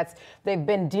WBD. They've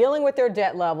been dealing with their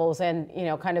debt levels and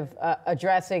kind of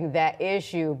addressing that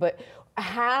issue. But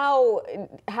how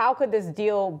could this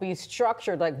deal be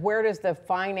structured? Like, where does the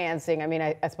financing? I mean,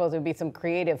 I suppose it would be some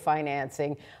creative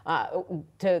financing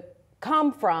to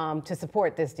come from to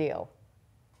support this deal.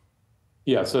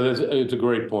 Yeah, so it's a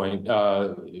great point.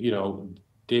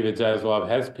 David Zaslav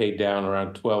has paid down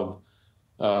around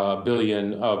 $12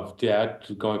 billion of debt,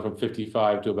 going from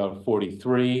 55 to about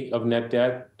 43 of net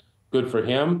debt. Good for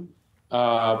him.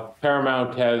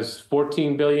 Paramount has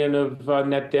 $14 billion of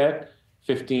net debt,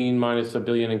 15 minus $1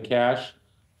 billion in cash.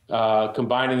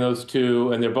 Combining those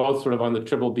two, and they're both sort of on the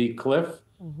BBB cliff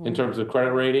in terms of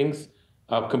credit ratings.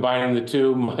 Combining the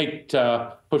two might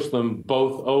push them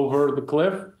both over the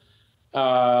cliff.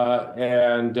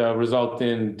 And result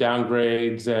in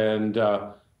downgrades and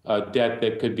debt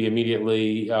that could be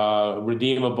immediately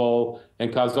redeemable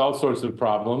and cause all sorts of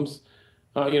problems.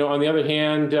 On the other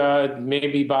hand,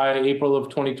 maybe by April of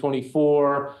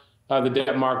 2024, the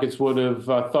debt markets would have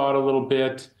thawed a little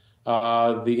bit.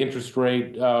 The interest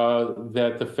rate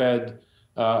that the Fed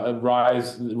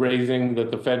raising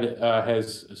that the Fed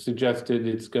has suggested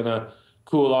it's going to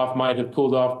cool off might have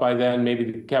cooled off by then. Maybe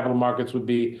the capital markets would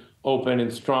be open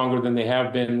and stronger than they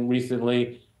have been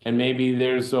recently. And maybe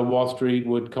there's Wall Street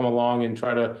would come along and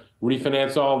try to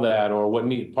refinance all that, or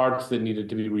parts that needed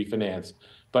to be refinanced.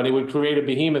 But it would create a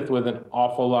behemoth with an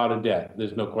awful lot of debt.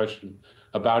 There's no question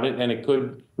about it. And it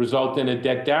could result in a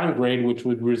debt downgrade, which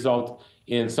would result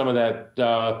in some of that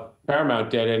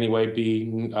Paramount debt anyway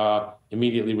being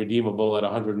immediately redeemable at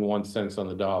 101 cents on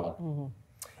the dollar.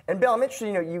 And Bill, I'm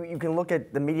interested, you can look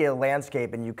at the media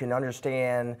landscape and you can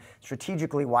understand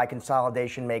strategically why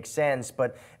consolidation makes sense.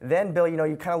 But then, Bill,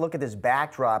 you kind of look at this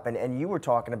backdrop, and you were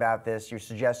talking about this, you're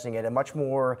suggesting it, it's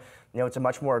a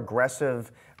much more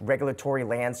aggressive regulatory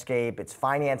landscape. It's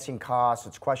financing costs.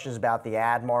 It's questions about the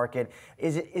ad market.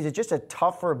 Is it just a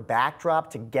tougher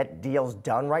backdrop to get deals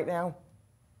done right now?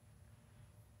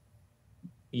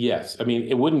 Yes. I mean,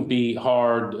 it wouldn't be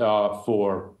hard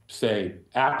for, say,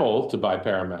 Apple to buy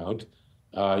Paramount.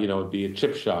 It'd be a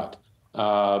chip shot.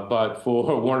 But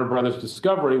for Warner Brothers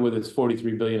Discovery, with its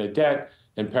 $43 billion of debt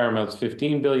and Paramount's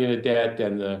 $15 billion of debt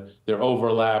and their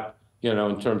overlap,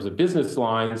 in terms of business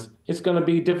lines, it's going to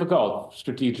be difficult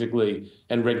strategically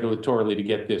and regulatorily to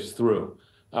get this through.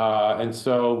 But David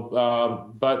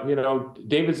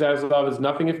Zaslav is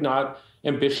nothing if not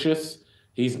ambitious.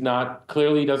 He's not,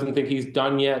 clearly doesn't think he's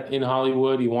done yet in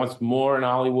Hollywood. He wants more in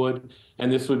Hollywood. And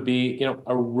this would be,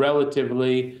 a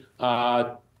relatively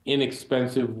more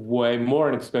inexpensive way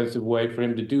for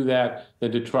him to do that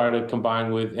than to try to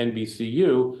combine with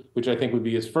NBCU, which I think would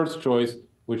be his first choice,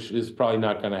 which is probably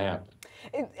not going to happen.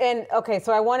 And okay,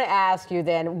 so I want to ask you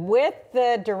then, with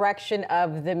the direction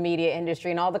of the media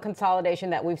industry and all the consolidation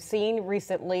that we've seen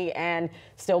recently and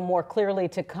still more clearly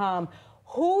to come,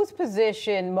 who's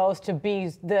positioned most to be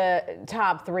the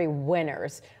top three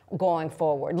winners going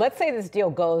forward? Let's say this deal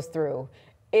goes through.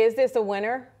 Is this a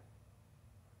winner?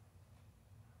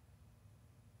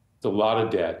 It's a lot of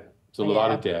debt. It's a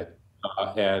lot of debt.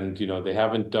 And they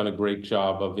haven't done a great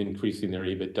job of increasing their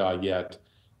EBITDA yet.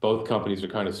 Both companies are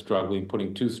kind of struggling,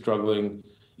 putting two struggling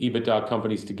EBITDA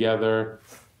companies together.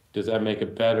 Does that make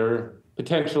it better?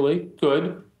 Potentially,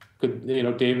 could.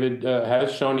 David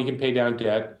has shown he can pay down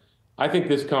debt. I think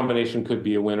this combination could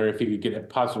be a winner if he could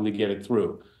possibly get it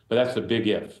through. But that's a big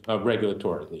if,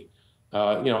 regulatorily.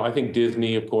 I think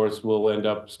Disney, of course, will end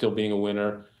up still being a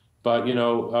winner. But,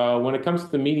 when it comes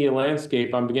to the media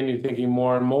landscape, I'm beginning to thinking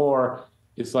more and more,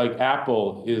 it's like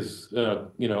Apple is,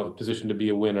 positioned to be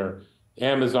a winner.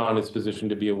 Amazon is positioned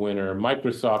to be a winner.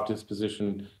 Microsoft is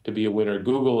positioned to be a winner.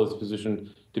 Google is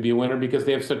positioned to be a winner because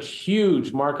they have such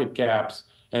huge market caps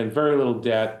and very little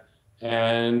debt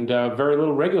and very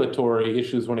little regulatory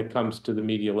issues when it comes to the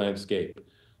media landscape.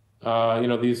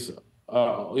 These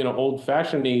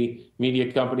old-fashioned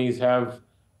media companies have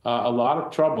a lot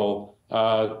of trouble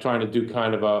trying to do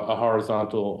kind of a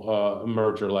horizontal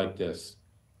merger like this.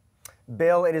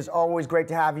 Bill, it is always great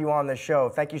to have you on the show.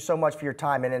 Thank you so much for your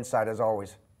time and insight, as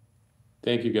always.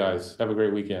 Thank you, guys. Have a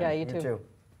great weekend. Yeah, you too.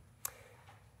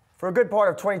 For a good part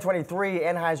of 2023,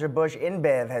 Anheuser-Busch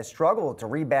InBev has struggled to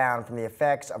rebound from the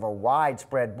effects of a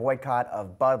widespread boycott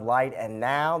of Bud Light, and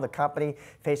now the company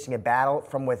facing a battle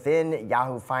from within.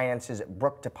 Yahoo Finance's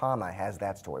Brooke DePalma has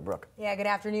that story. Brooke. Yeah, good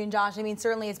afternoon, Josh. I mean,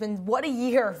 certainly it's been what a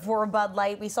year for Bud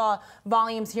Light. We saw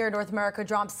volumes here in North America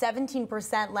drop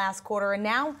 17% last quarter, and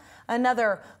now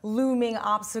another looming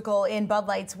obstacle in Bud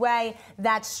Light's way,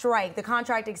 that strike. The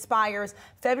contract expires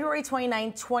February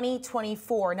 29,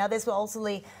 2024. Now, this will also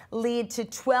lead to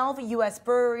 12 U.S.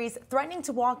 breweries threatening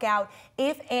to walk out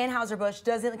if Anheuser-Busch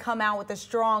doesn't come out with a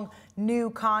strong new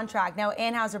contract. Now,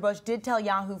 Anheuser-Busch did tell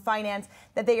Yahoo Finance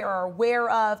that they are aware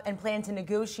of and plan to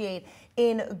negotiate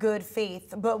in good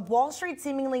faith. But Wall Street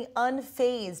seemingly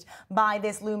unfazed by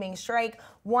this looming strike.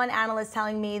 One analyst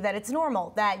telling me that it's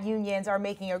normal that unions are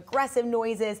making aggressive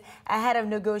noises ahead of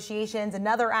negotiations.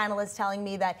 Another analyst telling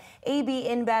me that AB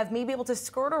InBev may be able to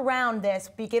skirt around this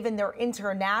given their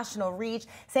international reach,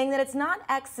 saying that it's not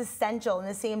existential in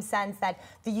the same sense that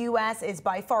the U.S. is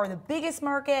by far the biggest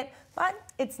market,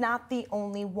 but it's not the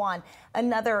only one.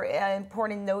 Another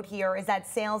important note here is that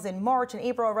sales in March and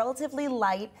April are relatively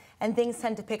light, and things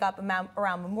tend to pick up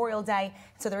around Memorial Day.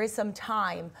 So there is some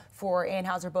time for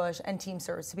Anheuser-Busch and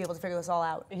Teamsters to be able to figure this all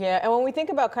out. Yeah, and when we think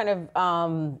about kind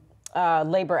of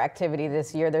labor activity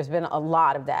this year, there's been a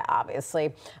lot of that,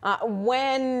 obviously.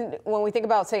 When we think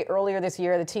about, say, earlier this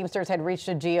year, the Teamsters had reached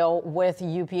a deal with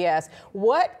UPS.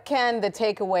 What can the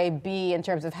takeaway be in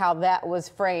terms of how that was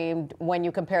framed when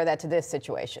you compare that to this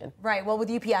situation? Right. Well, with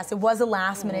UPS, it was a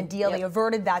last-minute deal. Yep. They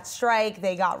averted that strike.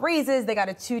 They got raises. They got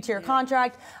a two-tier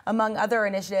contract, among other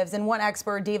initiatives. And one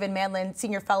expert, David Manlin,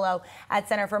 senior fellow at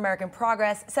Center for American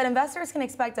Progress, said investors can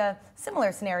expect a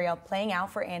similar scenario playing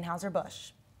out for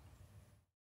Anheuser-Busch.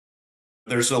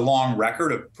 There's a long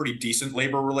record of pretty decent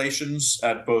labor relations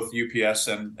at both UPS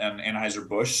and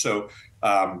Anheuser-Busch. So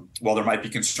while there might be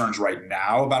concerns right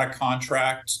now about a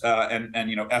contract and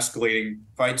escalating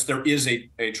fights, there is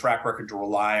a track record to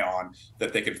rely on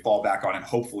that they can fall back on and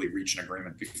hopefully reach an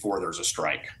agreement before there's a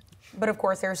strike. But of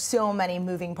course, there's so many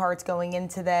moving parts going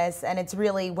into this, and it's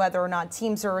really whether or not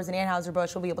Teamsters and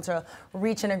Anheuser-Busch will be able to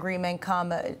reach an agreement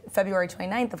come February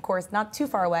 29th. Of course, not too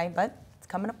far away, but it's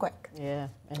coming up quick. Yeah,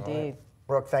 indeed. Right.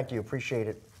 Brooke, thank you. Appreciate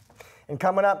it. And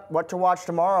coming up, what to watch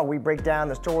tomorrow, we break down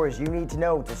the stories you need to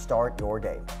know to start your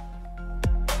day.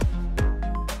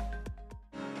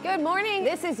 Good morning.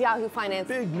 This is Yahoo Finance.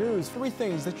 Big news, 3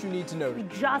 things that you need to know. We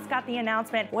just got the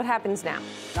announcement. What happens now?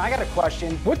 Now I got a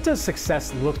question. What does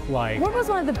success look like? What was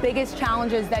one of the biggest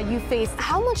challenges that you faced?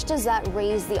 How much does that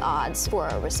raise the odds for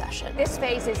a recession? This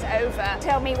phase is over.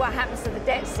 Tell me what happens to the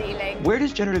debt ceiling. Where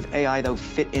does generative AI, though,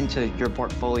 fit into your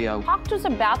portfolio? Talk to us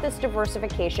about this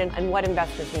diversification and what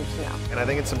investors need to know. And I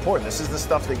think it's important. This is the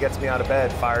stuff that gets me out of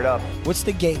bed, fired up. What's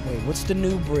the gateway? What's the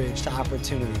new bridge to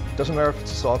opportunity? Doesn't matter if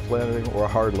it's a soft landing or a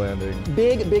hard landing.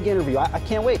 Big interview. I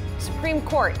can't wait. Supreme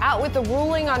Court out with the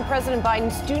ruling on President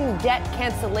Biden's student debt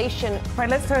cancellation. Right,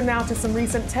 let's turn now to some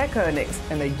recent tech earnings,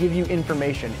 and they give you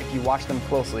information if you watch them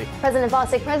closely. President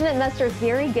Bostic, President Mr.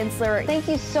 Gary Gensler, thank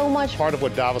you so much. Part of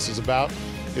what Davos is about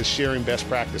is sharing best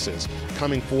practices,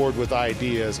 coming forward with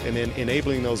ideas, and then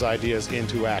enabling those ideas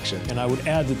into action. And I would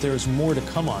add that there's more to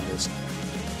come on this.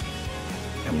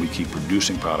 And we keep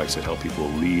producing products that help people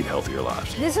lead healthier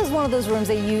lives. This is one of those rooms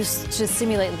they use to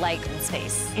simulate light in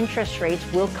space. Interest rates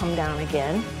will come down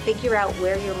again. Figure out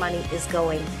where your money is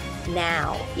going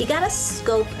now. You got to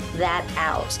scope that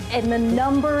out. And the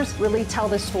numbers really tell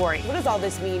the story. What does all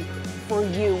this mean for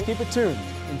you? Keep it tuned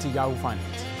into Yahoo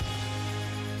Finance.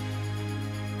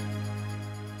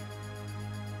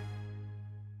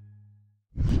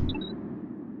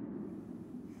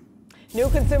 New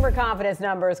consumer confidence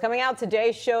numbers coming out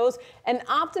today shows an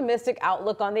optimistic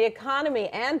outlook on the economy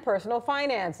and personal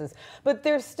finances. But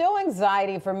there's still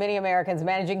anxiety for many Americans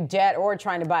managing debt or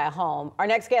trying to buy a home. Our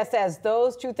next guest says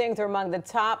those 2 things are among the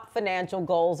top financial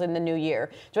goals in the new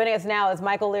year. Joining us now is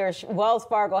Michael Learish, Wells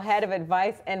Fargo Head of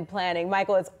Advice and Planning.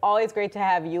 Michael, it's always great to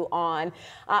have you on.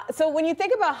 So when you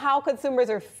think about how consumers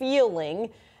are feeling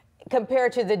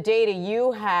compared to the data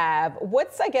you have,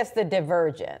 what's, I guess, the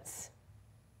divergence?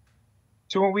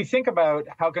 So when we think about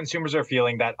how consumers are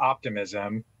feeling, that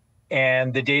optimism,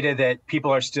 and the data that people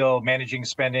are still managing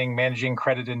spending, managing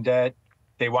credit and debt,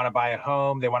 they want to buy a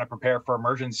home, they want to prepare for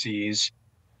emergencies.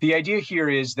 The idea here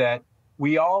is that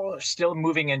we all are still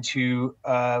moving into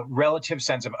a relative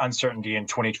sense of uncertainty in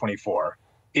 2024.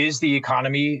 Is the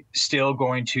economy still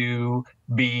going to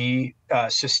be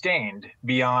sustained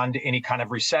beyond any kind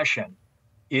of recession?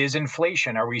 Is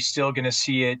inflation, are we still going to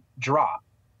see it drop?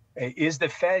 Is the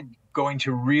Fed going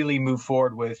to really move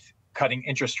forward with cutting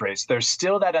interest rates? There's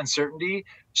still that uncertainty.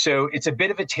 So it's a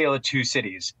bit of a tale of 2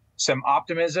 cities. Some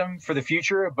optimism for the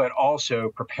future, but also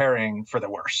preparing for the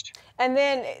worst. And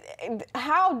then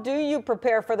how do you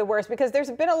prepare for the worst? Because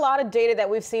there's been a lot of data that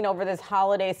we've seen over this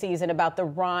holiday season about the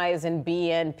rise in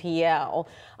BNPL.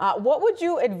 What would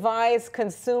you advise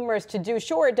consumers to do?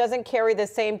 Sure, it doesn't carry the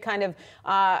same kind of,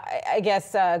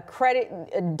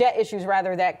 debt issues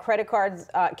rather that credit cards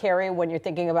carry when you're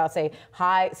thinking about, say,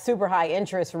 super high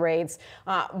interest rates.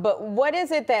 But what is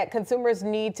it that consumers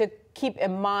need to keep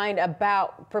in mind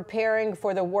about preparing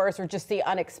for the worst or just the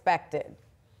unexpected?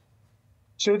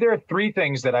 So there are 3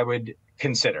 things that I would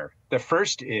consider. The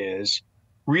first is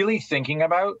really thinking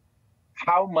about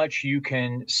how much you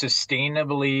can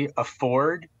sustainably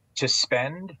afford to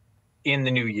spend in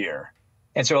the new year.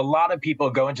 And so a lot of people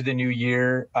go into the new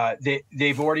year,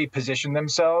 they've already positioned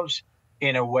themselves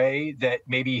in a way that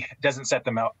maybe doesn't set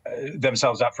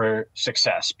themselves up for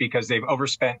success because they've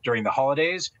overspent during the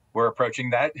holidays. We're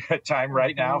approaching that time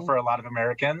right now for a lot of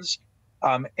Americans.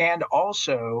 And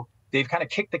also, they've kind of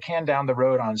kicked the can down the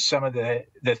road on some of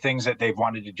the things that they've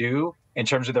wanted to do in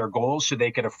terms of their goals so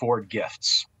they could afford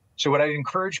gifts. So what I'd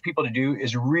encourage people to do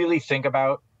is really think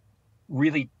about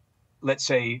let's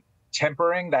say,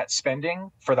 tempering that spending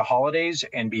for the holidays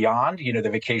and beyond, the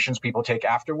vacations people take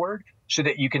afterward, so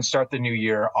that you can start the new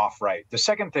year off right. The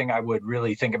second thing I would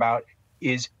really think about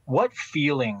is what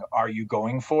feeling are you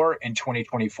going for in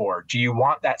 2024? Do you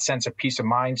want that sense of peace of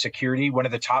mind, security? One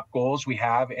of the top goals we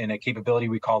have in a capability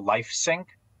we call LifeSync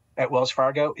at Wells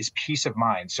Fargo is peace of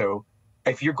mind. So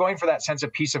if you're going for that sense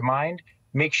of peace of mind,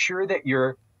 make sure that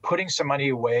you're putting some money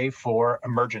away for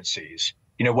emergencies,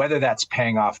 whether that's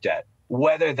paying off debt,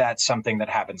 whether that's something that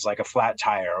happens like a flat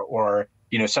tire or,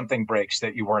 something breaks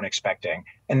that you weren't expecting.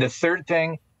 And the third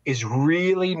thing is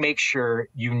really make sure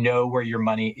you know where your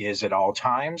money is at all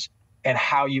times and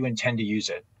how you intend to use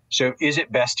it. So is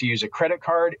it best to use a credit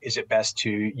card? Is it best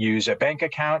to use a bank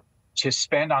account to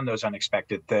spend on those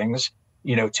unexpected things,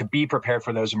 to be prepared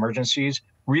for those emergencies?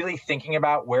 really thinking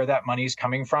about where that money is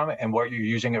coming from and what you're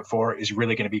using it for is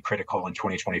really going to be critical in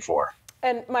 2024.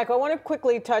 And Michael, I want to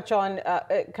quickly touch on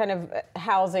kind of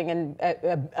housing and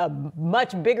a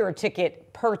much bigger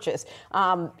ticket purchase.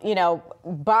 You know,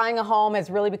 buying a home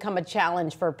has really become a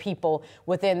challenge for people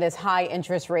within this high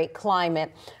interest rate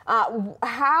climate.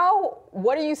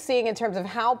 What are you seeing in terms of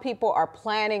how people are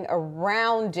planning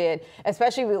around it?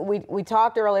 Especially, we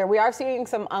talked earlier, we are seeing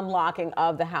some unlocking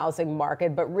of the housing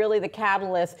market, but really the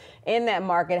catalysts in that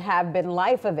market have been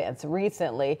life events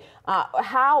recently.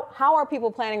 How are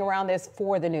people planning around this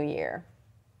for the new year?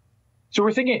 So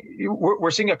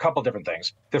we're seeing a couple different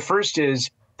things. The first is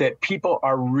that people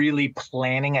are really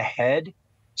planning ahead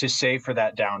to save for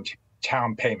that down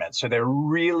payment. So they're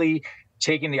really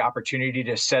taking the opportunity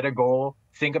to set a goal,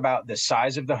 think about the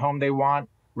size of the home they want,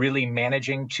 really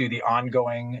managing to the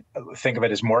ongoing, think of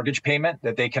it as mortgage payment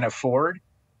that they can afford.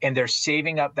 And they're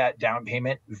saving up that down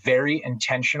payment very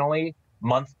intentionally,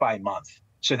 month by month.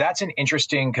 So that's an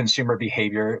interesting consumer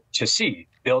behavior to see,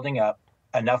 building up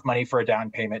enough money for a down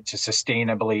payment to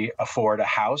sustainably afford a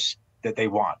house that they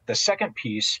want. The second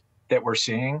piece that we're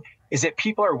seeing is that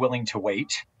people are willing to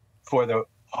wait for the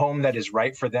home that is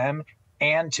right for them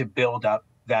and to build up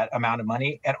that amount of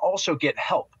money and also get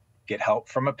help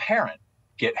from a parent,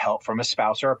 get help from a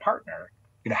spouse or a partner.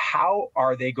 You know, how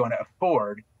are they going to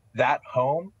afford that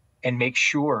home and make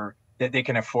sure that they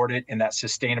can afford it in that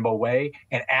sustainable way?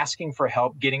 And asking for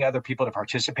help, getting other people to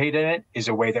participate in it is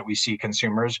a way that we see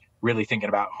consumers really thinking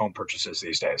about home purchases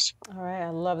these days. All right, I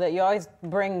love that. You always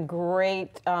bring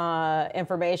great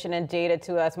information and data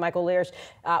to us. Michael Liersch,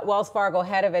 Wells Fargo,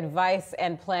 Head of Advice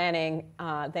and Planning.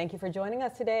 Thank you for joining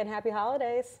us today and happy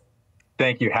holidays.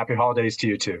 Thank you. Happy holidays to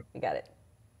you too. You got it.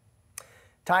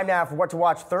 Time now for What to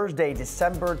Watch Thursday,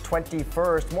 December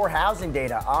 21st. More housing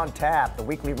data on tap. The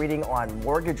weekly reading on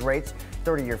mortgage rates.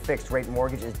 30-year fixed rate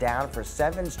mortgage is down for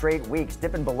 7 straight weeks,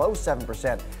 dipping below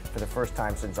 7% for the first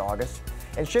time since August.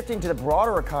 And shifting to the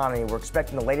broader economy, we're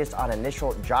expecting the latest on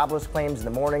initial jobless claims in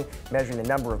the morning, measuring the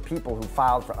number of people who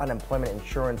filed for unemployment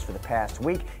insurance for the past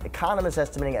week. Economists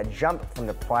estimating a jump from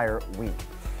the prior week.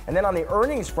 And then on the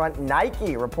earnings front,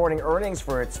 Nike reporting earnings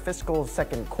for its fiscal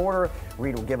second quarter.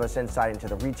 Reed will give us insight into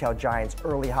the retail giant's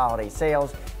early holiday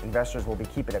sales. Investors will be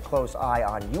keeping a close eye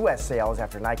on U.S. sales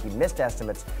after Nike missed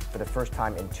estimates for the first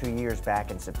time in 2 years back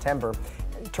in September.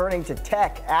 And turning to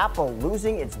tech, Apple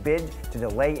losing its bid to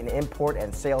delay an import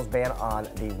and sales ban on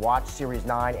the Watch Series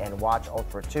 9 and Watch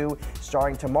Ultra 2.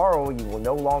 Starting tomorrow, you will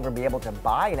no longer be able to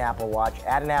buy an Apple Watch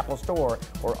at an Apple store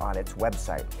or on its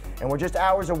website. And we're just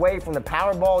hours away from the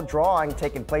Powerball drawing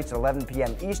taking place at 11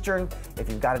 p.m. Eastern. If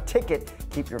you've got a ticket,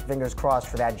 keep your fingers crossed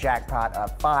for that jackpot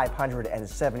of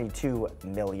 $572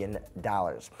 million.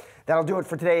 That'll do it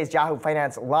for today's Yahoo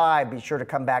Finance Live. Be sure to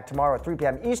come back tomorrow at 3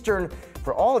 p.m. Eastern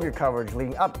for all of your coverage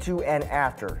leading up to and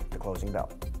after the closing bell.